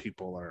of what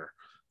people are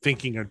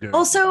thinking or doing.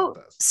 Also,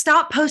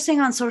 stop posting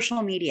on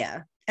social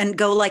media and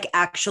go like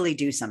actually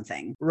do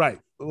something. Right.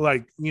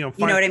 Like, you know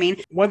what I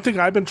mean? One thing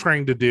I've been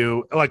trying to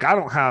do, like, I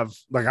don't have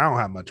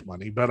much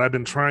money, but I've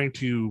been trying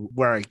to,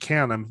 where I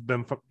can, I've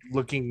been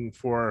looking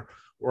for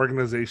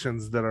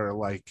organizations that are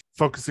like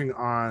focusing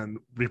on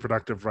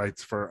reproductive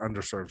rights for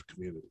underserved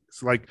communities.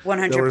 Like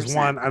 100%. There was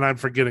one, and I'm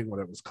forgetting what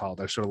it was called.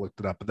 I should have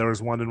looked it up, but there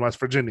was one in West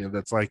Virginia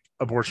that's like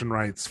abortion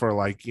rights for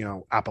like,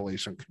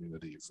 Appalachian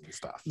communities and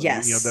stuff.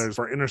 Yes. And, there's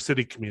for inner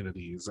city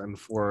communities and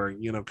for,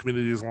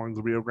 communities along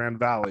the Rio Grande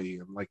Valley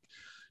and like,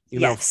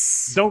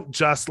 don't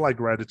just like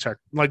write a check,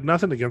 like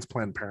nothing against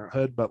Planned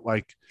Parenthood, but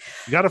like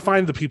you got to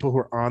find the people who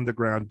are on the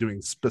ground doing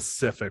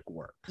specific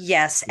work.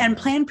 Yes. And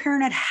Planned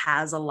Parenthood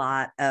has a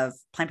lot of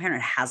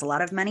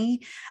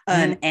money.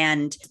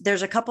 And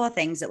there's a couple of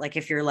things that like,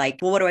 if you're like,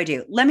 well, what do I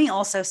do? Let me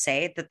also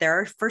say that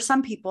there are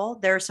some people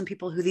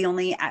who the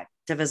only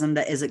activism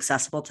that is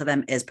accessible to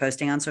them is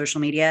posting on social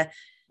media.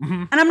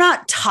 And I'm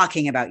not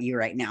talking about you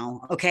right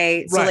now.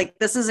 Okay. So like,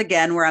 this is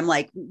again, where I'm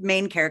like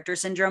main character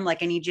syndrome.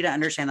 Like, I need you to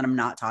understand that I'm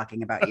not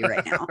talking about you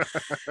right now.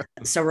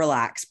 So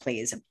relax,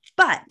 please.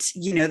 But,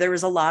 there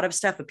was a lot of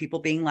stuff of people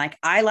being like,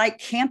 I like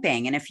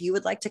camping. And if you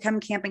would like to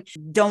come camping,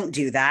 don't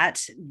do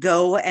that.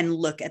 Go and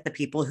look at the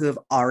people who have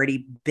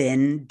already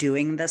been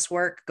doing this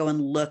work. Go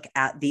and look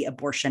at the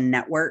abortion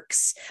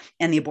networks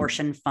and the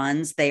abortion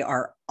funds. They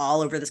are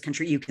all over this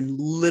country. You can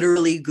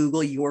literally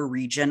Google your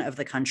region of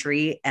the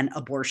country and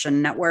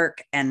abortion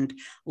network, and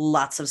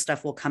lots of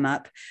stuff will come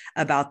up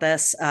about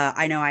this.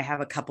 I know I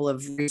have a couple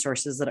of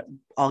resources that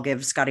I'll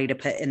give Scotty to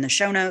put in the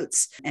show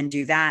notes and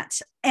do that.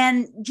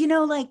 And,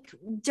 like,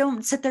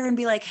 don't sit there and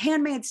be like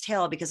Handmaid's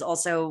Tale, because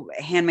also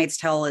Handmaid's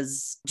Tale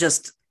is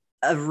just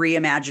a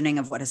reimagining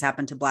of what has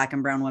happened to Black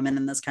and brown women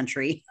in this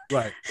country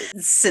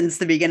since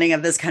the beginning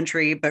of this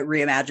country, but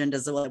reimagined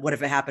as what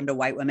if it happened to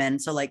white women.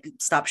 So like,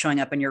 stop showing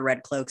up in your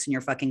red cloaks and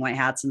your fucking white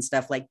hats and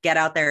stuff. Like, get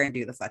out there and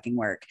do the fucking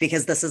work,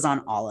 because this is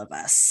on all of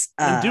us.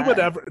 And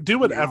do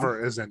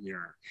whatever is in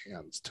your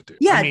hands to do.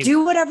 Yeah.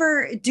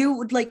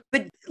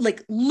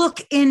 But look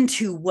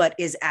into what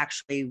is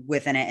actually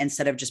within it,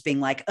 instead of just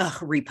being like,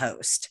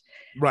 repost.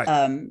 Right.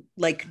 I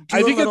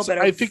think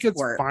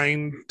it's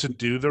fine to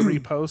do the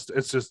repost.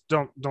 It's just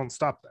don't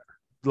stop there.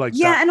 like,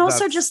 yeah. And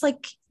also just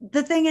like,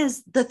 the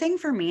thing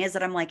for me is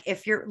that I'm like,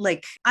 if you're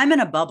like, I'm in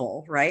a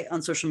bubble, right,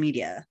 on social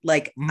media.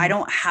 Like, I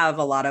don't have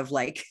a lot of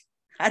like,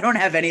 I don't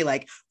have any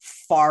like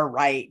far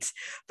right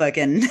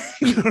fucking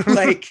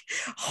like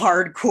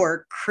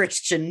hardcore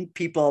Christian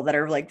people that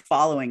are like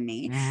following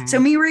me. So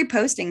me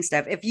reposting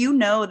stuff, if you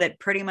know that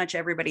pretty much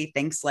everybody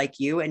thinks like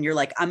you and you're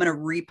like, I'm going to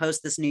repost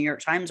this New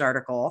York Times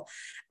article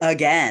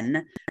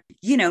again,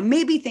 you know,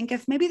 maybe think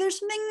if maybe there's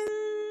something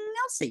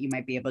else that you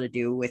might be able to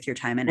do with your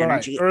time and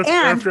energy. Or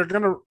if you're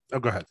going to,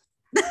 go ahead.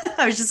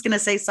 I was just going to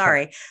say,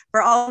 sorry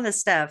for all of the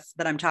stuff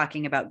that I'm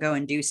talking about. Go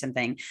and do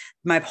something.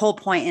 My whole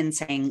point in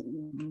saying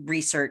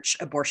research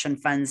abortion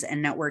funds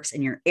and networks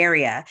in your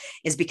area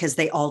is because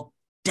they all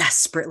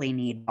desperately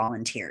need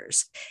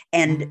volunteers,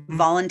 and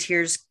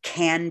volunteers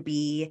can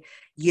be,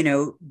 you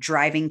know,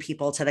 driving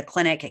people to the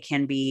clinic. It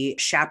can be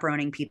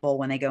chaperoning people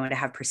when they go in to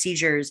have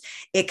procedures.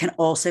 It can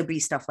also be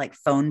stuff like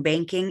phone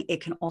banking.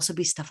 It can also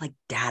be stuff like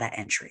data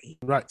entry.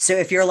 Right. So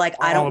if you're like,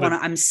 I don't want to,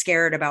 I'm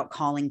scared about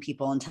calling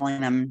people and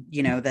telling them,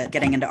 you know, that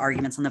getting into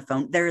arguments on the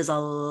phone, there is a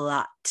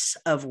lot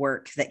of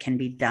work that can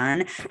be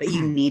done, but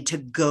you need to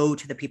go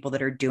to the people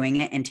that are doing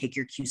it and take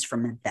your cues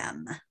from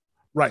them.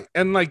 Right.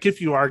 And like, if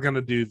you are going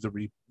to do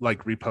the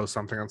repost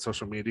something on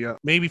social media,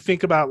 maybe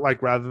think about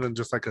like, rather than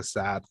just like a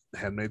sad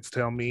Handmaid's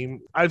Tale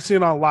meme, I've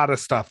seen a lot of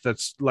stuff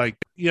that's like,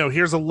 you know,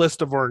 here's a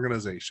list of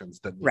organizations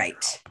that need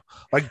help.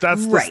 Like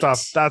that's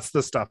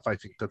the stuff I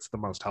think that's the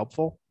most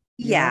helpful.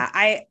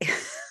 Yeah.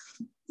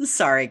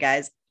 Sorry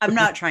guys, I'm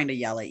not trying to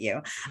yell at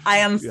you. I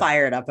am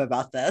fired up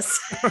about this.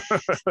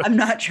 I'm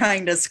not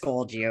trying to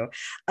scold you.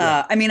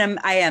 I mean,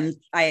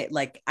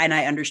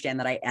 I understand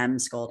that I am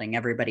scolding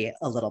everybody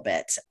a little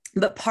bit,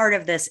 but part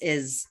of this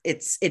is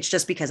it's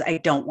just because I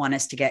don't want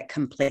us to get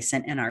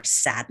complacent in our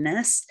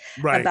sadness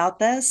about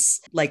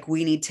this. Like,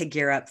 we need to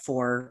gear up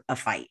for a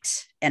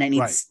fight, and it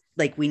needs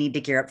like, we need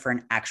to gear up for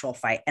an actual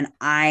fight. And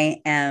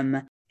I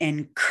am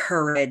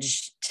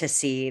encouraged to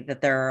see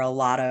that there are a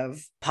lot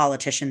of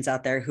politicians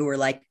out there who are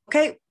like,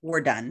 okay, we're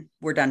done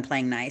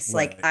playing nice.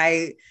 Like,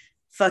 I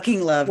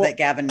fucking love that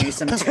Gavin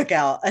Newsom took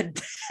out a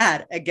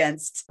ad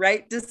against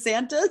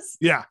DeSantis.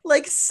 Yeah.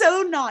 Like,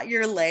 so not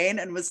your lane,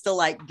 and was still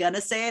like,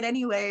 gonna say it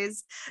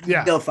anyways.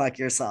 Yeah. Go fuck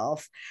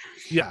yourself.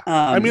 Yeah.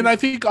 I mean, I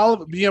think all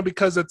of it, you know,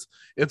 because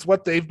it's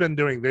what they've been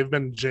doing. They've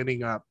been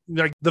ginning up,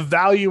 like, the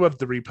value of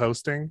the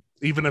reposting,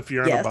 even if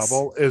you're in a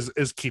bubble,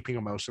 is keeping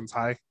emotions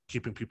high,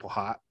 keeping people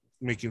hot,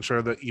 making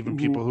sure that even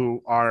people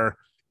who are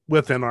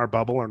within our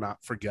bubble are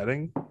not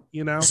forgetting,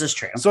 you know. This is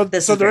true. So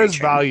there is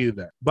value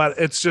there, but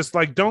it's just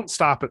like, don't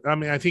stop it. I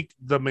mean, I think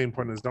the main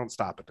point is don't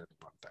stop at any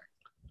one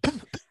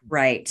thing.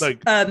 Right.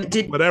 Like,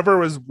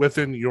 whatever is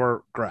within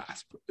your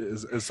grasp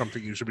is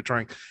something you should be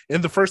trying.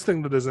 And the first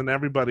thing that is in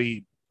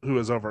everybody who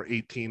is over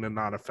 18 and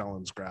not a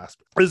felon's grasp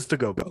is to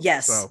go vote.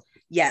 Yes. So,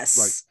 yes.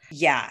 Like,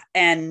 yeah.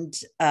 And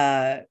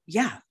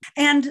yeah.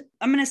 And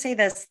I'm going to say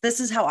this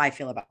is how I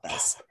feel about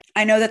this.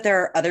 I know that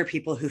there are other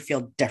people who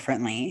feel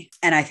differently,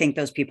 and I think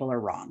those people are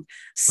wrong.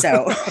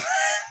 So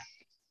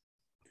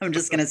I'm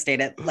just going to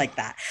state it like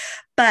that.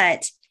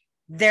 But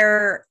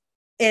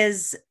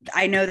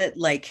I know that,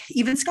 like,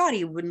 even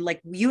Scotty, when,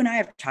 like, you and I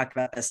have talked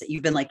about this, that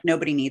you've been like,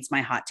 nobody needs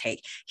my hot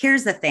take.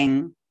 Here's the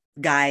thing,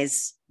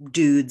 guys,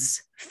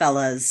 dudes,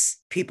 fellas,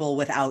 people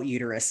without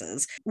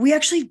uteruses, we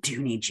actually do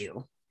need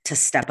you to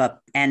step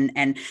up.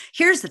 And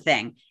here's the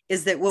thing,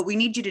 is that what we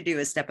need you to do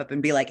is step up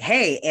and be like,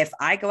 hey, if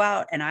I go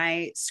out and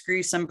I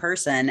screw some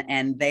person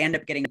and they end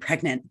up getting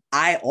pregnant,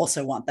 I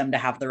also want them to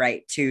have the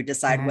right to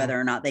decide whether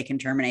or not they can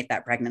terminate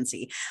that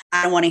pregnancy.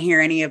 I don't want to hear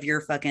any of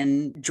your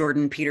fucking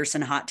Jordan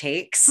Peterson hot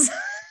takes.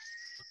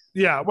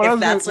 Yeah.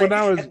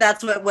 If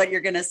that's what you're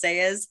going to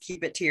say, is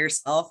keep it to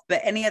yourself. But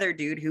any other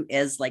dude who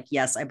is like,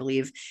 yes, I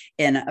believe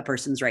in a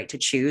person's right to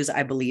choose,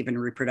 I believe in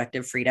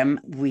reproductive freedom,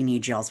 we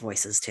need y'all's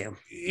voices too.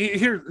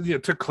 Here,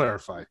 to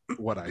clarify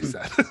what I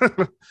said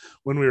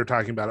when we were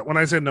talking about it, when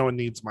I said no one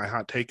needs my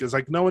hot take, is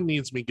like, no one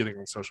needs me getting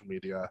on social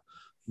media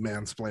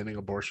mansplaining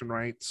abortion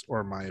rights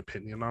or my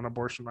opinion on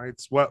abortion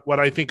rights. What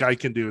I think I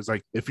can do is,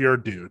 like, if you're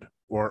a dude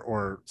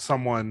or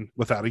someone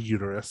without a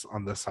uterus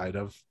on this side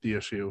of the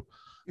issue,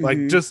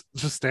 like, just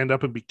stand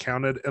up and be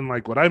counted. And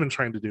like, what I've been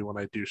trying to do when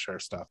I do share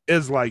stuff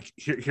is like,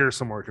 here's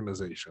some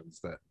organizations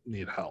that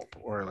need help,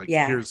 or like,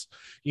 here's,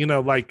 you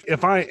know, like,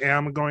 if I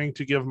am going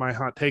to give my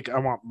hot take, I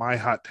want my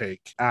hot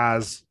take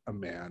as a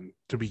man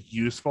to be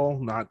useful,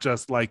 not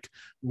just like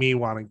me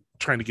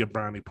trying to get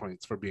brownie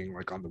points for being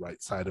like on the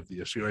right side of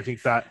the issue. I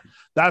think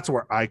that's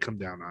where I come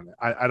down on it.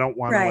 I don't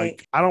want to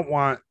like, I don't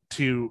want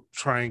to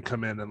try and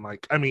come in and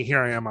like, I mean,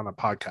 here I am on a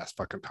podcast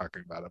fucking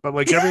talking about it, but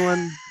like,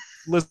 everyone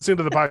listening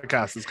to the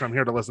podcast has come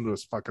here to listen to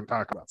us fucking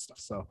talk about stuff.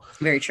 So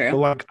very true. But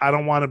like, I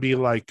don't want to be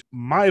like,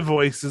 my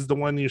voice is the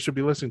one you should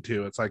be listening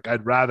to. It's like,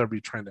 I'd rather be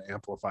trying to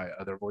amplify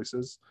other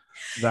voices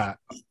that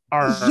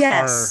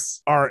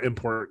are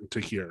important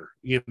to hear,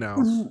 you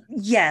know?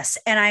 Yes.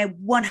 And I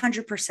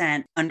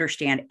 100%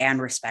 understand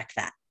and respect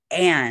that.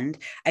 And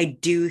I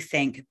do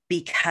think,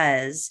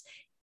 because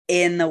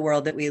in the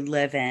world that we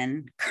live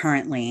in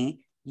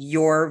currently,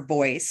 your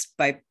voice,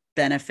 by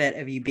benefit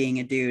of you being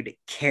a dude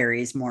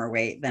carries more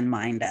weight than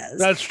mine does.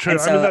 That's true.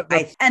 And so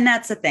and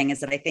that's the thing, is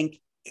that I think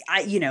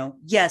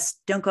yes,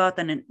 don't go out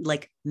there and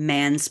like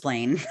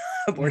mansplain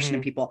abortion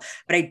to people,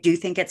 but I do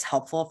think it's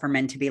helpful for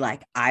men to be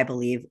like, I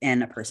believe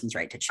in a person's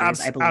right to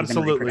choose. I believe in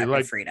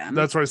reproductive freedom.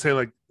 That's why I say,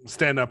 like,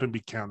 stand up and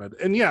be counted.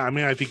 And yeah, I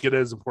mean, I think it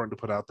is important to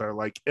put out there,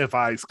 like, if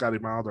I, Scotty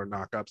Milder,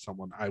 knock up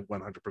someone, I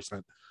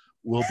 100%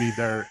 will be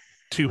there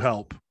to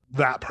help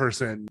that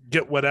person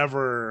get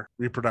whatever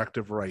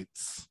reproductive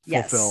rights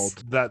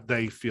fulfilled that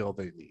they feel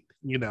they need.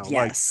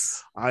 Like,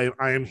 I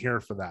am here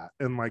for that.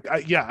 And like,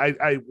 I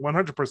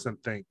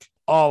 100% think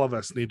all of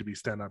us need to be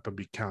stand up and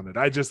be counted.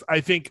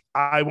 I think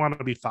I want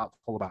to be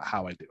thoughtful about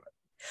how I do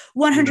it.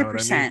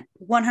 100%.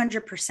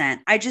 100%.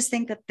 I just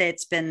think that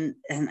it's been,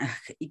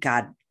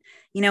 God,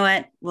 you know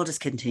what? We'll just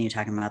continue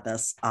talking about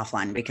this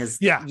offline, because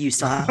you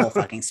still have a whole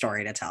fucking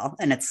story to tell.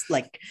 And it's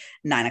like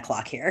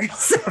 9:00 here.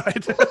 So.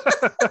 Right.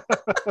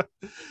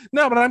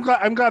 No, but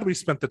I'm glad we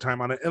spent the time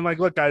on it. And like,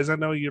 look, guys, I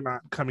know you're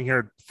not coming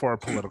here for a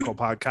political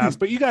podcast,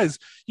 but you guys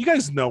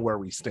know where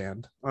we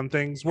stand on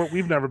things.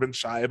 We've never been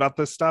shy about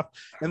this stuff.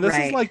 And this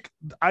is like,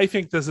 I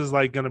think this is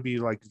like going to be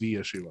like the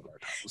issue of our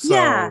time.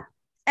 So,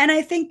 and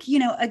I think,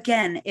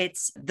 again,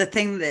 it's the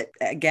thing that,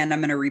 again, I'm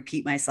going to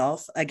repeat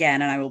myself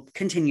again, and I will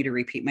continue to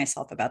repeat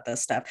myself about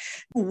this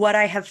stuff. What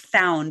I have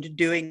found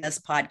doing this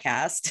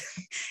podcast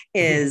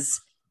is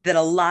that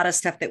a lot of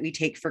stuff that we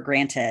take for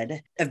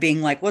granted, of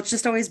being like, well, it's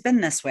just always been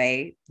this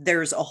way.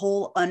 There's a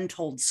whole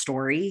untold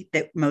story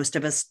that most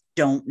of us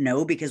don't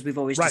know, because we've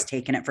always just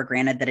taken it for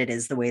granted that it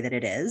is the way that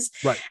it is.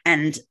 Right.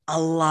 And a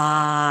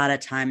lot of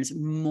times,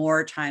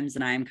 more times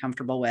than I am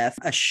comfortable with,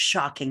 a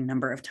shocking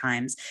number of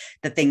times,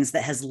 the things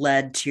that has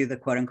led to the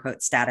quote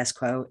unquote status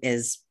quo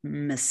is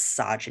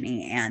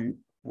misogyny and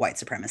white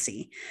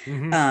supremacy.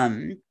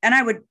 And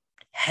I would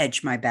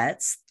hedge my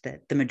bets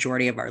that the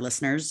majority of our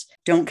listeners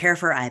don't care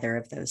for either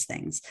of those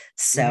things.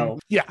 So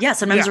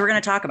sometimes we're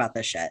going to talk about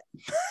this shit.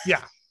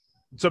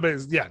 So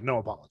no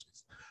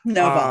apologies.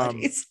 No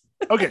apologies.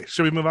 Okay,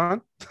 should we move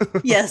on?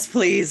 Yes,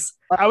 please.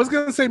 I was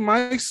going to say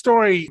my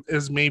story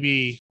is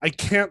I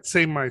can't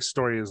say my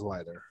story is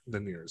lighter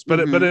than yours, but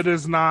it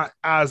is not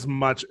as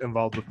much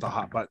involved with the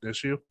hot button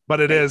issue,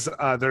 but it is,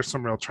 there's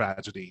some real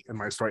tragedy in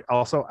my story.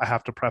 Also, I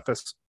have to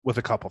preface with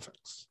a couple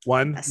things.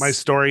 One, my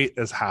story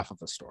is half of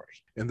a story,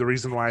 and the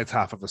reason why it's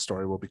half of a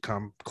story will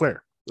become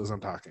clear as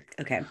I'm talking.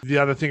 Okay. The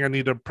other thing I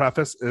need to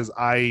preface is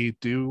I'm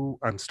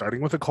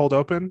starting with a cold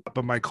open,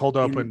 but my cold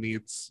open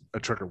needs a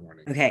trigger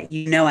warning. Okay.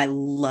 I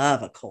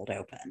love a cold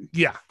open.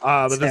 Yeah.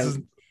 But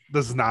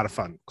this is not a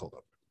fun cold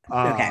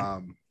open. Okay.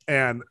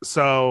 And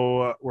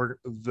so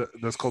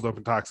this cold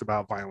open talks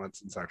about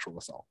violence and sexual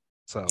assault.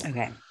 So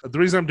the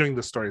reason I'm doing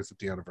this story is that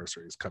the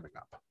anniversary is coming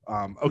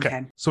up.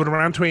 Okay. So at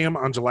around 2 a.m.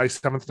 on July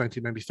 7th,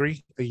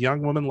 1993, a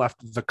young woman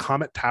left the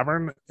Comet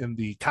Tavern in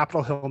the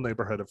Capitol Hill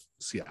neighborhood of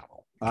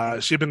Seattle.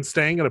 She had been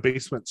staying at a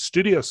basement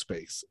studio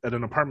space at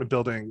an apartment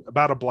building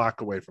about a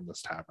block away from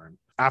this tavern.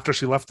 After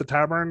she left the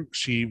tavern,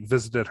 she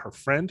visited her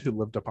friend who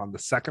lived up on the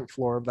second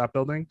floor of that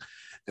building,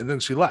 and then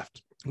she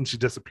left and she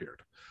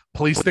disappeared.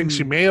 Police think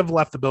she may have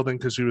left the building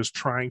because she was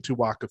trying to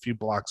walk a few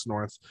blocks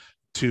north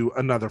to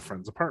another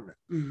friend's apartment.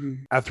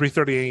 At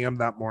 3:30 a.m.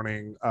 that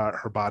morning,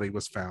 her body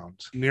was found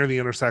near the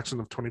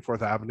intersection of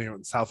 24th Avenue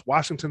and South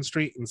Washington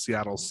Street in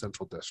Seattle's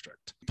Central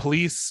District.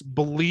 Police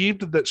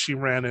believed that she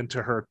ran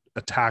into her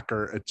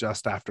attacker at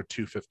just after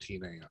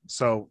 2:15 a.m.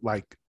 So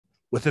like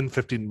within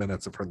 15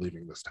 minutes of her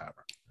leaving this tavern.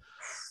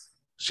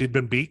 She'd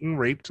been beaten,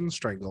 raped, and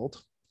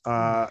strangled.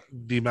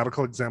 The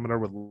medical examiner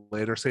would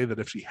later say that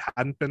if she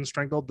hadn't been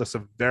strangled, the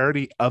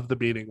severity of the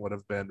beating would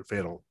have been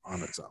fatal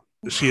on its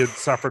own. She had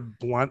suffered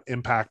blunt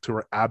impact to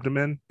her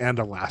abdomen and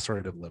a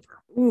lacerated liver.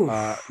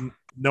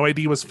 No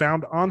ID was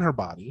found on her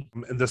body,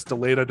 and this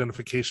delayed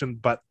identification,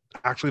 but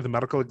actually the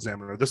medical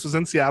examiner, this was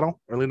in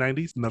Seattle, early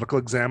 90s, the medical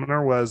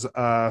examiner was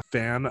a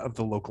fan of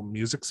the local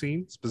music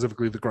scene,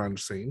 specifically the grunge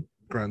scene.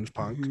 Grunge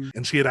punk,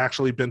 and she had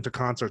actually been to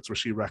concerts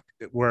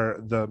where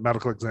the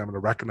medical examiner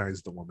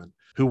recognized the woman,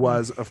 who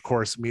was, of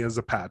course, Mia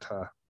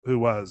Zapata, who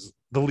was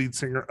the lead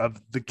singer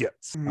of the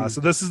Gits.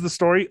 So this is the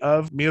story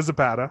of Mia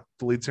Zapata,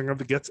 the lead singer of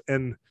the Gits,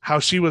 and how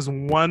she was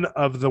one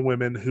of the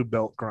women who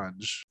built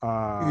grunge.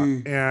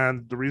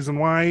 And the reason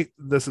why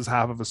this is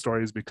half of a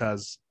story is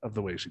because of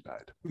the way she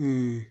died.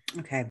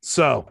 Okay.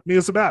 So Mia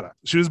Zapata,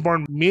 she was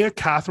born Mia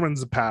Catherine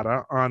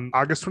Zapata on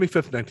August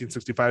 25th,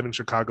 1965 in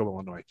Chicago,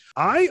 Illinois.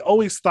 I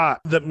always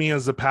thought that Mia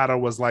Zapata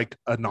was like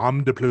a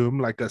nom de plume,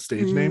 like a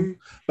stage name,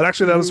 but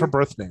actually that was her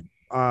birth name.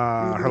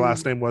 Her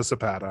last name was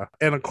Zapata.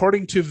 And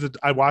according to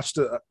I watched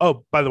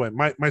by the way,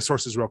 my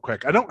sources real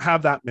quick. I don't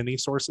have that many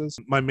sources.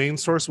 My main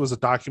source was a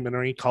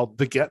documentary called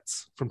The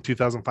Gits from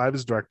 2005,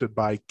 is directed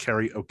by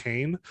Carrie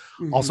O'Kane.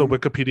 Also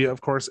Wikipedia,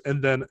 of course.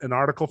 And then an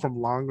article from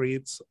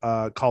Longreads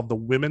called The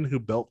Women Who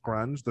Built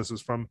Grunge. This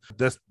is from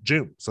this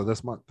June. So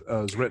this month. It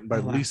was written by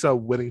Lisa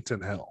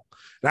Whittington Hill.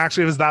 And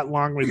actually, it was that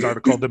long range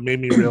article that made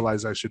me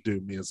realize I should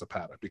do Mia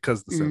Zapata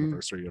because this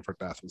anniversary of her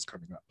death was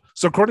coming up.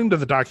 So according to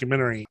the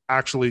documentary,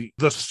 actually,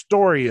 the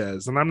story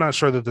is, and I'm not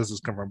sure that this is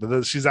confirmed,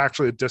 but she's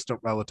actually a distant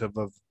relative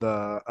of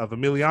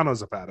Emiliano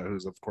Zapata,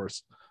 who's of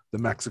course the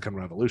Mexican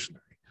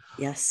revolutionary.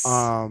 Yes.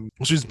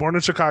 She was born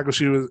in Chicago.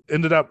 She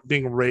ended up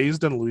being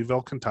raised in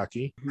Louisville,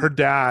 Kentucky. Her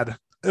dad,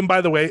 and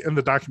by the way, in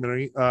the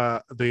documentary,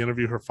 they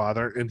interview her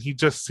father, and he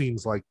just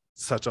seems like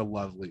such a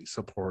lovely,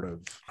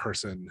 supportive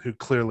person who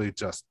clearly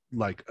just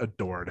like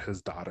adored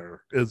his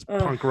daughter, as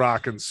punk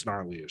rock and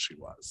snarly as she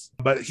was.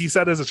 But he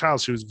said as a child,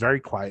 she was very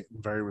quiet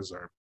and very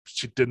reserved.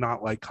 She did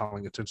not like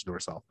calling attention to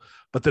herself,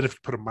 but that if you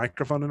put a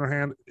microphone in her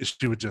hand,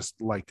 she would just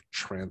like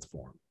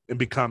transform and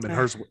become,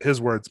 in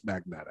his words,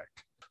 magnetic.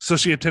 So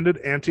she attended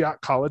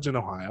Antioch College in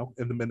Ohio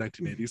in the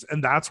mid-1980s,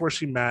 and that's where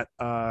she met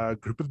a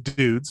group of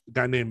dudes, a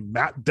guy named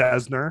Matt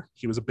Desner.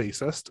 He was a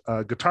bassist,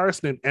 a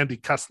guitarist named Andy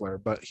Kessler,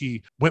 but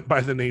he went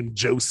by the name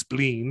Joe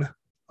Spleen,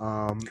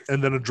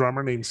 and then a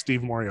drummer named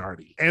Steve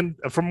Moriarty. And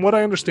from what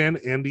I understand,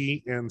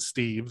 Andy and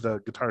Steve, the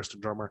guitarist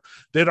and drummer,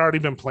 they'd already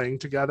been playing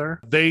together.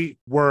 They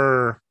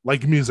were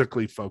like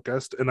musically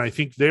focused, and I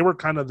think they were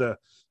kind of the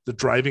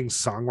driving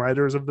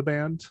songwriters of the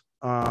band.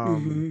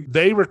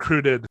 They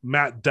recruited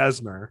Matt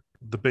Desner,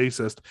 the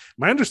bassist.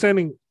 My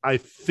understanding, I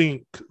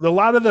think a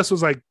lot of this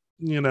was like,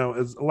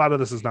 a lot of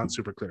this is not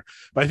super clear,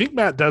 but I think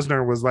Matt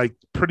Desner was like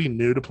pretty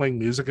new to playing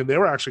music, and they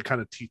were actually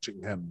kind of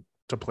teaching him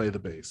to play the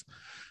bass.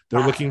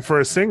 They're looking for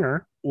a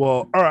singer.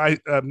 Well, all right,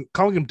 I'm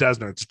calling him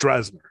Desner. It's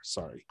Dresner.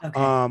 Sorry.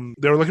 Okay.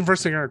 They were looking for a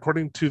singer.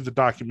 According to the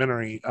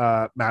documentary,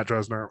 Matt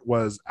Dresner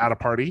was at a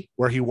party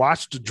where he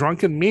watched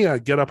drunken Mia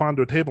get up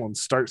onto a table and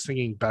start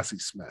singing Bessie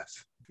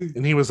Smith.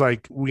 And he was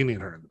like, we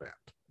need her in the band.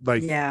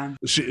 Like, yeah,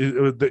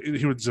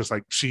 he was just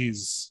like,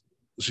 she's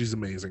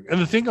amazing. And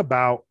the thing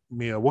about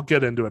Mia, we'll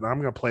get into it. I'm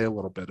going to play a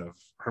little bit of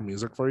her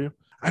music for you.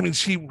 I mean,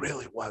 she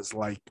really was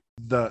like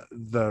the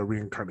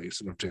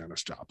reincarnation of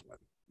Janis Joplin.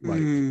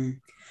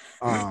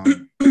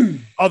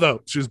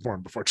 Although she was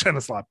born before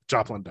Janis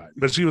Joplin died,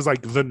 but she was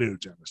like the new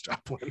Janis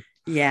Joplin.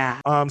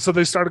 Yeah. So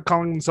they started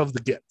calling themselves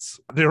the Gits.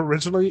 They were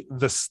originally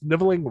the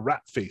Sniveling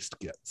Rat-Faced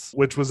Gits,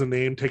 which was a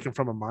name taken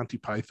from a Monty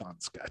Python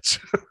sketch.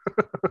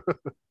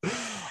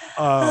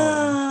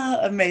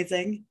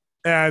 Amazing.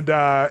 And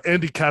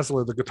Andy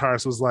Kessler, the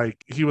guitarist, was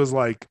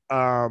like,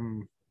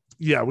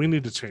 yeah, we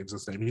need to change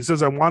this name. He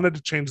says, I wanted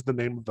to change the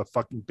name of the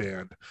fucking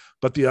band,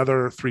 but the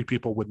other three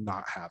people would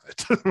not have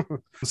it.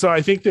 So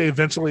I think they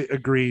eventually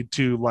agreed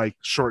to like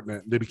shorten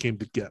it. And they became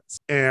the Gits.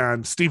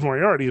 And Steve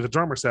Moriarty, the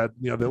drummer, said,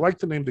 they like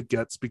the name the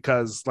Gits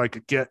because like a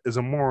Git is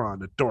a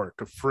moron, a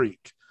dork, a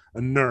freak, a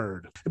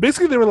nerd. And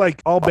basically they were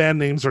like, all band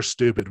names are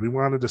stupid. We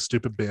wanted a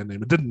stupid band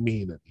name. It didn't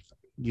mean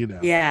anything,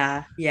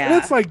 Yeah. And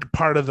it's like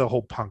part of the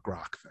whole punk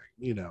rock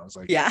thing, It's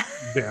like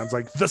bands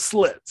like the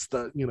Slits,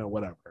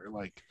 whatever,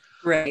 like.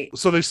 Right.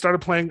 So they started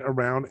playing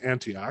around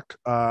Antioch.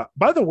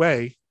 By the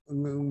way,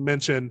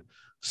 mention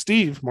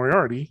Steve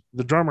Moriarty,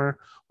 the drummer,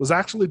 was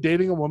actually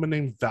dating a woman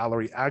named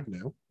Valerie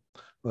Agnew.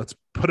 Let's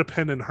put a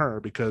pin in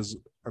her because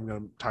I'm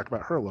going to talk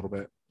about her a little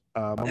bit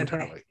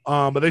momentarily.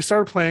 Okay. But they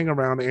started playing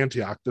around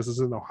Antioch. This is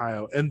in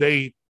Ohio, and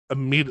they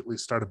immediately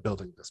started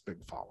building this big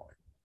following.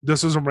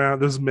 This is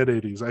mid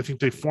 80s. I think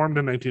they formed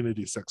in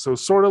 1986. So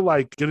sort of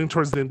like getting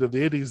towards the end of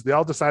the 80s, they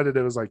all decided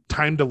it was like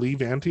time to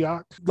leave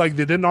Antioch. Like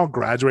they didn't all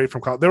graduate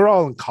from college. They were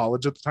all in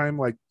college at the time.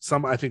 Like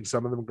I think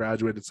some of them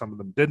graduated, some of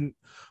them didn't,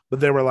 but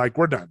they were like,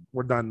 we're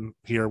done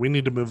here. We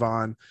need to move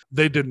on.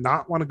 They did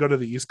not want to go to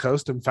the East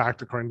Coast. In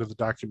fact, according to the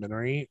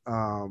documentary,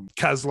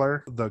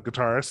 Kessler, the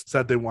guitarist,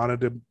 said they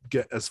wanted to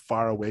get as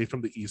far away from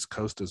the East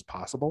Coast as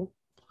possible.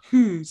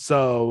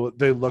 So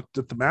they looked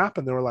at the map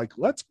and they were like,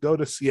 let's go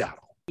to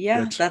Seattle.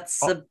 Yeah,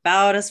 that's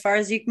about as far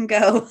as you can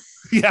go.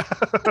 Yeah.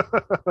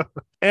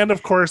 And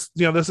of course,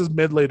 this is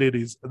mid-late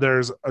 80s.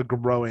 There's a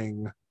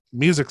growing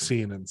music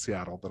scene in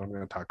Seattle that I'm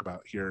going to talk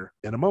about here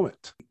in a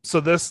moment. So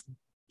this,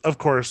 of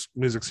course,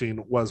 music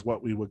scene was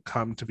what we would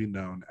come to be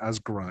known as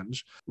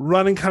grunge.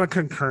 Running kind of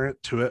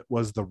concurrent to it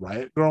was the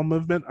Riot Grrrl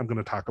movement. I'm going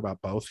to talk about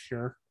both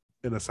here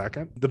in a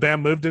second. The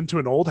band moved into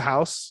an old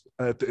house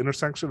at the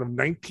intersection of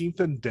 19th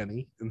and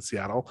Denny in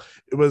Seattle.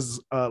 It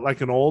was like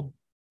an old,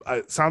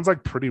 it sounds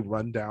like pretty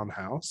rundown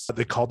house.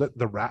 They called it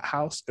the Rat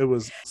House. It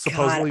was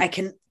supposedly.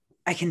 God,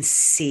 I can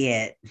see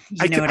it.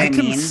 You know what I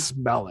mean? I can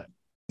smell it.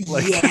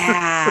 Like...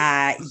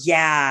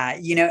 yeah.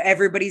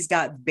 Everybody's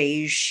got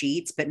beige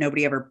sheets, but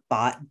nobody ever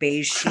bought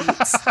beige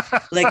sheets.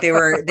 Like they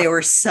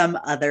were some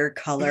other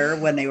color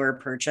when they were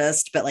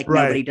purchased, but like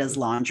nobody does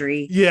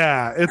laundry.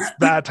 Yeah, it's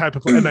that type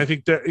of. And I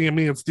think that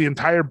it's the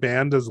entire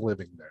band is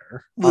living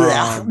there.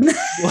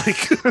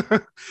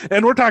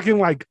 And we're talking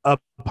like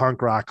up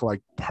punk rock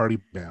like party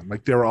band.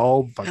 Like they were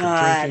all fucking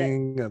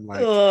drinking and like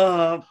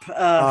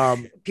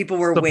people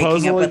were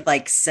waking up with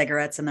like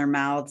cigarettes in their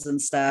mouths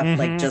and stuff.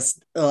 Like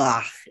just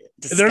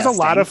disgusting. There's a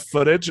lot of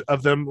footage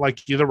of them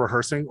like either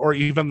rehearsing or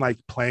even like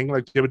playing.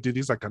 Like they would do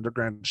these like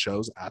underground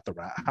shows at the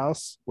Rat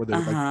House where they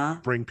would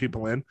like bring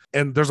people in.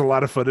 And there's a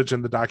lot of footage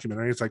in the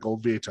documentary. It's like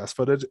old VHS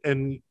footage,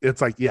 and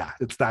it's like, yeah,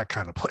 it's that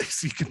kind of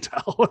place. You can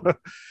tell.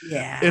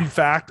 Yeah. In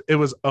fact, it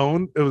was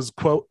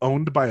quote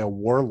owned by a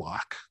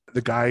warlock.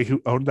 The guy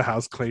who owned the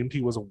house claimed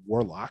he was a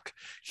warlock.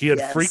 He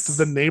had freaked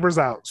the neighbors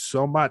out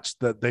so much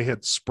that they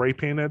had spray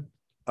painted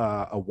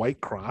a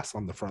white cross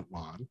on the front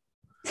lawn.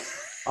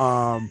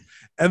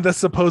 And the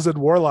supposed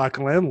warlock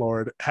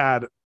landlord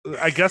had,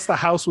 I guess the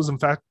house was in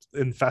fact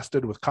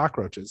infested with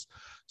cockroaches.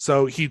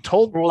 So he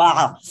told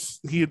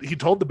he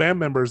told the band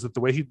members that the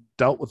way he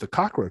dealt with the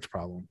cockroach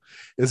problem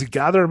is he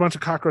gathered a bunch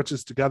of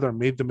cockroaches together and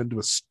made them into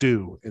a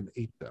stew and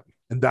ate them.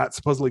 And that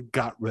supposedly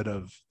got rid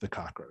of the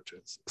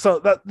cockroaches. So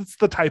that's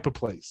the type of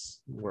place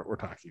we're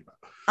talking about.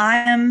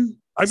 I'm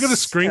going to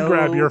screen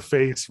grab your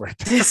face right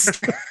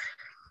there.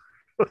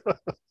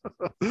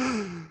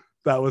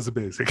 That was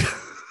amazing.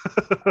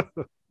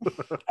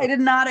 I did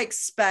not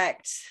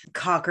expect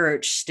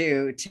cockroach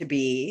stew to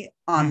be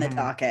on the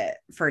docket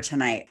for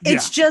tonight.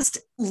 It's just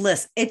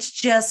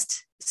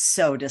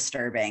so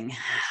disturbing.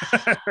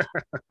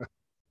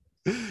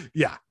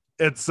 Yeah,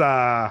 it's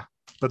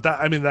but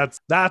that, I mean, that's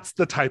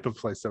the type of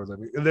place that was. I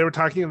mean, they were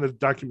talking in the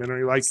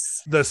documentary, like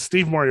the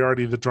Steve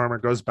Moriarty, the drummer,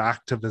 goes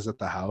back to visit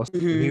the house,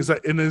 and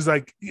he's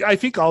like, I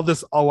think a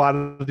lot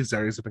of these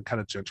areas have been kind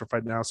of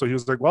gentrified now. So he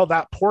was like, well,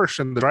 that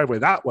portion of the driveway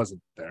that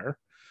wasn't there.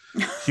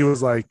 He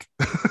was like,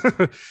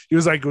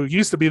 it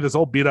used to be this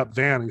old beat up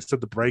van. He said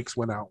the brakes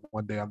went out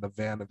one day on the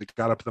van, and they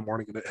got up in the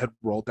morning and it had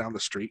rolled down the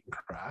street and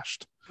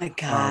crashed. My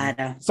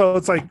God. So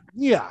it's like,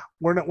 yeah,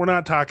 we're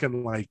not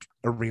talking like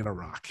arena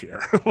rock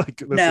here.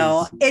 Like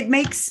it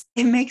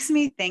makes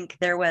me think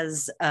there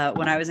was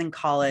when I was in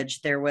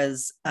college, there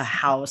was a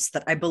house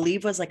that I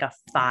believe was like a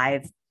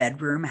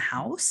 5-bedroom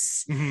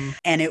house,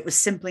 and it was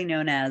simply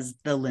known as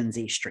the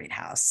Lindsay Street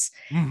House.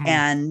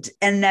 And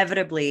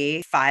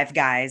inevitably 5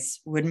 guys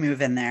would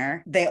move in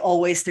there. They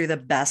always threw the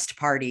best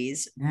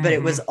parties, but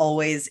it was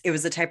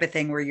the type of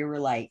thing where you were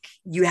like,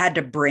 you had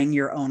to bring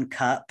your own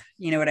cup,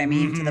 you know what I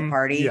mean, to the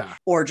party,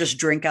 or just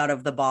drink out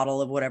of the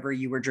bottle of whatever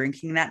you were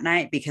drinking that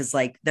night, because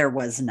like there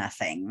was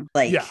nothing.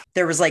 Like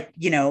there was like,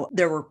 you know,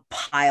 there were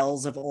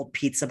piles of old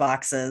pizza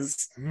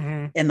boxes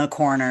in the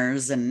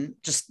corners, and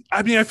just,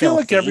 I mean, I feel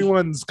like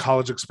everyone's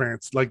college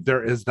experience, like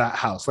there is that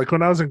house. Like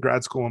when I was in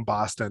grad school in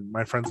Boston,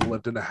 my friends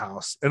lived in a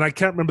house, and I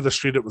can't remember the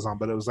street it was on,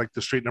 but it was like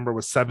the street number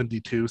was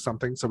 72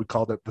 something, so we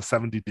called it the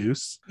 70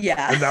 Deuce.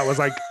 Yeah, and that was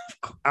like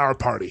our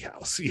party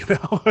house, you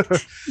know.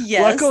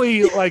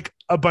 Luckily, like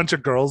a bunch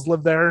of girls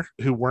lived there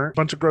who weren't a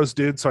bunch of gross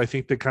dudes, so I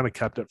think they kind of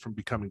kept it from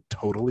becoming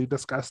totally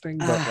disgusting.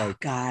 But like,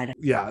 God,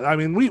 yeah, I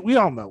mean, we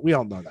all know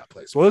that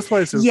place. Well, this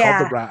place is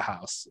called the Rat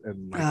House,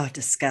 and like,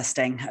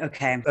 disgusting.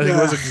 Okay, I think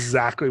it was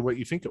exactly what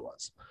you think it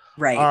was.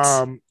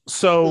 Right.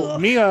 So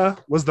Mia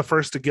was the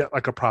first to get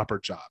like a proper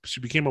job. She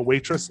became a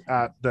waitress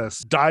at this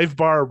dive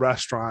bar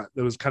restaurant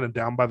that was kind of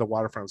down by the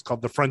waterfront. It's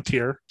called the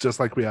Frontier, just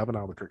like we have in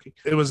Albuquerque.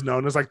 It was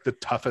known as like the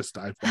toughest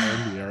dive bar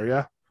in the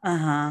area.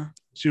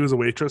 She was a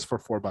waitress for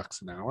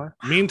 $4 an hour.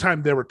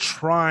 Meantime, they were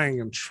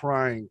trying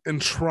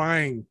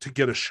to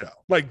get a show.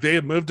 Like they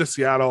had moved to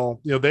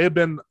Seattle. You know, they had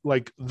been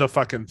like the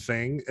fucking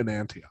thing in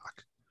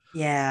Antioch.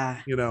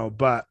 Yeah. You know,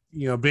 but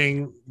you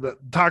know,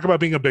 talk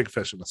about being a big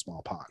fish in a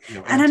small pond. You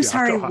know, and Antioch, I'm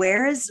sorry, Ohio.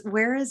 where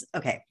is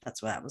okay,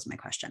 that was my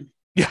question.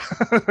 Yeah.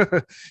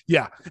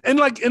 Yeah. And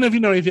if you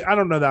know anything, I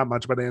don't know that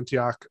much about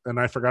Antioch, and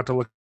I forgot to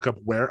look up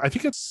where. I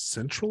think it's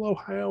Central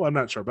Ohio. I'm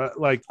not sure, but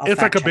like it's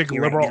like a big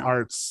liberal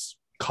arts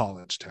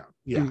college town.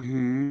 Yeah.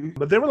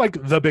 But they were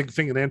like the big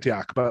thing in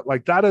Antioch, but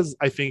like that is,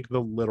 I think,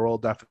 the literal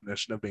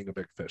definition of being a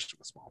big fish in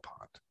a small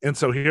pond. And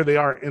so here they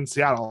are in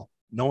Seattle.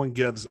 No one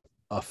gives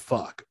a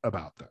fuck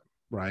about them,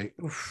 right?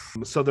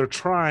 So they're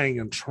trying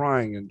to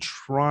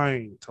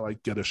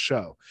like get a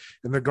show,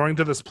 and they're going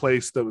to this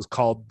place that was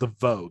called the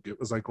Vogue. It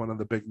was like one of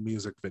the big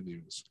music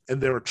venues, and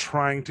they were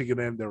trying to get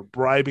in. They were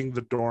bribing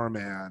the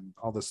doorman,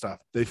 all this stuff.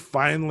 They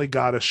finally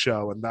got a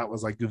show, and that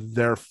was like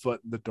their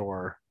foot in the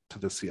door to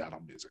the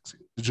Seattle music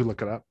scene. Did you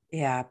look it up?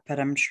 Yeah, but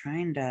I'm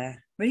trying to.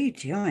 What are you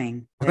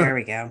doing? There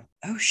we go.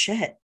 Oh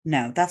shit.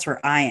 No, that's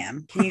where I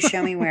am. Can you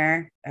show me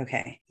where?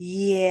 Okay.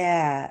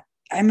 Yeah.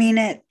 I mean,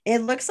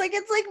 it looks like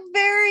it's like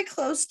very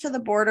close to the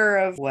border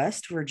of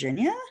West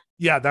Virginia.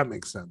 Yeah, that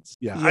makes sense.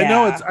 Yeah.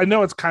 I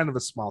know it's kind of a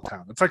small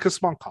town. It's like a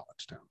small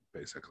college town,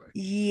 basically.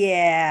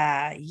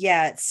 Yeah.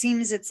 It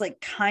seems it's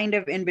like kind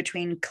of in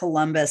between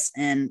Columbus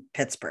and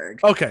Pittsburgh.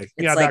 Okay.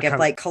 It's like if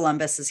like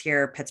Columbus is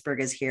here,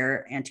 Pittsburgh is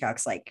here,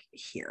 Antioch's like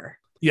here.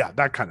 Yeah,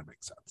 that kind of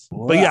makes sense.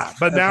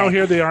 But now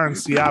here they are in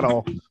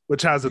Seattle,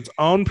 which has its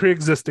own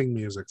pre-existing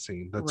music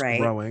scene that's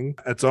growing,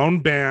 its own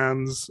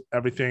bands,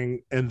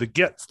 everything. And the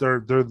Gits, they're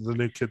the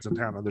new kids in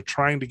town, and they're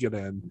trying to get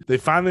in. They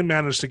finally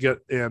managed to get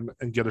in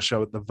and get a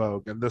show at the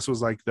Vogue, and this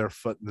was like their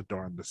foot in the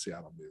door in the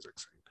Seattle music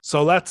scene.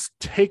 So let's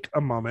take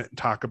a moment and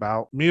talk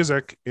about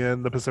music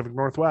in the Pacific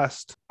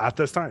Northwest at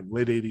this time,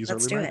 late 80s,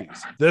 early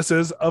 90s. This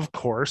is, of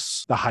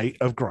course, the height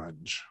of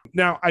grunge.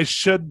 Now, I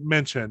should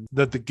mention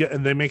that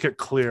and they make it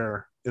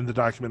clear in the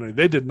documentary,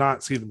 they did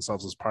not see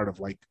themselves as part of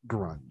like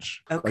grunge.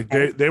 Okay.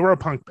 Like they were a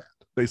punk band.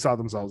 They saw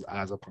themselves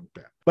as a punk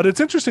band. But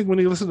it's interesting when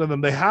you listen to them,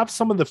 they have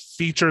some of the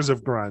features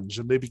of grunge,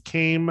 and they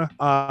became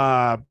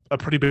a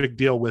pretty big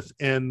deal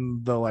within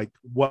the like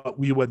what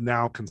we would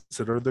now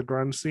consider the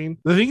grunge scene.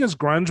 The thing is,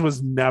 grunge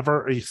was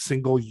never a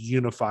single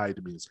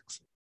unified music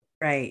scene.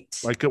 Right.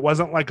 Like it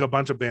wasn't like a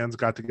bunch of bands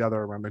got together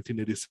around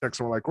 1986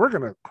 and were like, we're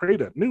going to create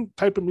a new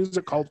type of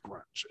music called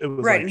grunge. It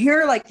was right. Like, and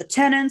here are like the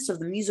tenets of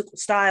the musical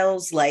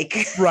styles. Like,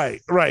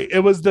 right.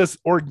 It was this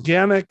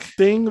organic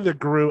thing that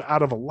grew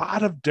out of a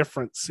lot of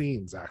different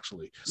scenes,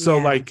 actually. So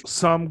like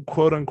some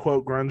quote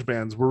unquote grunge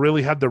bands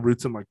really had their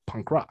roots in like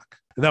punk rock.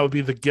 And that would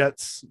be the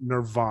Gets,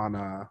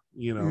 Nirvana,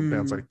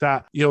 bands like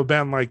that. A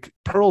band like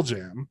Pearl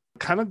Jam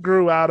kind of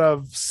grew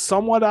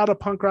somewhat out of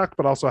punk rock,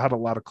 but also had a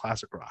lot of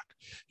classic rock.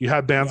 You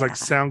had bands like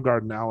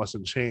Soundgarden, Alice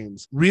in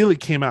Chains, really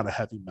came out of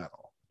heavy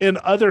metal. In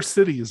other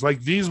cities,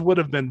 like these would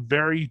have been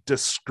very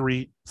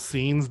discrete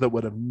scenes that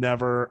would have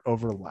never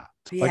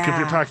overlapped. Like if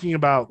you're talking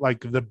about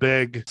like the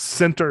big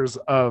centers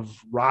of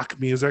rock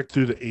music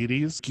through the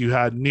 80s, you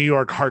had New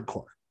York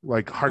hardcore.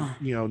 Like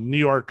New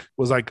York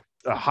was like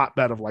a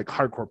hotbed of like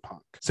hardcore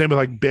punk. Same with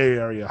like Bay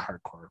Area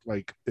hardcore,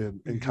 like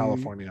in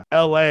California.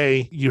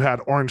 LA, you had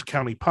Orange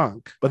County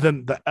punk, but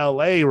then the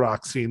LA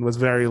rock scene was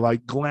very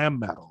like glam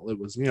metal. It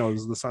was, it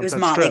was the Sunset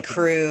Strip,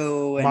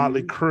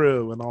 Motley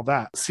Crue and all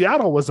that.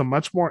 Seattle was a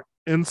much more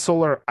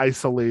insular,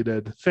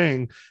 isolated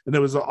thing, and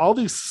there was all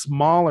these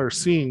smaller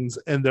scenes,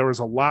 and there was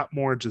a lot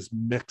more just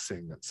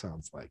mixing, it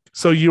sounds like.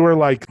 So you were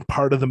like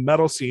part of the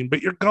metal scene,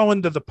 but you're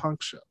going to the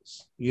punk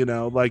shows,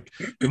 like,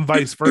 and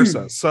vice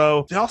versa.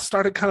 So they all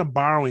started kind of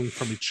borrowing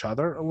from each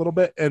other a little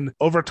bit, and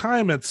over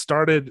time it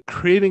started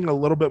creating a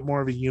little bit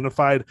more of a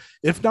unified,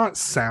 if not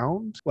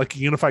sound, like a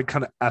unified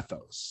kind of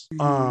ethos.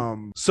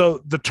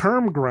 So the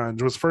term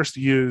grunge was first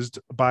used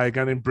by a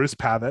guy named Bruce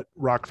Pavitt.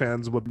 Rock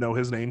fans would know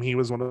his name. He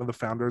was one of the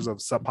founders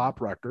of Sub Pop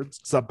Records.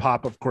 Sub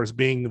Pop, of course,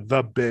 being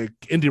the big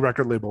indie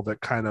record label that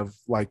kind of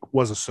like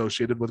was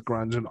associated with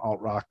grunge and alt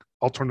rock,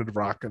 alternative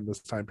rock in this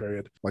time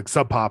period. Like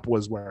Sub Pop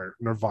was where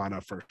Nirvana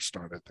first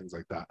started, things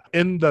like that.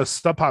 In the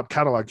Sub Pop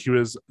catalog, he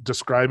was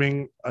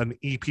describing an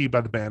EP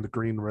by the band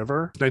Green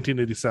River,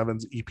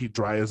 1987's EP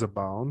Dry as a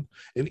Bone.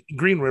 And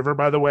Green River,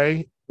 by the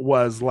way,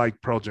 was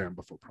like Pearl Jam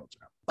before Pearl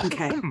Jam.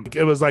 Okay.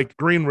 It was like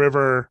Green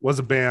River was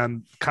a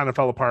band, kind of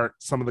fell apart.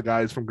 Some of the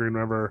guys from Green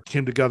River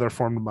came together,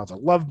 formed Mother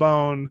Love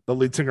Bone. The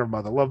lead singer of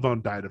Mother Love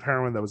Bone died of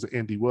heroin. That was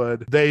Andy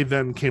Wood. They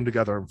then came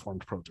together and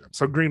formed Pearl Jam.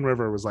 So Green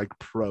River was like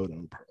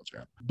proto Pearl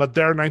Jam. But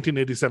their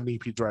 1987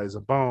 EP Dry as a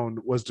Bone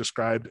was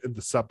described in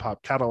the Sub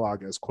Pop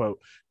catalog as,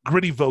 quote,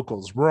 gritty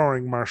vocals,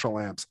 roaring Marshall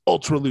amps,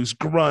 ultra loose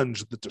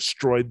grunge that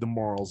destroyed the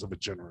morals of a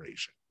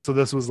generation. So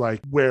this was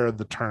like where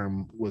the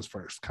term was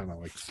first kind of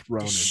like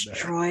thrown in there.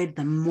 Destroyed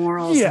the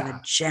morals of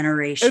a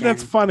generation. And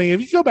that's funny.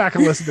 If you go back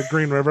and listen to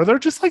Green River, they're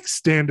just like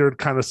standard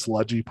kind of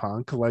sludgy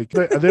punk. Like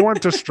they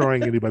weren't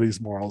destroying anybody's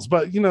morals,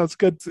 but it's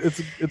good.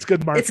 It's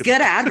good marketing. It's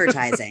good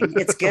advertising.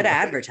 It's good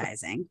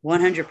advertising.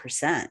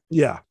 100%.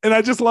 Yeah. And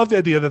I just love the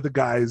idea that the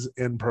guys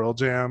in Pearl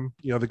Jam,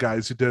 the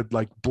guys who did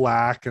like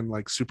Black and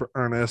like Super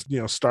Earnest,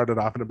 started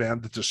off in a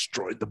band that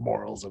destroyed the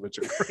morals of a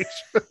generation.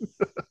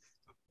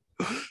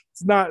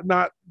 It's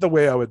not the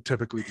way I would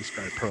typically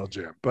describe Pearl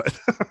Jam, but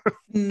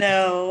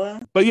no.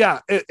 But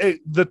yeah,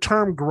 the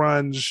term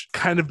grunge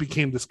kind of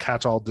became this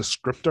catch-all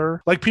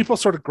descriptor. Like people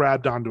sort of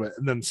grabbed onto it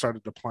and then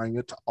started applying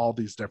it to all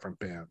these different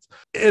bands.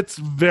 It's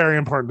very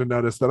important to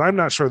notice that I'm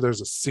not sure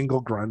there's a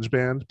single grunge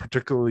band,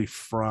 particularly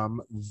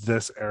from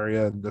this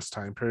area and this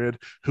time period,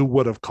 who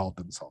would have called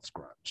themselves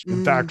grunge.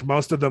 In fact,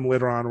 most of them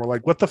later on were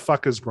like, what the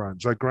fuck is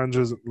grunge? Like grunge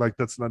is like,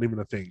 that's not even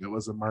a thing. It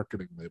was a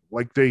marketing label.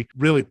 Like they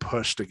really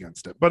pushed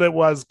against it, but it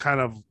was kind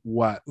of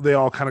what they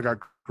all kind of got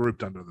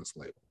grouped under this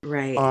label.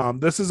 Right.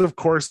 This is, of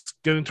course,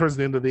 getting towards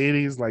the end of the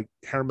 80s, like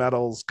hair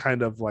metal's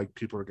kind of like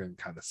people are getting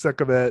kind of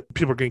sick of it.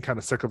 People are getting kind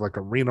of sick of like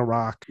arena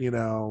rock,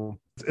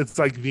 It's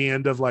like the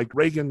end of like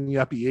Reagan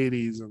yuppie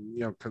 80s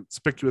and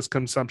conspicuous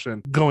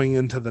consumption going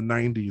into the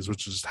 90s,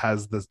 which just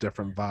has this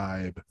different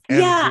vibe.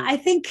 And I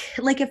think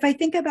like if I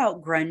think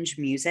about grunge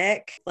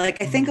music,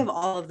 like I think of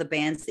all of the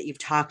bands that you've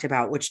talked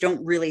about, which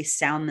don't really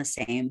sound the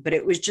same, but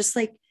it was just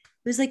like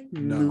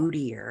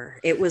moodier.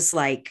 It was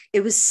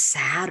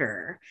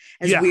sadder.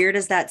 As weird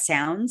as that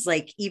sounds,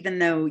 like even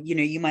though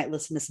you might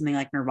listen to something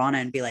like Nirvana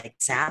and be like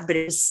sad, but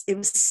it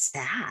was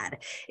sad.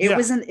 It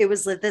wasn't. It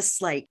was like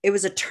this, like it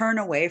was a turn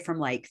away from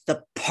like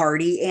the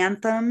party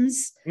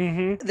anthems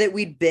that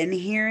we'd been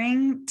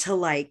hearing to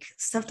like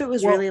stuff that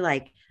was really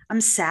like,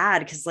 I'm sad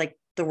because like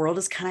the world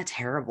is kind of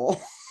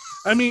terrible.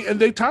 I mean,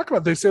 and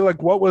they say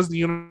like, what was the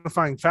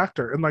unifying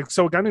factor? And like,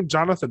 so a guy named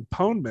Jonathan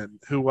Poneman,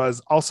 who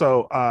was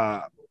also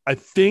I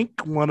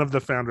think one of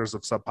the founders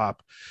of Sub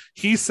Pop,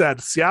 he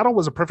said Seattle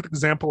was a perfect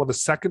example of a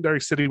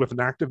secondary city with an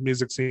active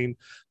music scene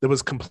that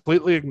was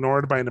completely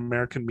ignored by an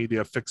American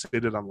media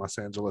fixated on Los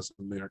Angeles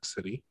and New York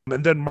City.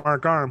 And then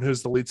Mark Arm,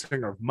 who's the lead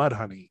singer of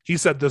Mudhoney, he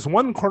said this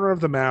one corner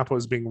of the map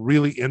was being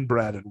really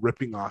inbred and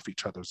ripping off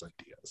each other's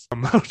ideas.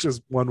 That was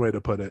just one way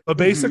to put it. But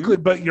basically,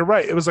 but you're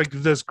right. It was like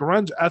this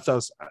grunge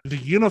ethos, the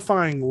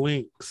unifying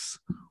links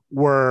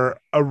were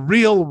a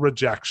real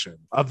rejection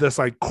of this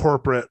like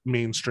corporate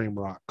mainstream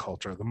rock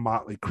culture, the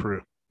Motley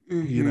Crue.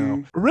 You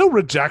know, a real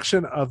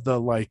rejection of the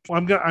like, well,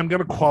 I'm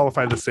gonna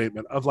qualify the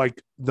statement of like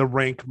the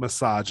rank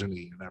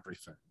misogyny and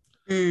everything.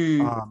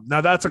 Now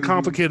that's a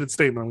complicated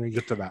statement. I'm gonna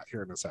get to that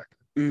here in a second.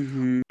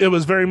 It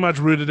was very much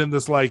rooted in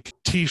this like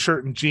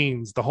t-shirt and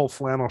jeans, the whole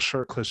flannel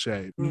shirt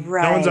cliche.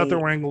 Right. No one's out there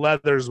wearing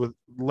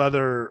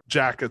leather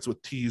jackets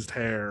with teased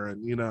hair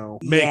and, you know,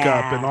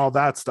 makeup and all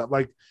that stuff.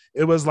 Like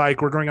it was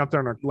like we're going out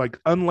there in our, like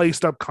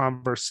unlaced up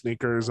Converse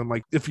sneakers. And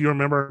like if you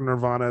remember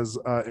Nirvana's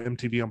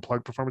MTV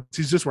Unplugged performance,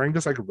 he's just wearing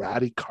this like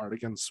ratty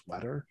cardigan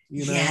sweater,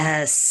 you know?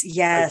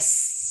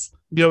 Yes.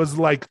 You know, it was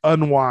like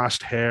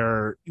unwashed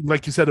hair.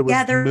 Like you said, it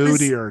was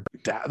moody or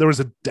there was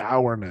a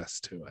dourness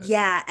to it.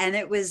 Yeah. And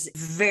it was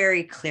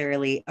very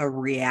clearly a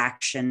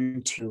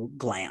reaction to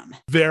glam.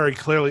 Very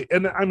clearly.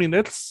 And I mean,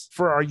 it's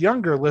for our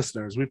younger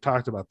listeners. We've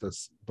talked about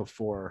this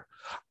before.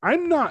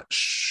 I'm not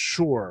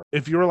sure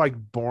if you were like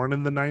born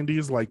in the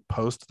 90s, like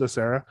post this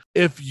era,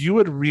 if you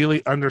would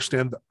really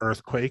understand the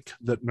earthquake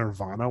that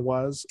Nirvana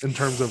was in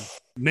terms of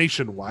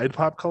nationwide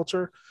pop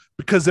culture.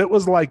 Because it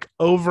was like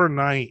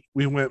overnight,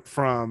 we went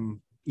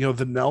from, you know,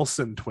 the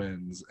Nelson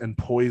Twins and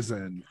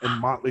Poison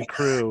and Motley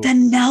Crue. The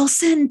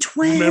Nelson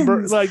Twins.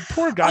 Remember, like,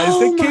 poor guys,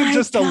 they came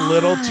just a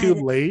little too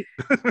late.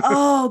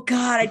 Oh,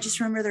 God. I just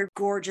remember their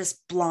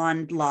gorgeous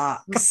blonde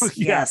locks.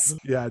 Yes.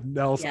 Yeah,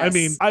 Nelson. Yes. I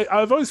mean,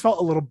 I've always felt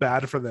a little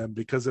bad for them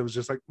because it was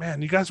just like,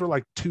 man, you guys were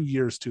like 2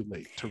 years too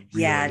late to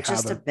really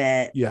just a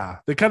bit. Yeah.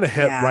 They kind of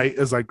hit right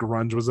as like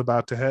grunge was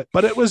about to hit.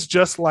 But it was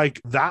just like,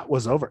 that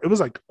was over. It was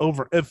like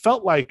over. It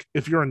felt like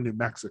if you're in New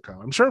Mexico,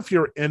 I'm sure if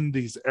you're in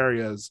these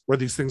areas where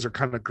these things are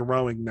kind of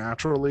growing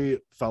naturally,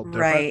 it felt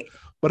different. Right.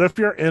 But if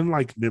you're in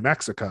like New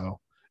Mexico,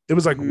 it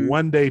was like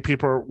one day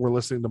people were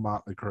listening to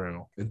Motley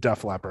Crue and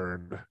Def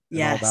Leppard and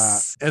all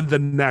that. And the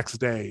next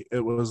day it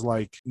was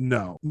like,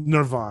 no,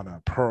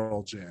 Nirvana,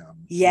 Pearl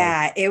Jam.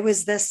 Yeah. Like, it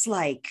was this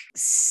like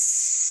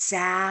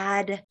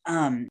sad,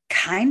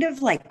 kind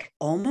of like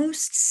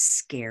almost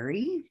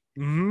scary.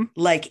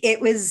 Like it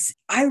was,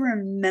 I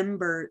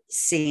remember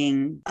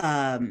seeing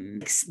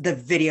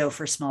the video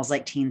for Smells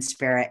Like Teen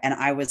Spirit, and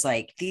I was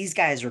like, these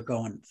guys are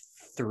going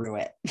through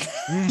it.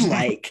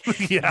 Like,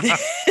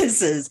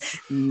 this is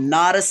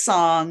not a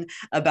song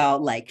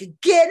about like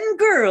getting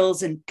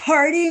girls and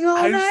partying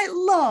all night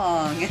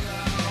long.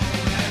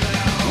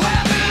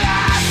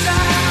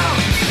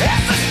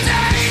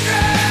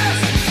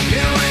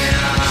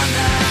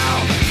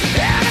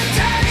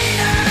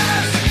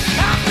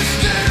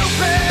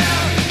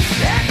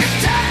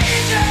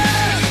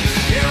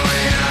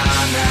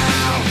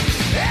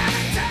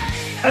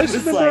 I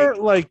just remember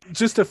like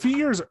just a few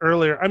years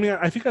earlier. I mean,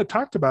 I think I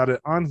talked about it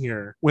on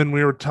here when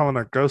we were telling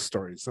our ghost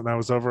stories, and I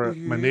was over at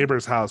my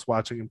neighbor's house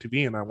watching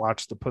MTV, and I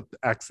watched the Put the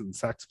X in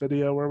Sex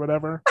video or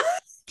whatever.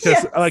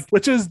 Like,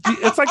 which is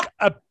it's like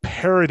a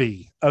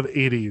parody of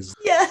 80s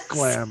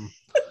glam.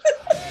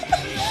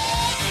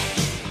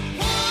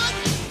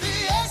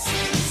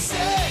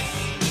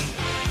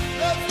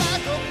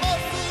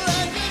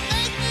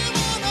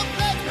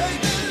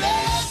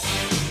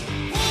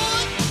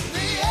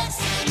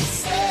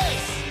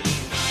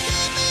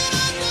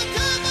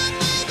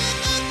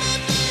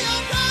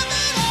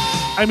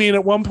 I mean,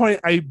 at one point,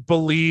 I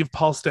believe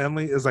Paul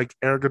Stanley is like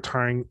air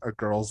guitaring a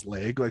girl's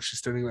leg, like she's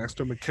standing next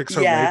to him and kicks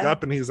her leg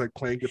up, and he's like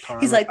playing guitar.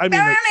 He's like, I mean,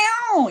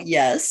 like,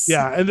 yes,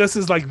 yeah. And this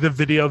is like the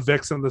video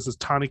vixen. This is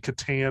Tawny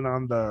Kitaen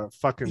on the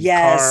fucking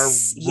car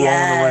rolling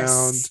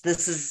around.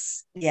 This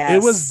is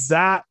It was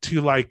that to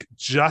like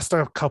just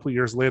a couple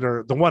years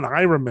later. The one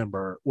I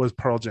remember was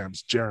Pearl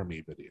Jam's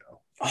Jeremy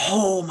video.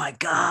 Oh my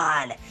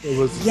God! It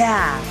was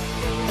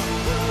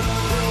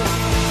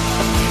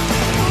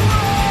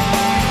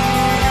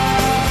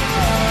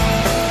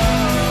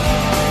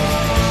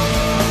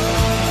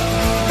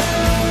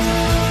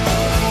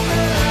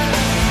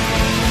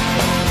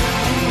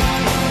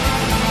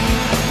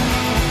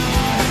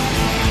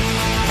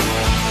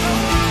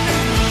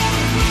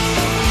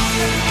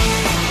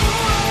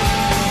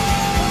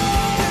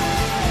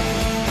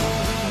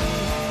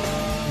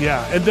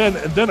Yeah, and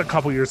then a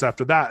couple years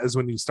after that is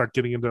when you start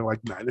getting into like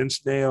Nine Inch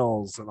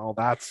Nails and all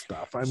that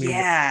stuff. I mean,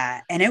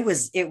 and it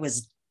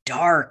was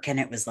dark and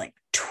it was like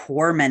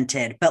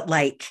tormented, but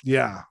like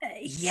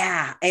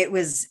it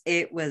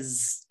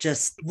was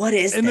just, what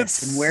is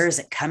this and where is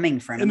it coming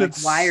from? And like,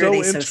 why are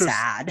they so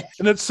sad?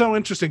 And it's so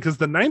interesting because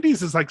the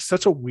 90s is like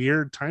such a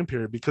weird time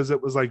period because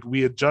it was like we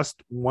had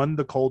just won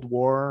the Cold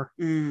War.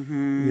 You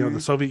know,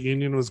 the Soviet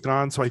Union was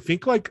gone, so I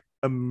think like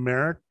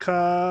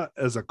America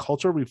as a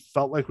culture, we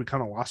felt like we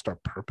kind of lost our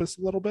purpose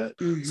a little bit.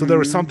 So there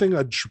was something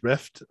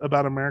adrift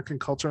about American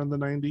culture in the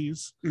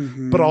 90s,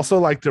 but also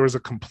like there was a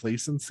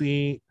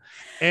complacency.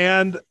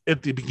 And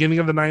at the beginning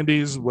of the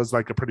 90s was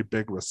like a pretty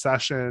big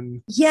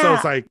recession. Yeah. So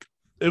it's like,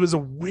 it was a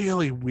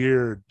really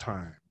weird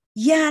time.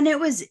 Yeah. And it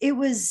was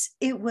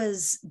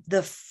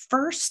the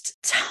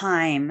first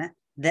time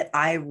that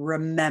I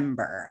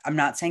remember. I'm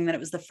not saying that it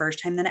was the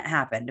first time that it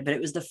happened, but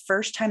it was the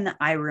first time that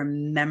I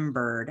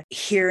remembered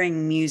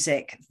hearing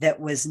music that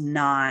was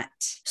not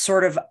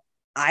sort of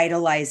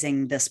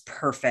idolizing this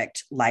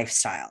perfect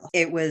lifestyle.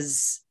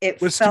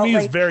 Which to me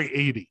is very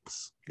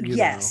 80s.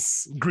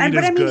 Yes. But I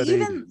mean,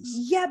 even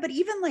 80s. But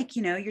even like,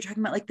 you're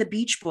talking about like the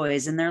Beach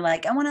Boys and they're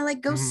like, I want to like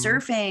go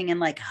surfing and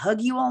like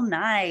hug you all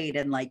night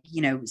and like,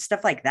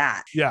 stuff like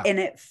that. Yeah. And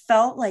it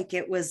felt like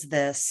it was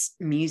this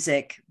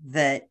music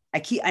that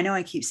I know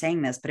I keep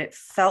saying this, but it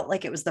felt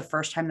like it was the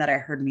first time that I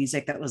heard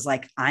music that was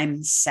like,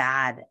 I'm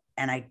sad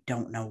and I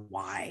don't know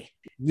why.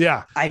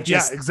 Yeah.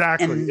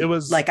 Exactly. It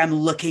was like, I'm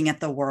looking at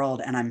the world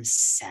and I'm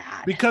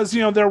sad. Because,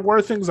 there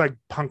were things like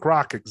punk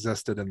rock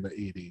existed in the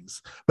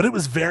 80s, but it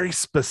was very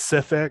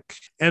specific.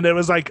 And it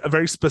was like a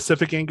very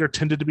specific anger,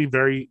 tended to be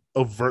very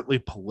overtly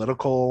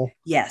political.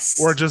 Yes.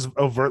 Or just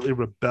overtly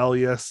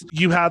rebellious.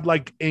 You had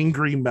like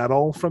angry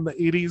metal from the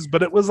 80s,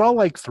 but it was all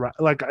like,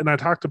 and I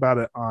talked about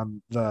it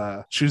on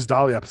the Shoes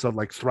Dolly episode,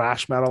 like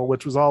thrash metal,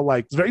 which was all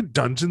like very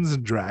Dungeons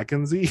and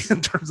Dragons-y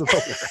in terms of the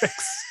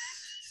lyrics.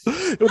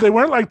 They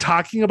weren't like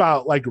talking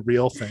about like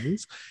real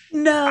things.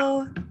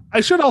 No.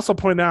 I should also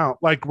point out,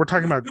 like, we're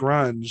talking about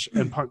grunge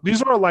and punk.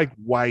 These are like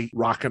white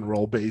rock and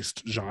roll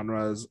based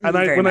genres. And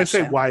when I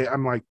say white,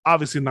 I'm like,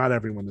 obviously not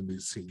everyone in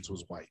these scenes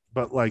was white,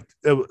 but like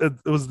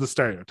it was the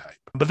stereotype.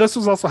 But this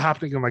was also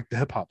happening in like the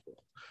hip hop world.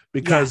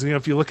 Because,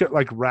 if you look at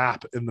like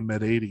rap in the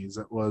mid 80s,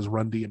 it was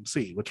Run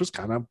DMC, which was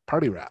kind of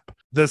party rap.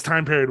 This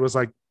time period was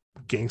like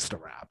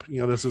gangsta rap.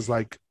 This is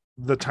like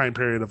the time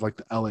period of like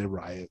the LA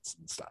riots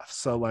and stuff.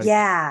 So like,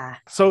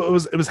 so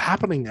it was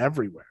happening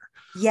everywhere.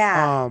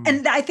 Yeah.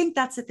 And I think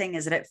that's the thing,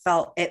 is that it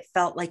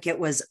felt like it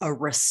was a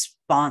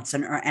response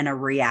and a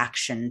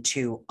reaction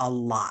to a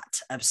lot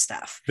of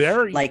stuff.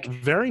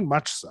 Very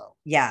much so.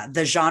 Yeah.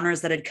 The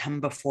genres that had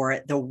come before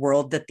it, the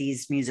world that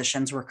these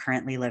musicians were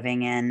currently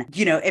living in.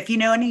 If you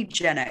know any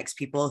Gen X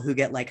people who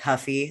get like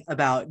huffy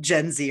about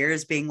Gen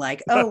Zers being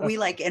like, oh, we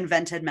like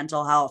invented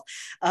mental health.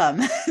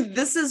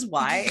 This is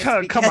why.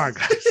 Come on,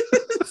 guys.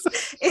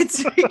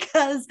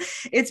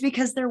 It's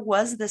because there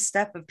was this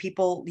step of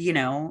people,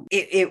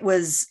 it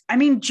was,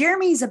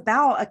 Jeremy's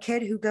about a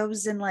kid who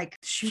goes and like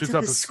shoots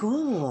up his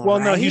school. Well,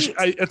 right? No,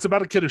 it's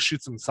about a kid who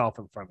shoots himself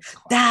in front of the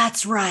class.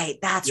 That's right.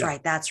 That's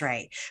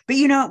right. But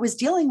it was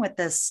dealing with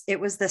this. It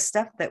was this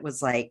stuff that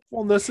was like,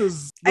 well, this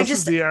is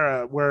the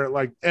era where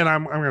like, and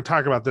I'm going to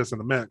talk about this in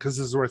a minute because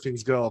this is where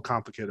things get a little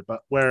complicated, but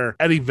where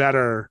Eddie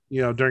Vedder,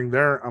 during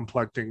their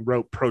unplugged thing,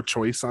 wrote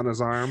pro-choice on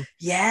his arm.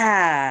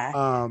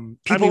 Yeah.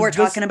 People were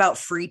talking about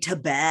free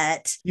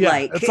Tibet.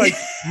 Yeah. It's like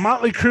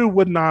Motley Crue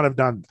would not have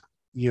done that.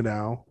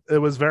 It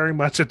was very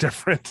much a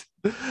different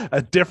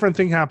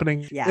thing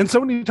happening. Yeah. And so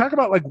when you talk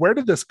about like, where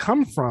did this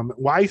come from?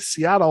 Why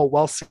Seattle?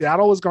 Well,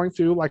 Seattle was going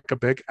through like a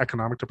big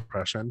economic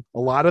depression. A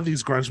lot of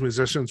these grunge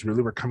musicians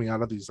really were coming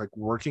out of these like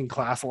working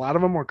class. A lot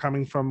of them were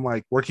coming from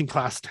like working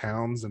class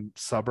towns and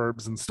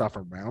suburbs and stuff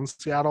around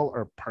Seattle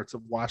or parts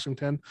of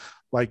Washington.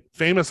 Like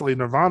famously,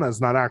 Nirvana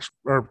is not actually,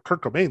 or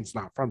Kurt Cobain's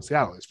not from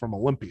Seattle. He's from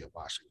Olympia,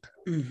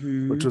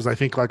 Washington, which was, I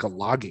think, like a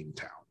logging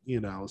town.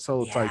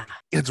 So it's like,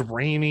 it's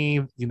rainy,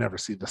 you never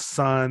see the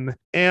sun.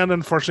 And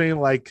unfortunately,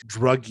 like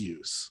drug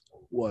use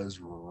was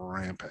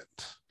rampant.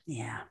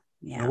 Yeah.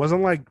 It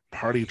wasn't like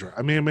party drug.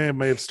 It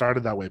may have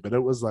started that way, but it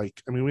was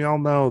like, we all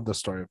know the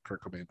story of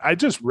Kurt Cobain. I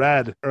just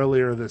read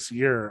earlier this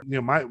year,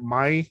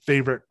 my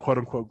favorite quote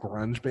unquote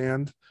grunge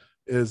band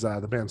is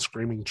the band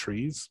Screaming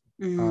Trees.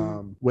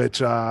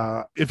 Which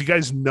if you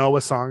guys know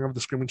a song of the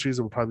Screaming Trees,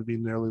 it would probably be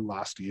Nearly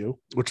Lost to You,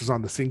 which is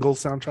on the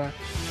Singles soundtrack.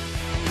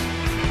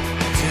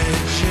 Did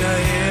you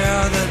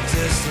hear the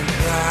distant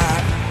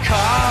cry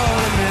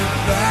calling me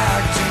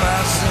back to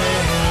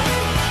myself?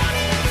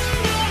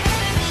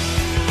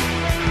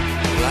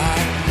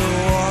 Like the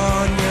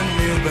one you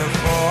knew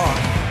before,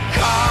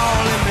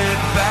 calling me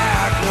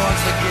back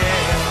once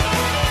again.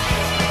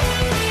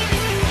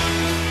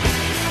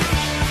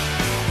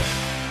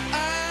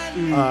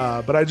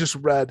 But I just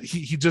read,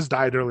 he just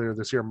died earlier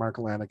this year. Mark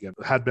Lanigan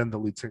had been the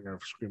lead singer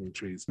of Screaming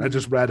Trees. I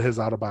just read his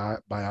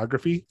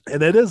autobiography,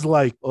 and it is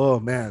like, oh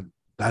man,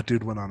 that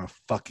dude went on a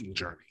fucking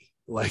journey.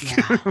 Like,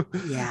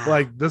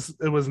 like this,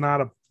 it was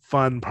not a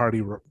fun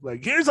party.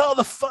 Like, here's all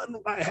the fun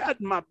I had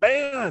in my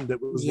band.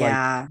 It was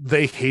like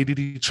they hated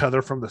each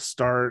other from the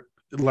start.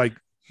 Like,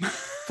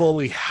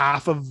 fully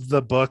half of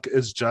the book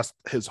is just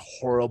his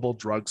horrible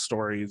drug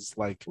stories.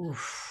 Like,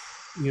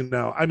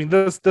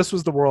 this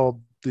was the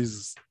world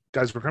these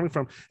guys were coming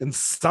from, and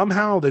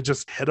somehow they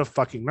just hit a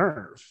fucking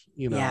nerve,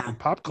 in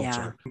pop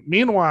culture.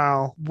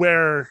 Meanwhile,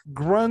 where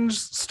grunge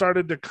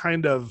started to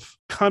kind of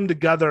come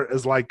together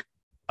as like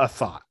a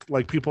thought.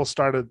 Like people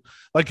started,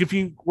 like if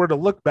you were to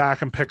look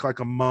back and pick like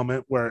a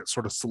moment where it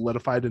sort of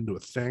solidified into a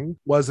thing,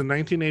 was in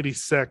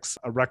 1986,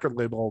 a record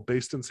label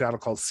based in Seattle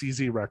called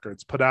CZ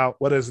Records put out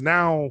what is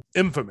now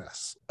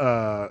infamous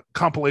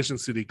compilation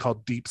CD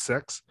called Deep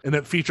Six. And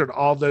it featured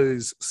all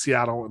these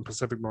Seattle and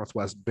Pacific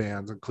Northwest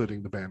bands,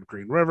 including the band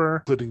Green River,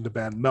 including the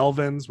band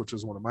Melvins, which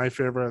is one of my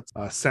favorites,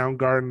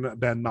 Soundgarden,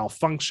 band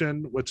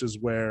Malfunction, which is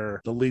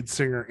where the lead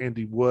singer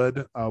Andy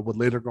Wood would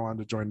later go on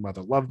to join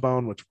Mother Love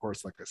Bone, which of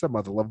course, like I said,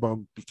 Mother Love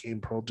Bone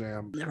became Pearl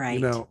Jam. Right. You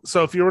know,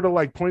 so if you were to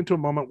like point to a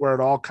moment where it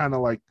all kind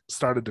of like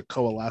started to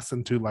coalesce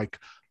into like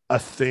a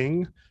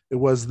thing, it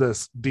was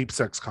this Deep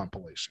Six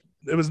compilation.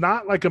 It was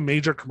not like a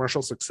major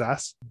commercial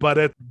success, but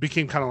it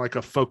became kind of like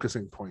a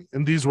focusing point.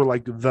 And these were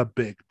like the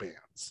big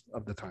bands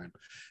of the time.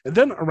 And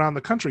then around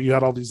the country, you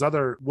had all these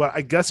other, what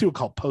I guess you would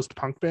call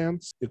post-punk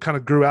bands. It kind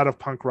of grew out of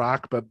punk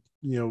rock, but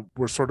you know,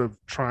 we're sort of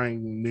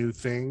trying new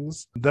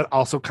things that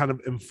also kind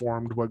of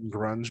informed what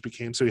grunge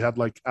became. So you had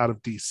like out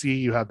of DC,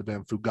 you had the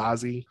band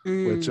Fugazi,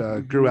 which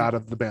grew out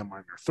of the band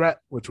Minor Threat,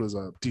 which was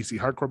a DC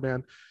hardcore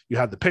band. You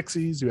had the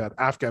Pixies, you had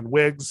Afghan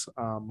Wigs,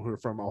 who are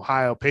from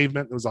Ohio.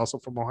 Pavement was also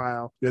from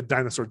Ohio. You had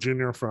Dinosaur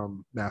Jr.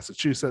 from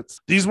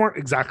Massachusetts. These weren't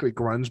exactly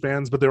grunge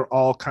bands, but they were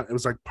all kind of, it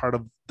was like part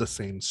of the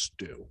same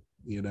stew,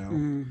 you know?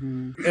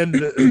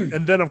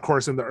 And then of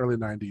course in the early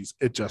 90s,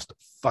 it just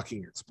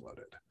fucking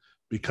exploded.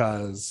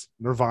 Because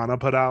Nirvana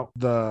put out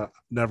the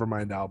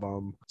Nevermind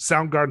album.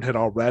 Soundgarden had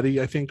already,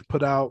 I think,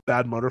 put out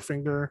Bad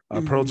Motorfinger.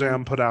 Pearl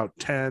Jam put out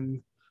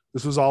 10.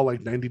 This was all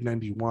like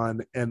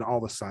 1991. And all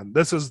of a sudden,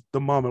 this is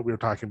the moment we were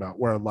talking about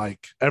where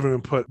like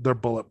everyone put their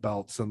bullet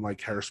belts and like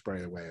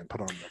hairspray away and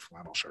put on their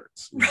flannel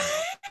shirts. You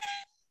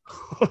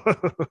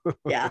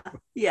know?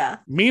 Yeah.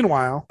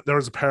 Meanwhile, there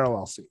was a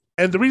parallel scene.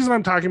 And the reason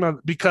I'm talking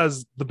about,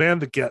 because the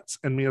band that gets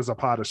and Mia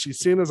Zapata, she's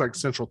seen as like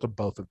central to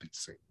both of these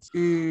scenes.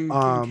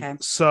 Okay.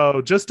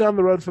 So just down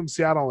the road from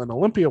Seattle in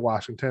Olympia,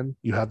 Washington,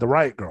 you had the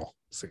Riot Girl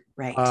scene.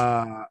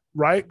 Right.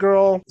 Riot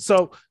Girl.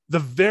 So the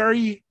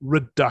very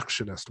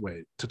reductionist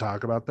way to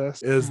talk about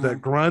this is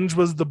that grunge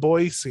was the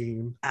boy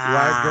scene.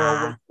 Riot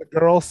Girl was the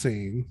girl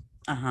scene.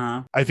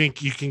 I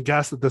think you can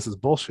guess that this is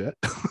bullshit.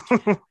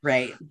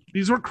 Right.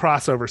 These were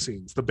crossover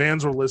scenes. The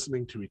bands were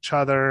listening to each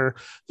other.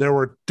 There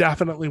were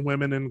definitely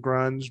women in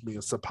grunge,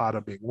 Mia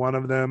Zapata being one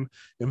of them.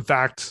 In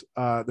fact,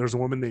 there's a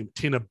woman named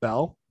Tina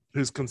Bell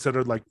who's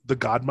considered like the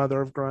godmother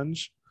of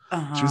grunge.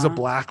 She's a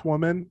black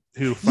woman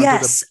who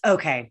fronted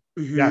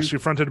Yeah, she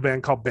fronted a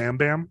band called Bam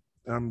Bam.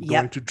 I'm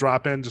going to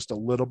drop in just a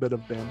little bit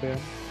of Bam Bam.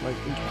 Like,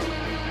 from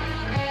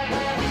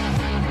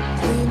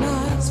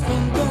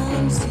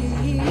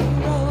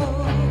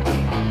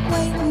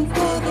waiting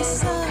for the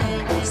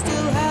sun,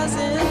 still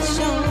hasn't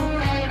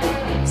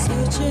shown.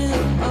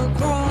 Searching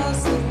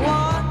across the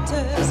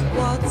waters,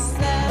 what's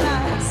that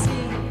I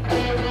see?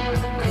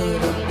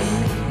 Could it be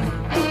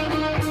the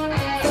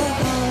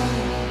home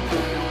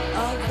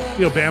of the...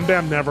 You know, Bam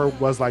Bam never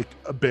was like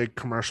a big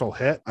commercial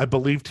hit. I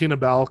believe Tina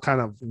Bell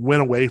kind of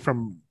went away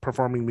from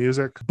performing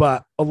music,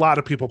 but a lot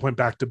of people point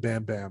back to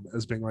Bam Bam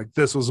as being like,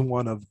 this was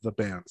one of the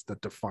bands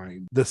that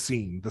defined the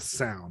scene, the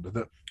sound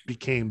that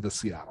became the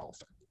Seattle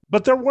thing.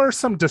 But there were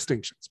some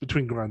distinctions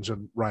between grunge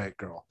and Riot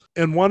Girl.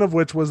 And one of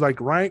which was like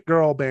Riot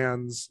Girl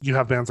bands. You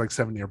have bands like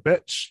 7 Year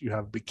Bitch, you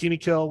have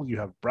Bikini Kill, you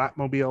have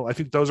Bratmobile. I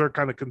think those are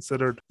kind of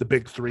considered the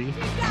big three.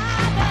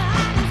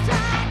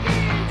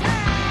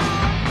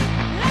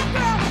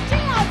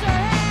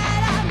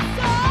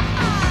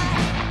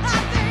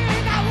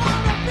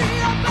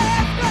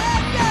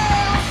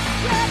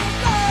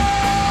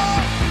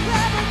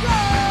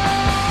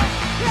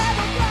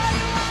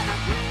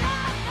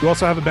 You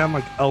also have a band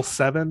like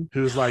L7,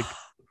 who's like,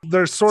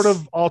 they're sort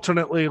of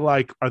alternately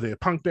like, are they a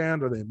punk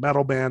band? Are they a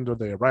metal band? Are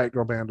they a Riot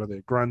Girl band? Are they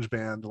a grunge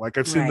band? Like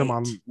I've seen them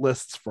on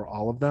lists for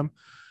all of them.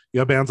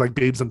 You have bands like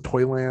Babes in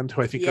Toyland,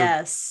 who I think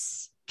are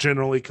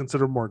generally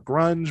considered more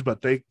grunge,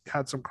 but they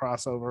had some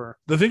crossover.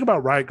 The thing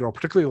about Riot Girl,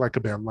 particularly like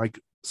a band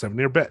like 7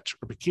 Year Bitch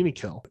or Bikini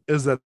Kill,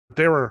 is that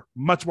they were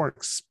much more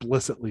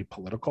explicitly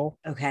political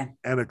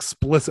and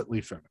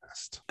explicitly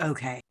feminist.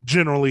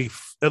 Generally,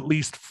 at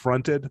least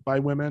fronted by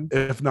women,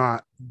 if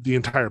not the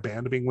entire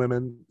band being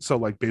women. So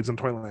like Babes in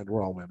Toyland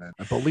were all women.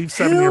 I believe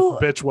 7 Year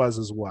Bitch was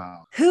as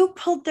well. Who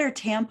pulled their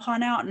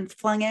tampon out and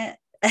flung it?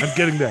 I'm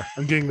getting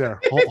there.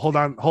 Hold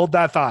on. Hold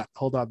that thought.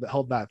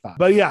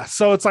 But yeah,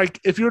 so it's like,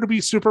 if you were to be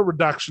super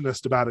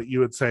reductionist about it, you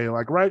would say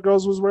like Riot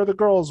Girls was where the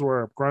girls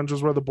were, grunge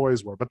was where the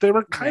boys were. But they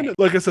were kind of,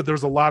 like I said, there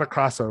was a lot of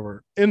crossover.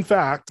 In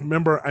fact,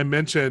 remember I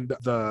mentioned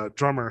the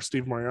drummer,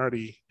 Steve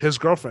Moriarty, his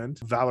girlfriend,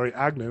 Valerie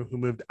Agnew, who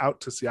moved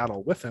out to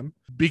Seattle with him,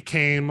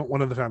 became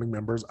one of the founding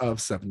members of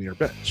 7 Year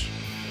Bitch.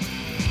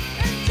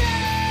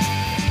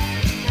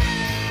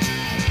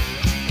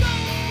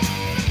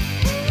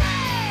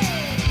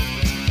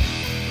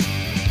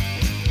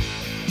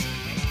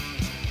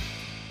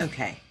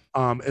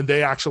 And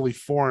they actually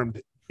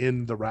formed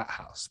in the Rat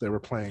House. They were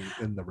playing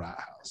in the Rat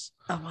House.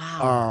 Oh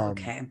wow.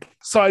 Okay.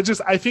 So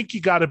I think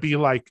you got to be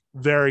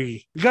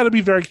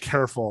very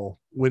careful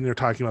when you're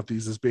talking about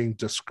these as being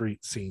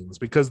discrete scenes,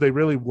 because they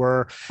really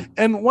were.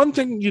 And one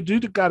thing you do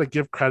got to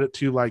give credit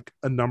to, like,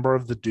 a number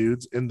of the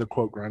dudes in the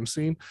quote grunge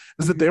scene,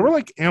 is that they were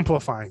like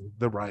amplifying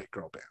the Riot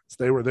Girl bands.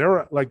 They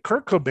were like,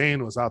 Kurt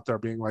Cobain was out there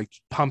being like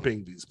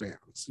pumping these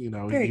bands. You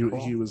know,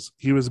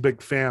 he was a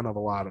big fan of a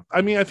lot of.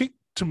 I mean, I think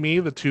to me,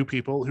 the two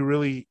people who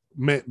really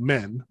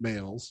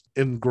males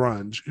in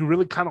grunge who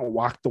really kind of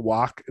walked the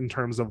walk in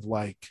terms of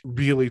like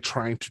really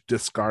trying to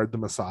discard the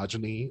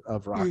misogyny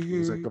of rock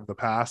music of the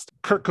past,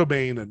 Kurt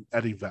Cobain and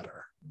Eddie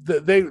Vedder,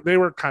 they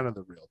were kind of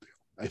the real deal,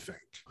 I think.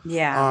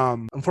 Yeah.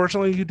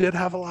 Unfortunately, you did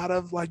have a lot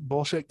of like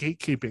bullshit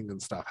gatekeeping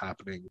and stuff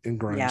happening in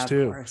grunge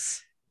too. Of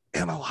course.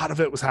 And a lot of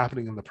it was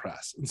happening in the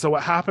press. And so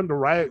what happened to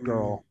Riot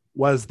Girl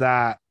was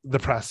that the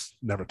press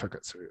never took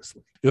it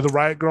seriously. You know, the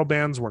Riot Girl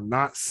bands were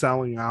not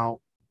selling out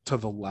to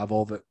the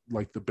level that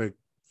like the big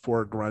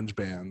four grunge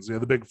bands, you know,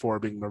 the big four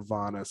being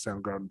Nirvana,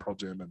 Soundgarden, Pearl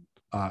Jam, and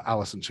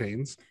Alice in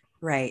Chains.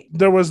 Right.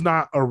 There was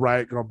not a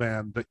Riot Girl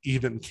band that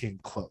even came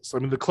close. I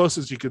mean, the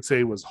closest you could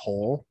say was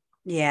Hole.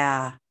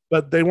 Yeah.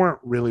 But they weren't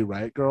really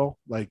Riot Girl.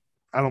 Like,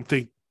 I don't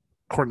think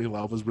Courtney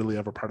Love was really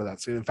ever part of that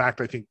scene. In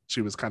fact, I think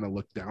she was kind of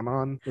looked down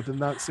on within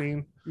that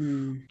scene.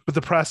 But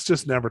the press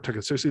just never took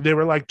it seriously. They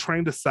were like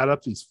trying to set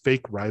up these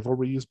fake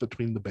rivalries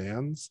between the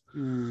bands.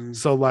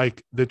 So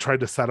like they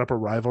tried to set up a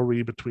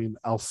rivalry between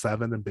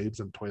L7 and Babes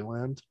in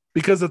Toyland,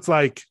 because it's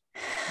like,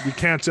 you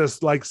can't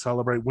just like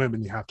celebrate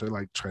women. You have to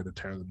like try to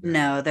tear them down.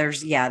 No,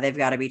 they've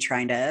got to be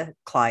trying to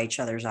claw each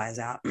other's eyes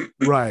out.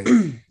 Right.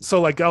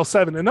 So like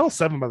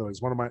L7, by the way,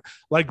 is one of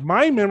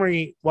my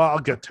memory. Well, I'll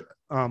get to it.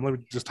 Let me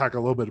just talk a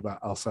little bit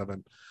about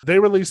L7. They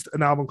released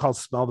an album called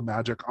Smell the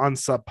Magic on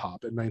Sub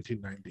Pop in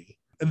 1990.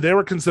 And they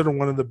were considered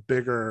one of the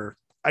bigger,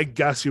 I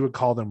guess you would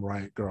call them,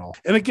 Riot Girl.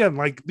 And again,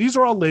 like, these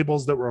are all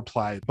labels that were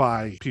applied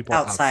by people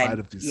outside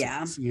of these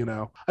scenes, you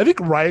know. I think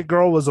Riot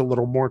Girl was a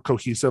little more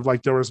cohesive.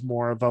 Like, there was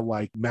more of a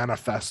like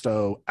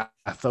manifesto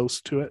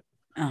ethos to it.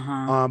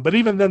 But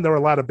even then, there were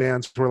a lot of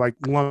bands who were like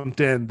lumped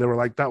in. They were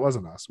like, that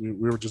wasn't us. We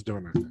were just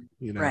doing our thing,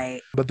 you know.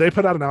 Right. But they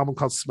put out an album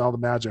called Smell the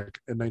Magic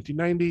in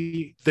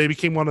 1990. They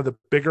became one of the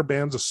bigger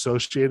bands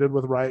associated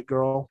with Riot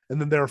Girl.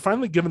 And then they were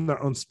finally given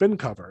their own spin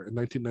cover in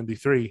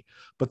 1993.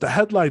 But the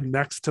headline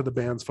next to the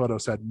band's photo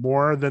said,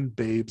 "More than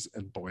Babes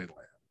in Boyland."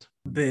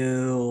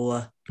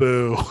 Boo.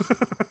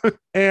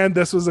 And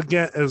this was,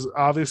 again, is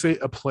obviously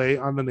a play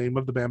on the name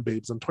of the band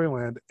Babes in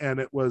Toyland, and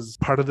it was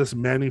part of this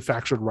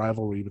manufactured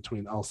rivalry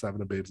between L7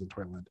 and Babes in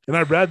Toyland. And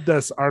I read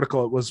this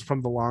article. It was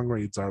from the Long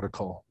Reads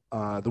article,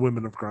 the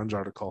Women of Grunge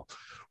article,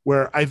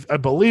 where I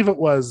believe it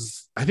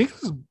was, I think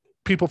it was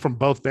people from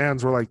both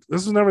bands were like,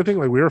 this was never a thing.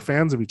 Like, we were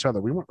fans of each other.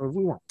 We weren't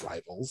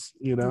rivals,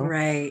 you know?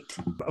 Right.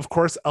 Of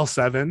course,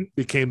 L7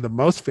 became the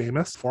most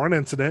famous for an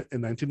incident in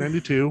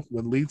 1992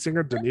 when lead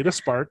singer Danita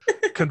Spark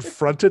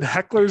confronted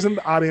hecklers in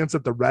the audience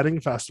at the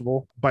Reading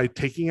Festival by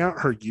taking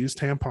out her used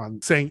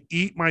tampon, saying,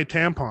 "Eat my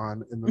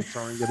tampon," and then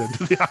throwing it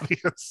into the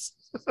audience.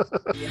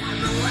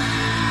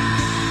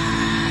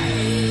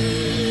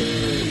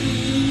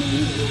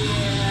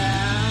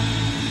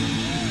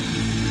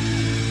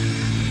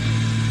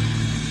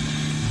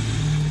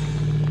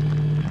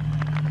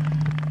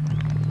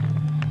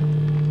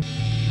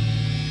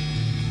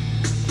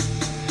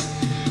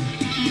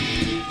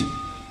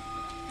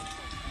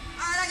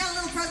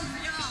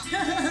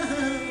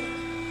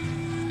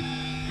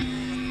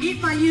 Eat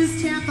my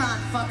used tampon,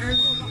 fuckers.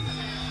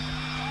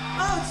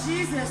 Oh,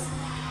 Jesus.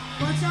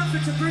 Watch out for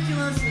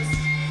tuberculosis.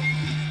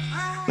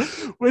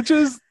 Which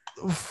is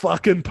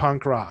fucking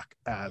punk rock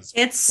as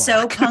it's fuck.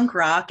 So punk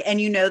rock. And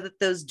you know that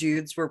those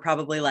dudes were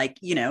probably like,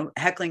 you know,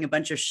 heckling a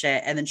bunch of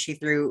shit, and then she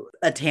threw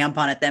a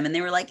tampon at them and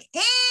they were like,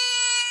 eh!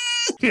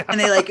 Yeah. And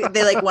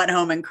they went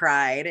home and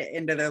cried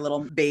into their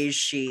little beige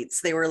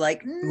sheets. They were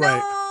like,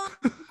 no,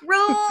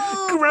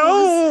 right.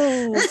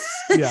 Gross.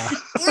 Yeah.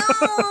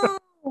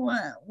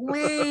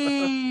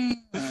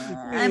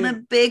 I'm a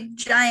big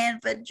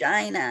giant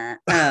vagina.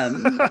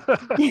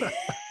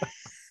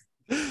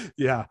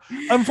 Yeah,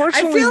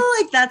 unfortunately, I feel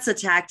like that's a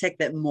tactic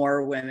that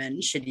more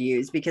women should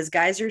use, because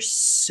guys are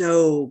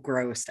so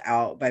grossed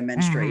out by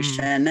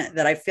menstruation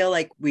that I feel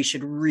like we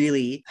should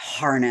really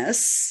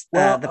harness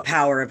the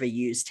power of a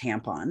used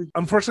tampon.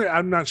 Unfortunately,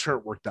 I'm not sure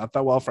it worked out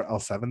that well for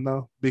L7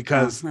 though,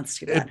 because that's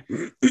too bad.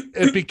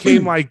 It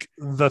became like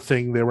the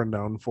thing they were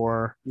known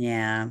for.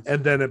 Yeah,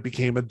 and then it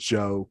became a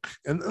joke,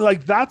 and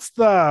like that's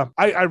the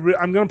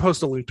I'm gonna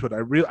post a link to it.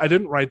 I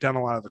didn't write down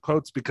a lot of the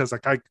quotes because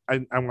like I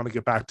want to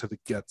get back to the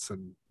gets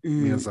and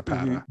Mia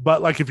Zapata.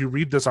 But like if you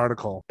read this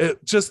article,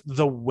 it just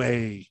the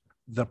way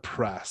the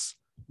press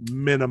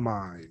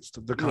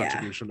minimized the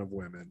contribution of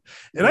women.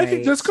 And I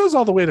think this goes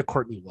all the way to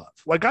Courtney Love.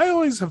 Like, I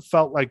always have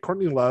felt like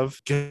Courtney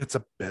Love gets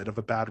a bit of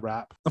a bad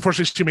rap.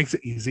 Unfortunately, she makes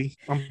it easy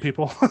on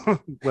people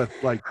with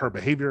like her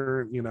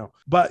behavior, you know.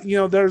 But, you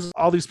know, there's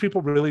all these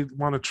people really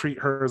want to treat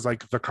her as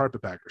like the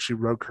carpetbagger. She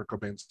rode Kurt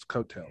Cobain's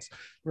coattails.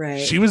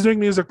 Right. She was doing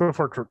music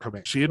before Kurt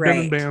Cobain. She had been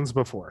in bands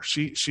before.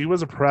 She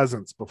was a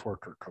presence before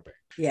Kurt Cobain.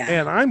 Yeah.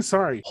 And I'm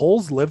sorry,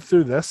 Holes Live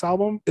Through This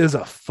album is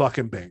a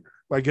fucking banger.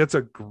 Like, it's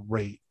a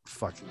great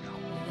fucking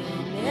album.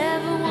 They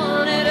never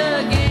want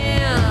it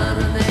again,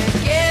 and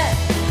they get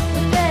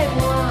what they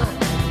want,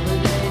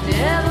 but they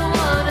never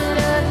want it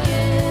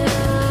again.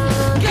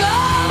 Go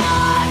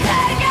on,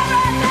 take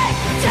everything,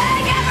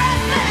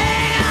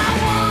 I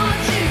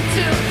want you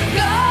to.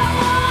 Go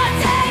on,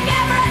 take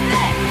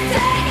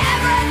everything,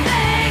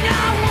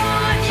 I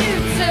want you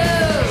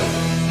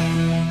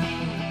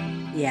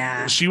to.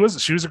 Yeah. She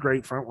was a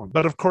great front one,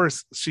 but of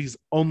course she's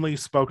only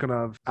spoken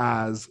of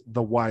as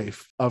the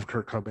wife of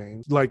Kurt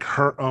Cobain. Like,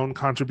 her own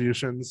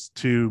contributions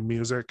to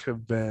music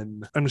have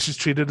been, I mean, she's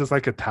treated as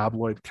like a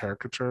tabloid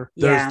caricature.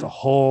 There's the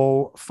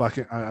whole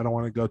fucking, I don't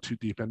want to go too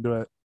deep into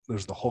it.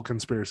 There's the whole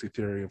conspiracy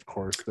theory, of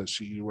course, that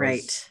she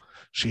was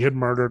she had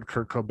murdered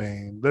Kurt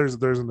Cobain. There's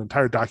an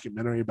entire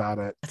documentary about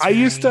it.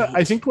 I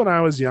think when I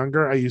was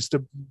younger,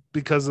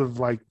 because of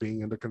like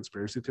being into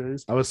conspiracy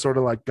theories, I was sort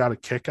of like got a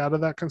kick out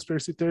of that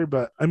conspiracy theory.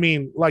 But I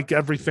mean, like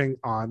everything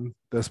on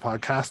this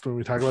podcast, when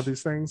we talk about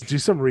these things, do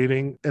some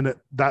reading and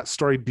that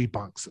story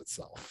debunks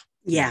itself.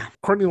 Yeah.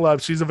 Courtney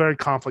Love, she's a very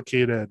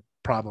complicated,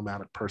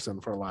 problematic person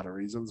for a lot of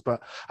reasons,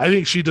 but I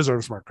think she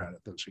deserves more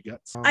credit than she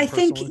gets. I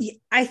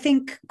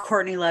think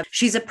Courtney Love,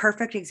 she's a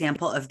perfect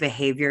example of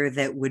behavior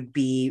that would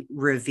be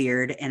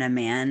revered in a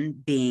man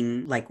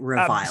being like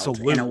reviled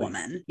in a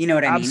woman. You know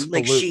what I mean?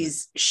 Like,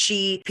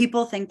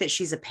 people think that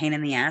she's a pain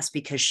in the ass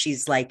because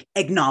she's like,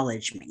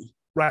 acknowledge me.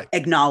 Right.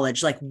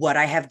 Acknowledge like what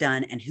I have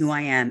done and who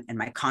I am and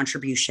my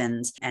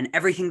contributions and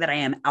everything that I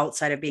am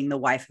outside of being the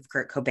wife of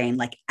Kurt Cobain.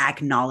 Like,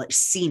 acknowledge,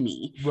 see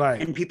me.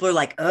 Right. And people are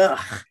like,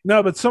 ugh.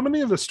 No, but so many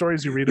of the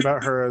stories you read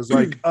about her is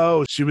like,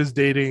 oh, she was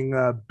dating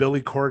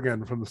Billy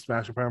Corgan from the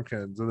Smashing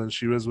Pumpkins, and then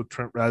she was with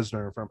Trent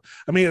Reznor from.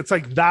 I mean, it's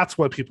like that's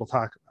what people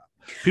talk about.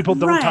 People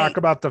don't talk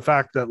about the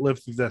fact that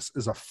Live Through This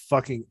is a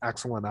fucking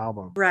excellent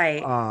album.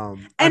 Right.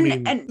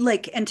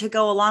 And to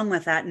go along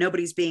with that,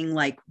 nobody's being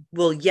like,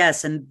 well,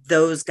 yes. And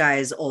those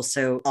guys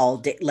also all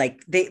they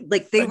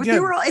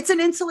were all, it's an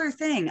insular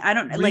thing.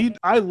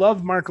 I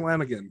love Mark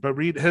Lanigan, but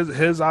read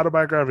his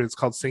autobiography. It's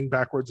called Sing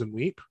Backwards and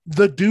Weep.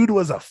 The dude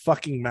was a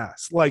fucking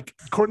mess. Like,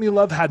 Courtney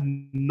Love had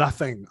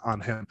nothing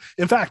on him.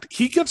 In fact,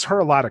 he gives her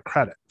a lot of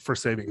credit for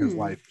saving his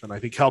life and I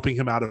think helping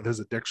him out of his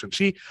addiction.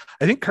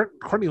 I think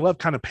Courtney Love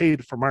kind of paid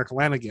for Mark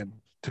Lanigan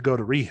to go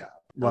to rehab.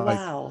 Like,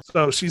 wow.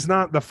 So she's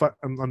not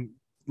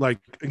like,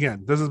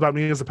 again, this is about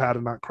me as a pad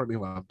and not Courtney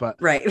Love, but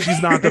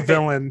she's not the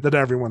villain that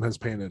everyone has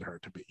painted her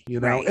to be, you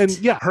know? Right. And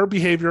yeah, her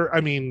behavior,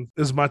 I mean,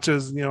 as much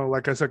as, you know,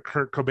 like I said,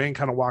 Kurt Cobain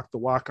kind of walked the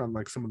walk on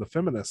like some of the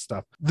feminist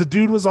stuff. The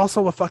dude was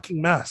also a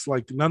fucking mess.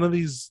 Like, none of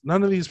these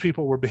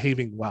people were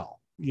behaving well.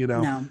 You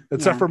know,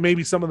 except for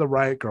maybe some of the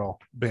Riot Girl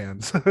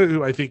bands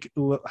who I think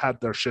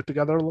had their shit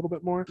together a little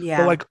bit more. Yeah.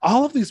 But like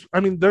all of these, I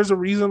mean, there's a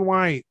reason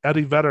why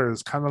Eddie Vedder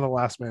is kind of the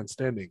last man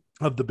standing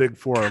of the big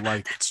four.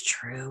 Like, that's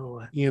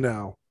true. You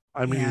know,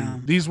 I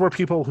mean, these were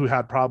people who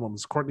had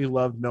problems. Courtney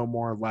Love no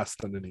more or less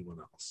than anyone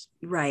else.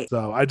 Right.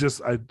 So I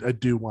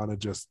do want to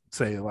just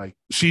say, like,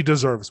 she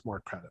deserves more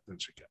credit than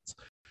she gets.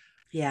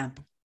 Yeah.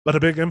 But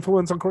a big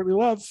influence on Courtney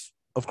Love,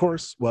 of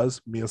course,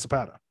 was Mia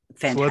Zapata.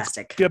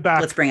 Fantastic. So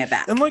let's bring it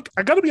back. And like,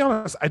 I gotta be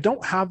honest, I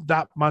don't have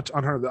that much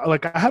on her.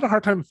 Like, I had a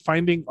hard time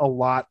finding a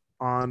lot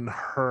on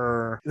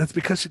her. That's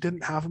because she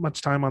didn't have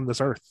much time on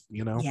this earth,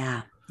 you know?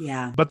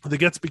 Yeah. But the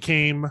Gits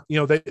became, you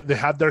know, they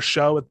had their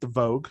show at the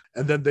Vogue,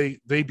 and then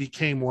they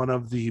became one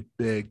of the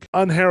big,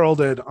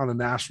 unheralded on a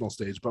national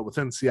stage, but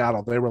within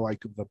Seattle, they were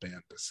like the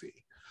band to see.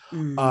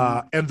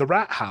 And the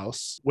Rat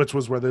House, which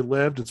was where they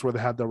lived, it's where they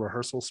had their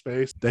rehearsal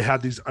space. They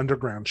had these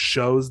underground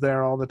shows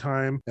there all the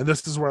time. And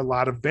this is where a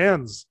lot of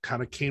bands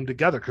kind of came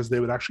together because they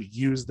would actually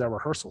use their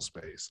rehearsal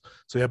space.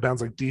 So you have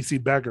bands like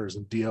DC Beggars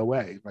and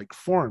DOA like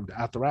formed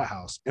at the Rat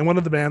House. And one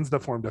of the bands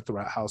that formed at the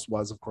Rat House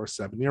was, of course,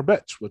 7 Year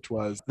Bitch, which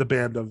was the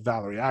band of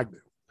Valerie Agnew,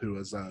 who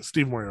was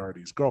Steve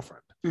Moriarty's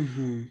girlfriend.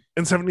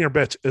 And 7 Year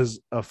Bitch is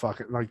a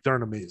fucking, like, they're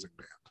an amazing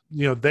band.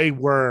 You know, they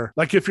were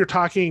like, if you're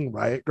talking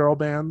Riot Girl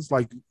bands,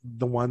 like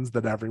the ones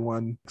that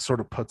everyone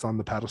sort of puts on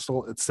the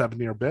pedestal, it's 7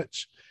 Year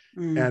Bitch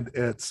and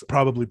it's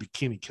probably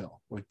Bikini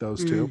Kill, like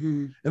those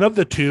two. And of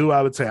the two,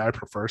 I would say I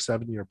prefer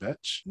 7 Year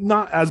Bitch.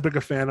 Not as big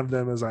a fan of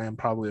them as I am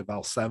probably of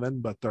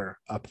L7, but they're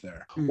up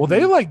there. Well,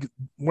 they like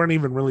weren't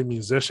even really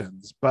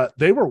musicians, but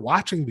they were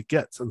watching the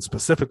Gits, and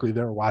specifically they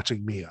were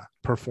watching Mia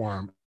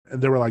perform.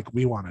 And they were like,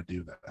 we want to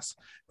do this.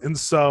 And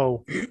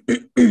so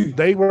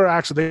they were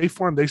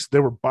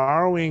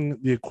borrowing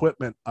the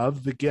equipment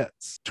of the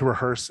Gits to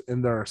rehearse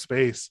in their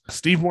space.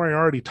 Steve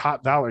Moriarty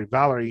taught Valerie.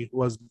 Valerie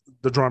was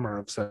the drummer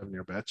of 7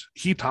 Year Bitch.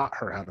 He taught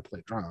her how to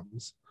play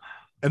drums.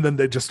 And then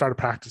they just started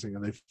practicing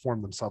and they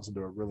formed themselves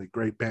into a really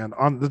great band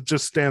that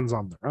just stands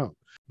on their own.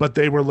 But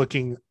they were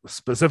looking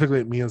specifically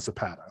at Mia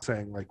Zapata,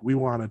 saying like, we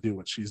want to do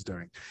what she's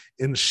doing.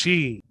 And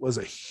she was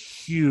a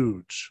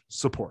huge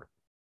support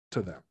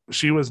to them.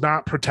 She was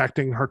not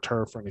protecting her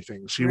turf or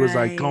anything. She was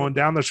like going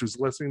down there. She was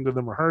listening to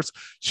them rehearse.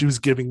 She was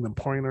giving them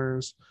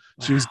pointers.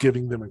 Wow. She was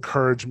giving them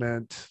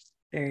encouragement.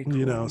 Very cool.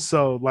 You know,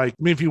 so like,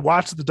 I mean, if you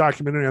watch the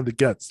documentary on the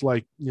Gets,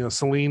 like, you know,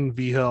 Celine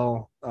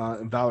Vigil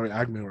and Valerie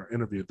Agnew are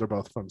interviewed. They're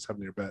both from 7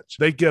 Year Bitch.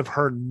 They give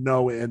her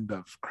no end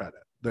of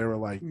credit. They were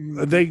like,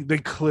 they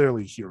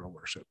clearly hero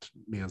worshipped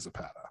Mia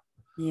Zapata.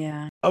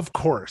 Yeah. Of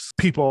course,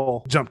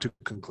 people jumped to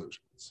conclusions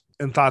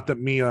and thought that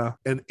Mia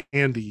and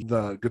Andy,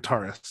 the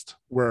guitarist,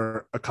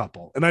 were a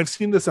couple. And I've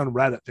seen this on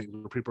Reddit things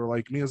where people are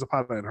like, Mia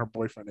Zapata and her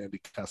boyfriend,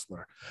 Andy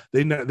Kessler.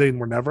 They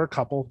were never a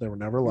couple. They were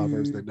never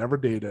lovers. They never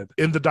dated.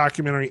 In the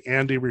documentary,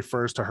 Andy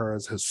refers to her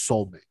as his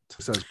soulmate.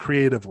 He says,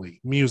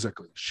 creatively,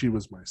 musically, she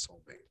was my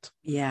soulmate.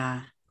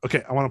 Yeah.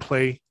 Okay, I want to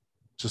play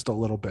just a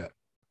little bit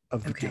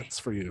of the Gets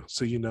for you,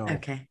 so you know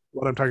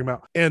what I'm talking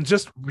about, and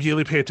just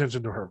really pay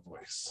attention to her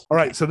voice. All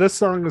right, so this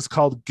song is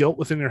called Guilt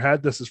Within Your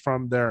Head. This is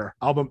from their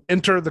album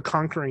Enter the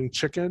Conquering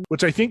Chicken,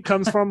 which I think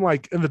comes from,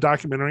 like, in the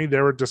documentary they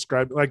were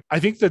describing, like,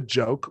 I think the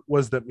joke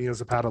was that Mia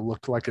Zapata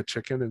looked like a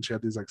chicken and she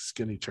had these like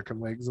skinny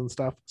chicken legs and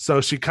stuff, so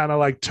she kind of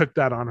like took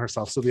that on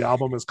herself. So the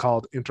album is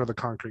called Enter the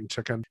Conquering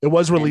Chicken. It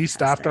was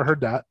released after her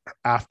death.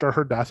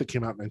 It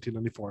came out in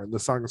 1994, and the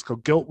song is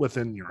called Guilt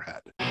Within Your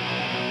Head.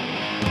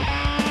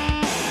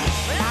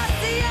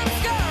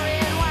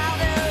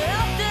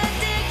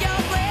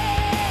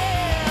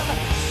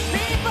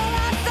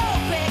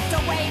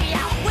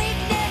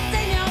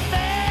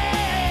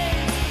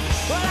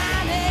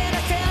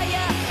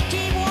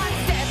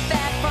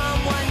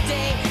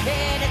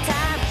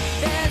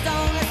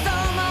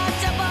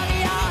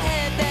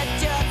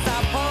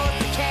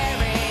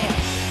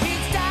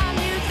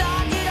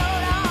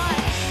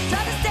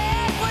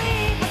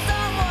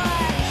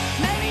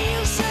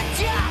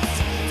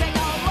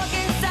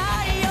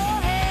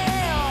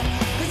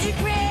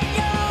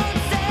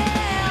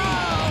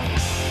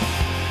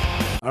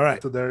 All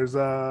right, so there's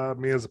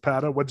Mia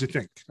Zapata. What'd you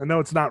think? I know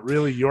it's not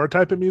really your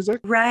type of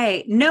music.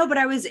 Right. No, but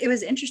it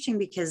was interesting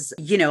because,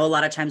 you know, a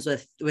lot of times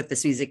with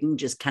this music, it can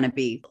just kind of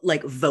be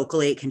like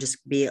vocally, it can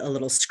just be a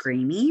little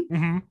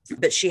screamy.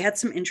 But she had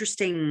some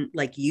interesting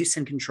like use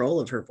and control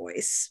of her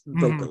voice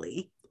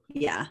vocally.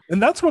 Yeah. And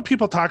that's what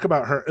people talk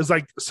about her is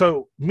like,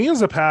 so Mia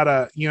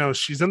Zapata, you know,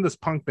 she's in this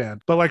punk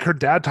band, but like her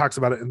dad talks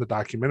about it in the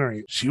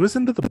documentary. She was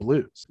into the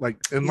blues, like,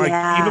 and like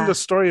even the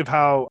story of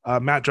how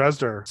Matt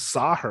Dresder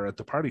saw her at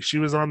the party, she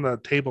was on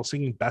the table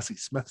singing Bessie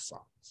Smith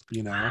songs,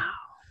 you know? Wow.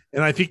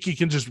 And I think you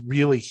can just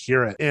really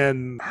hear it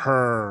in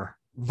her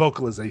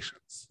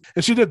vocalizations.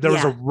 And she did, there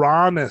was a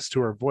rawness to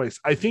her voice.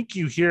 I think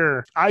you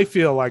hear, I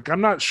feel like,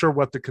 I'm not sure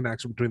what the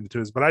connection between the two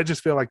is, but I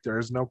just feel like there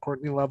is no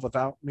Courtney Love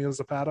without Mia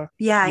Zapata.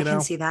 Yeah, I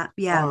can see that.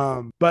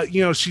 Yeah. But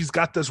you know, she's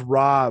got this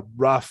raw,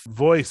 rough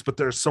voice, but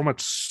there's so much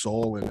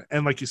soul in it.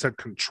 And like you said,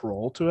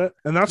 control to it.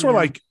 And that's where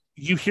like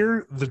you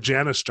hear the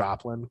Janis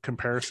Joplin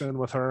comparison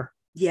with her.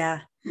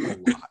 Yeah. A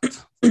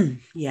lot.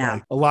 Yeah.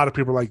 Like, a lot of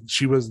people are like,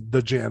 she was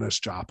the Janis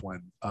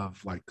Joplin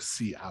of like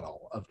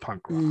Seattle, of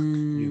punk rock,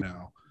 you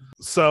know?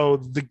 So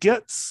the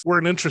Gets were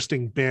an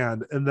interesting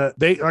band in that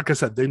they, like I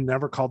said, they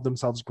never called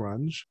themselves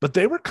grunge, but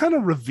they were kind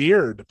of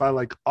revered by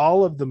like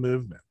all of the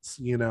movements,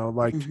 you know,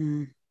 like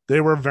they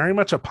were very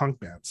much a punk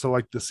band. So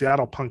like the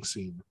Seattle punk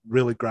scene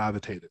really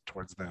gravitated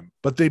towards them,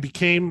 but they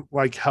became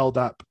like held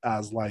up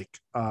as like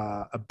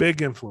a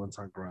big influence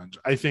on grunge.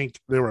 I think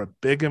they were a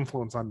big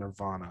influence on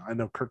Nirvana. I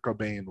know Kurt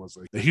Cobain was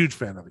like a huge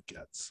fan of the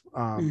Gets.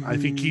 I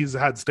think he's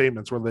had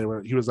statements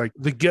where he was like,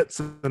 the Gets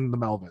and the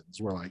Melvins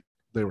were like,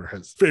 they were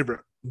his favorite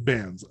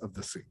bands of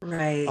the scene.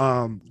 Right.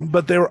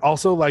 But they were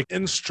also like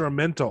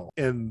instrumental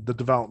in the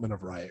development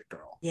of Riot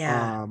Girl.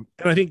 Yeah. And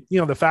I think, you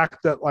know, the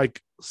fact that like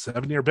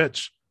 7 Year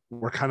Bitch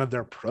were kind of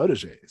their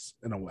proteges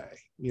in a way,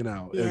 you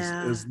know,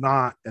 is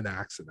not an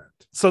accident.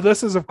 So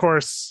this is, of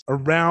course,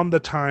 around the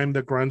time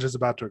that grunge is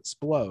about to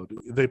explode.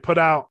 They put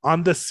out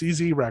on the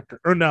CZ record,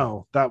 or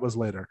no, that was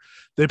later.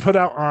 They put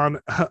out on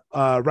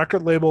a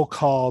record label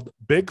called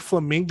Big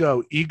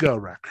Flamingo Ego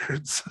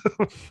Records.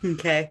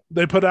 Okay.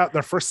 They put out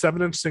their first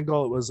 7-inch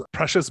single. It was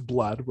Precious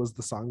Blood was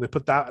the song. They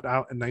put that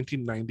out in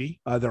 1990.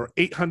 There were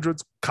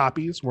 800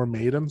 copies were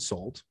made and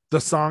sold.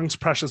 The songs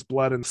Precious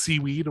Blood and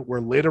Seaweed were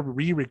later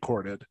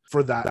re-recorded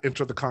for that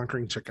Enter the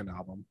Conquering Chicken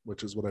album,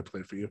 which is what I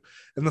played for you.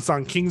 And the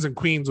song Kings and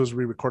Queens was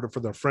re-recorded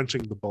for their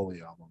Frenching the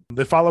Bully album.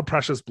 They followed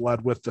Precious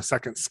Blood with the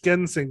second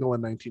Skin single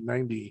in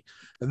 1990,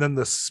 and then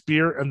the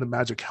Spear and the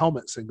Magic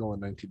Helmet single in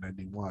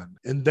 1991.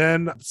 And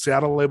then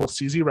Seattle label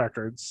CZ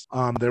Records,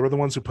 they were the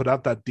ones who put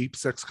out that Deep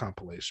Six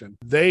compilation.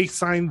 They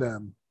signed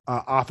them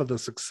off of the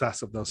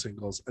success of those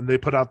singles, and they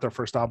put out their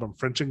first album,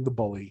 Frenching the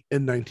Bully,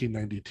 in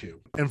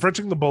 1992. And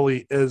Frenching the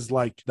Bully is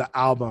like the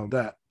album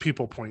that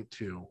people point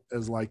to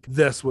as like,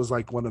 this was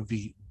like one of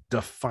the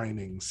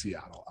defining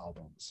Seattle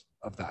albums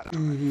of that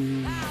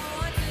time.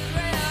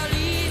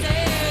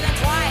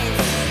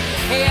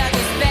 Yeah,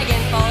 just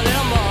begging for a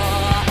little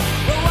more.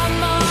 Well, one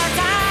more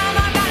time,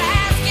 I gotta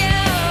ask you,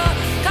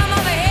 come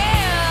over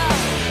here,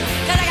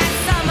 'cause I got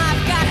something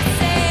I've gotta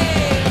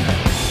say.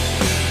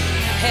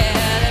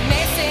 Hell, it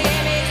may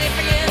seem easy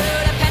for you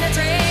to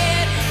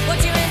penetrate what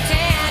you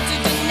intend to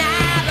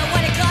deny, but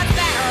when it comes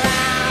back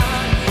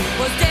around,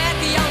 was death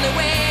the only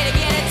way to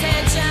get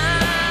attention?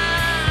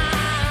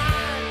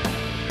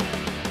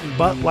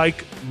 But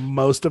like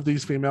most of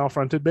these female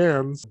fronted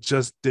bands,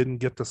 just didn't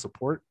get the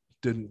support,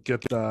 didn't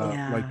get the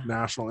like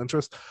national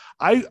interest.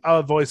 I've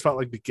always felt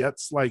like the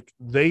Gets, like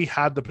they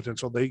had the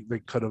potential. They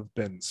could have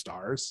been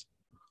stars,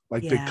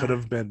 like they could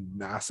have been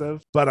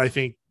massive. But I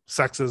think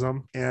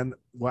sexism and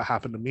what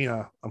happened to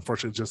Mia,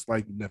 unfortunately, just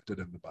like nipped it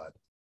in the bud.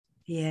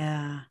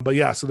 Yeah. But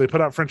yeah, so they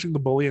put out Frenching the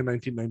Bully in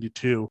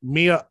 1992.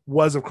 Mia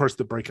was, of course,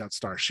 the breakout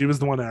star. She was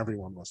the one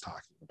everyone was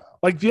talking about.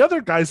 Like the other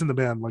guys in the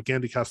band, like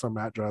Andy Kessler,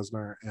 Matt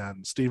Dresner,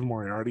 and Steve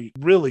Moriarty,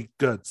 really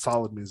good,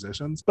 solid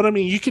musicians. But I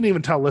mean, you can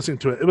even tell listening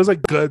to it, it was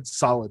like good,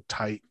 solid,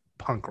 tight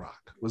punk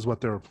rock was what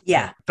they were.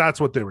 Yeah.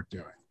 That's what they were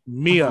doing.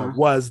 Mia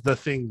was the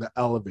thing that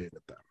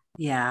elevated them.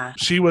 Yeah.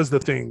 She was the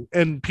thing.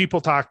 And people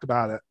talked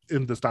about it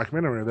in this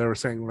documentary. They were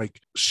saying like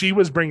she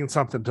was bringing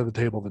something to the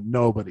table that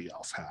nobody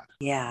else had.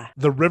 Yeah.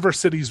 The River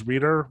City's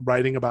reader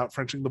writing about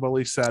Frenching the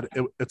Bully said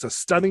it's a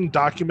stunning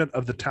document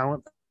of the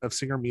talent of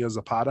singer Mia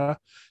Zapata.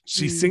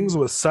 She sings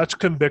with such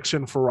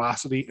conviction,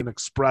 ferocity, and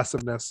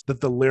expressiveness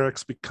that the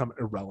lyrics become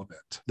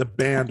irrelevant. The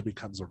band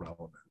becomes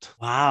irrelevant.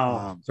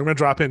 Wow. So I'm going to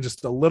drop in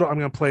just a little. I'm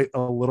going to play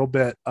a little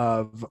bit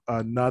of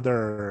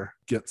another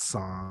Get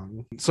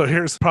song. So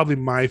here's probably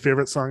my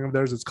favorite song of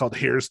theirs. It's called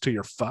Here's to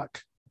Your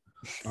Fuck.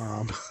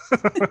 And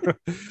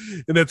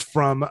it's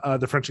from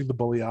the Frenching the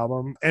Bully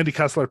album. Andy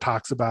Kessler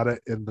talks about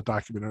it in the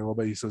documentary a little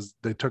bit. He says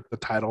they took the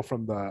title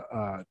from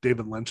the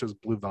David Lynch's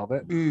Blue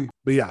Velvet.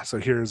 But yeah, so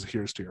here's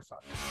to Your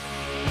Fuck.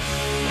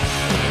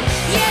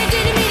 Yeah,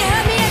 didn't mean to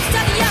hurt me, it's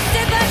stuck in your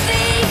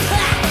sympathy.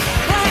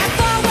 Well, I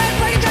forward,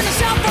 but it doesn't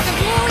show fucking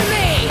blue to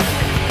me.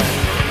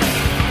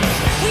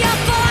 We are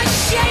full of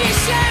shit, you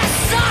should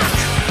suck.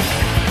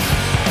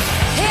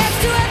 Here's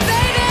to it,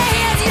 baby,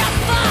 here's to your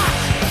fuck.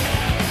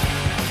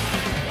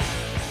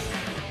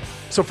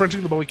 So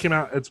Frenching the Bully came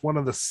out. It's one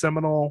of the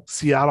seminal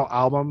Seattle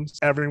albums.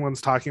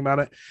 Everyone's talking about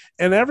it.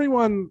 And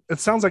it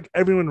sounds like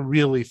everyone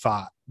really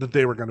thought that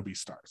they were going to be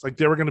stars. Like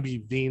they were going to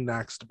be the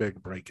next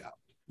big breakout,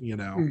 you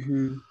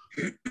know?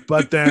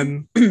 But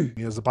then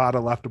Mia Zapata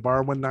left a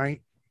bar one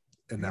night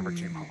and never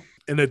came home.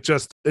 And it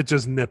just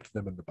nipped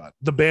them in the butt.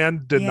 The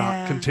band did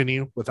not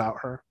continue without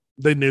her.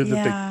 They knew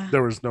that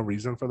there was no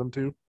reason for them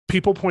to.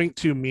 People point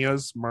to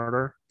Mia's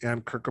murder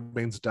and Kurt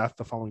Cobain's death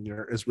the following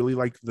year as really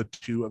like the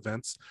two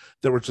events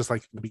that were just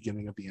like the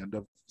beginning of the end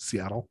of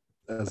Seattle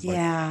as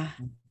like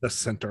the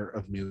center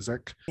of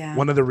music.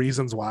 One of the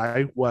reasons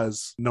why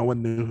was no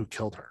one knew who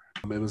killed her.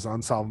 It was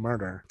unsolved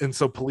murder. And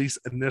so police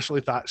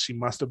initially thought she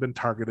must have been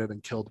targeted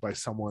and killed by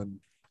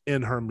someone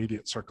in her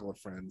immediate circle of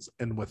friends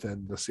and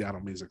within the Seattle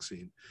music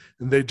scene.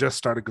 And they just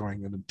started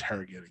going and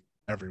interrogating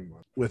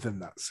everyone within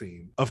that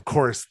scene. Of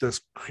course,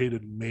 this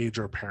created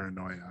major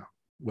paranoia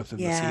within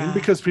the scene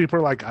because people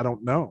are like, I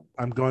don't know.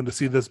 I'm going to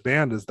see this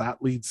band. Is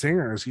that lead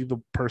singer? Is he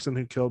the person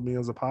who killed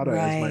Mia Zapata?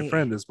 Is my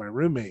friend? Is my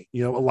roommate?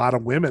 You know, a lot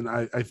of women,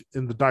 I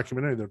in the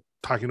documentary, they're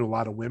talking to a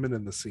lot of women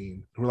in the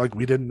scene who were like,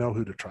 we didn't know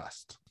who to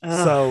trust.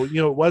 So,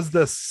 you know, it was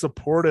this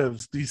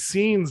supportive, these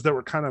scenes that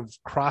were kind of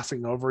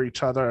crossing over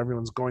each other.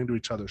 Everyone's going to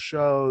each other's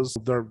shows.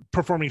 They're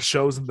performing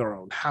shows in their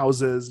own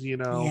houses, you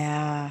know?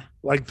 Yeah.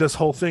 Like this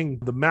whole thing,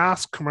 the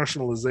mass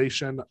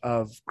commercialization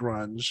of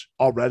grunge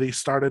already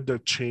started to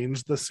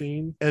change the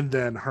scene. And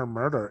then her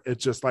murder, it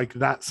just like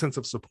that sense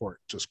of support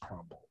just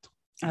crumbled.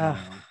 You know?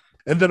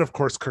 And then, of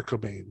course, Kurt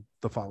Cobain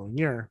the following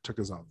year took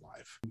his own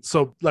life.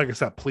 So, like I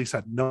said, police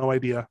had no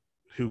idea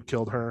who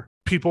killed her.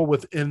 People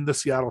within the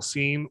Seattle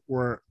scene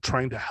were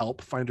trying to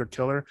help find her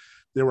killer.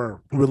 They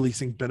were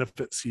releasing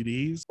benefit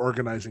CDs,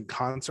 organizing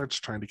concerts,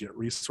 trying to get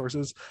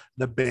resources.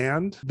 The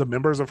band, the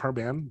members of her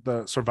band,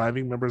 the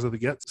surviving members of the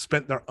Gets,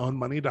 spent their own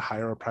money to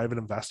hire a private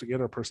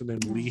investigator, a person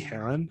named Lee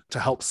Heron, to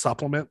help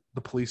supplement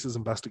the police's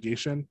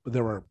investigation. But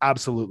there were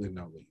absolutely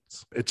no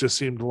leads. It just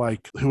seemed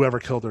like whoever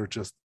killed her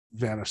just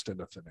vanished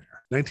into thin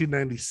air.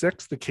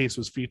 1996, the case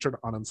was featured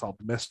on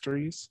Unsolved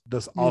Mysteries.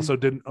 This also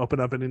didn't open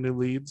up any new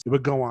leads. It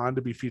would go on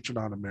to be featured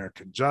on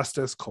American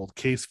Justice, Cold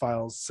Case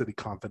Files, City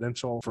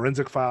Confidential,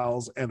 Forensic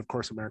Files, and of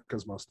course,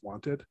 America's Most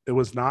Wanted. It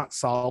was not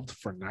solved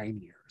for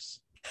 9 years.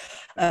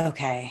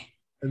 Okay.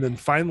 And then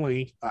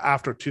finally,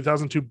 after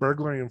 2002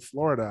 burglary in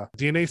Florida,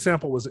 DNA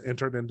sample was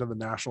entered into the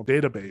national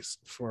database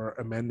for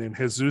a man named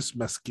Jesus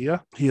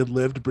Mesquia. He had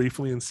lived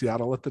briefly in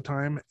Seattle at the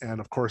time.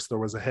 And of course, there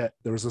was a hit.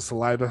 There was a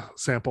saliva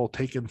sample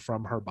taken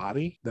from her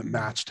body that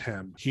matched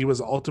him. He was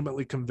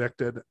ultimately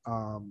convicted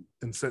and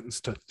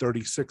sentenced to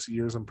 36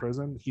 years in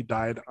prison. He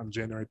died on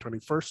January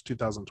 21st,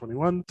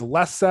 2021. The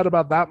less said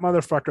about that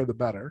motherfucker, the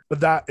better.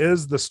 But that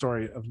is the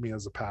story of Mia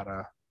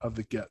Zapata. of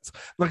the Gits.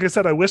 Like I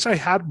said, I wish I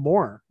had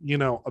more,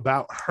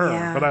 about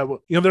her,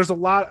 but there's a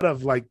lot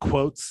of like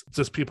quotes,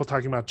 just people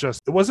talking about it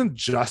wasn't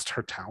just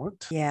her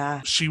talent.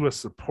 Yeah. She was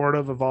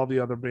supportive of all the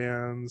other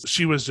bands.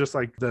 She was just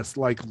like this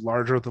like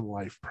larger than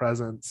life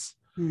presence.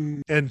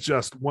 And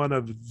just one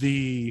of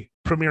the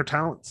premier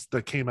talents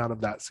that came out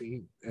of that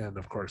scene. And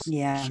of course,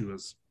 she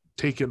was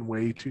taken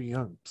way too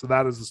young. So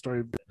that is the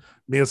story of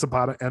Mia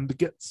Zapata and the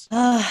Gits.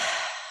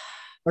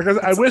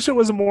 I wish it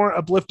was a more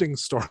uplifting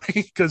story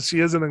because she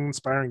is an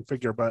inspiring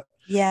figure, but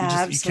you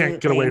can't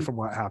get away from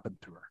what happened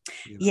to her.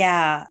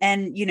 Yeah.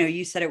 And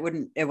you said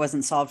it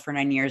wasn't solved for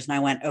 9 years. And I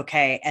went,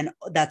 okay. And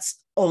that's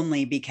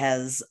only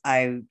because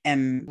I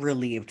am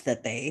relieved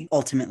that they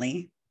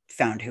ultimately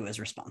found who was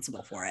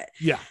responsible for it.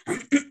 Yeah.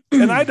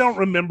 And I don't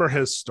remember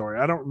his story.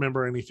 I don't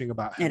remember anything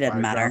about him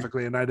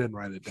biographically, and I didn't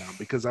write it down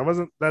because I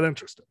wasn't that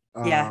interested.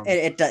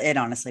 It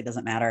honestly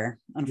doesn't matter,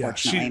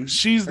 unfortunately. Yeah,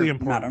 she's the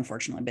important, not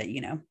unfortunately, but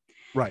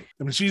right.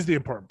 I mean, she's the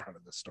important part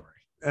of this story.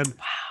 And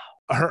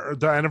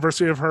the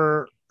anniversary of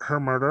her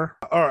murder,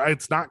 or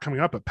it's not coming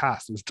up, it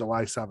passed. It was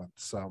July 7th,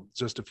 so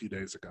just a few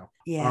days ago.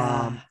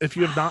 If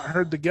you have not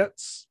heard the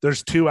Gits,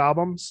 there's 2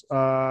 albums.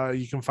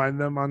 You can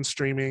find them on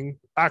streaming.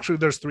 Actually,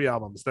 there's 3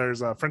 albums.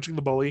 There's Frenching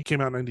the Bully,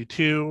 came out in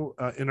 92,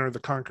 Enter the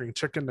Conquering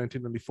Chicken,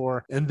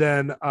 1994, and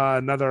then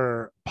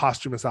another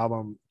posthumous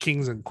album,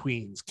 Kings and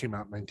Queens, came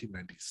out in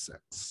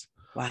 1996.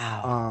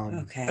 Wow.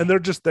 Okay. And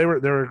they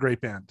were a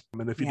great band.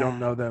 And if you don't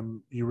know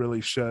them, you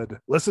really should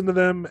listen to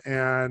them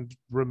and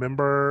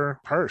remember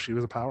her. She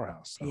was a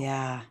powerhouse. So.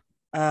 Yeah.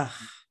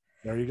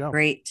 There you go.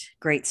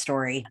 Great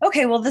story.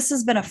 Okay, well, this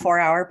has been a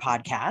 4-hour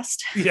podcast.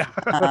 Yeah.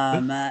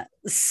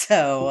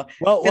 So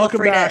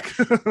welcome back.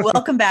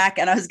 Welcome back.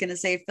 And I was going to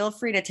say, feel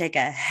free to take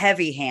a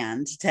heavy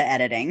hand to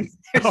editing.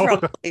 There's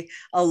probably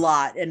a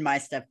lot in my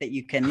stuff that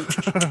you can.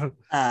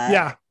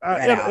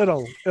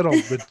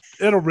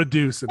 It'll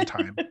reduce in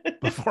time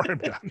before I'm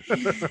done.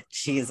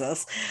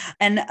 Jesus.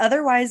 And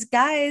otherwise,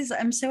 guys,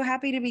 I'm so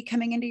happy to be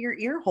coming into your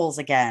ear holes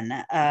again.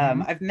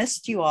 I've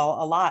missed you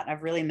all a lot.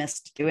 I've really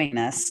missed doing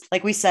this.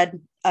 Like we said,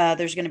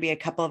 there's going to be a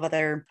couple of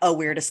other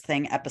Weirdest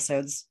Thing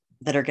episodes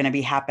that are going to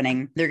be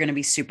happening. They're going to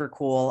be super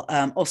cool.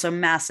 Also,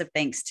 massive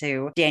thanks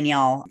to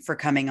Danielle for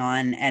coming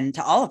on, and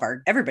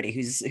to everybody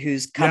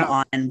who's come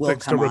on and will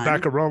come on.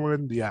 Rebecca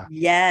Rowland. Yeah.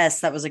 Yes,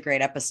 that was a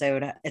great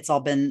episode. It's all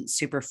been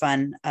super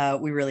fun.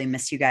 We really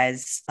miss you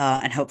guys,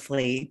 and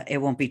hopefully it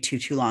won't be too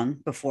long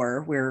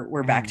before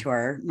we're back to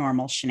our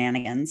normal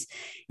shenanigans.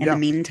 In the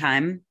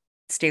meantime,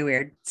 stay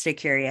weird, stay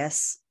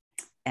curious,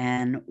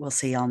 and we'll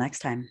see y'all next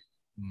time.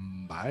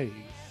 Bye.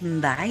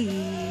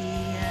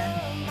 Bye.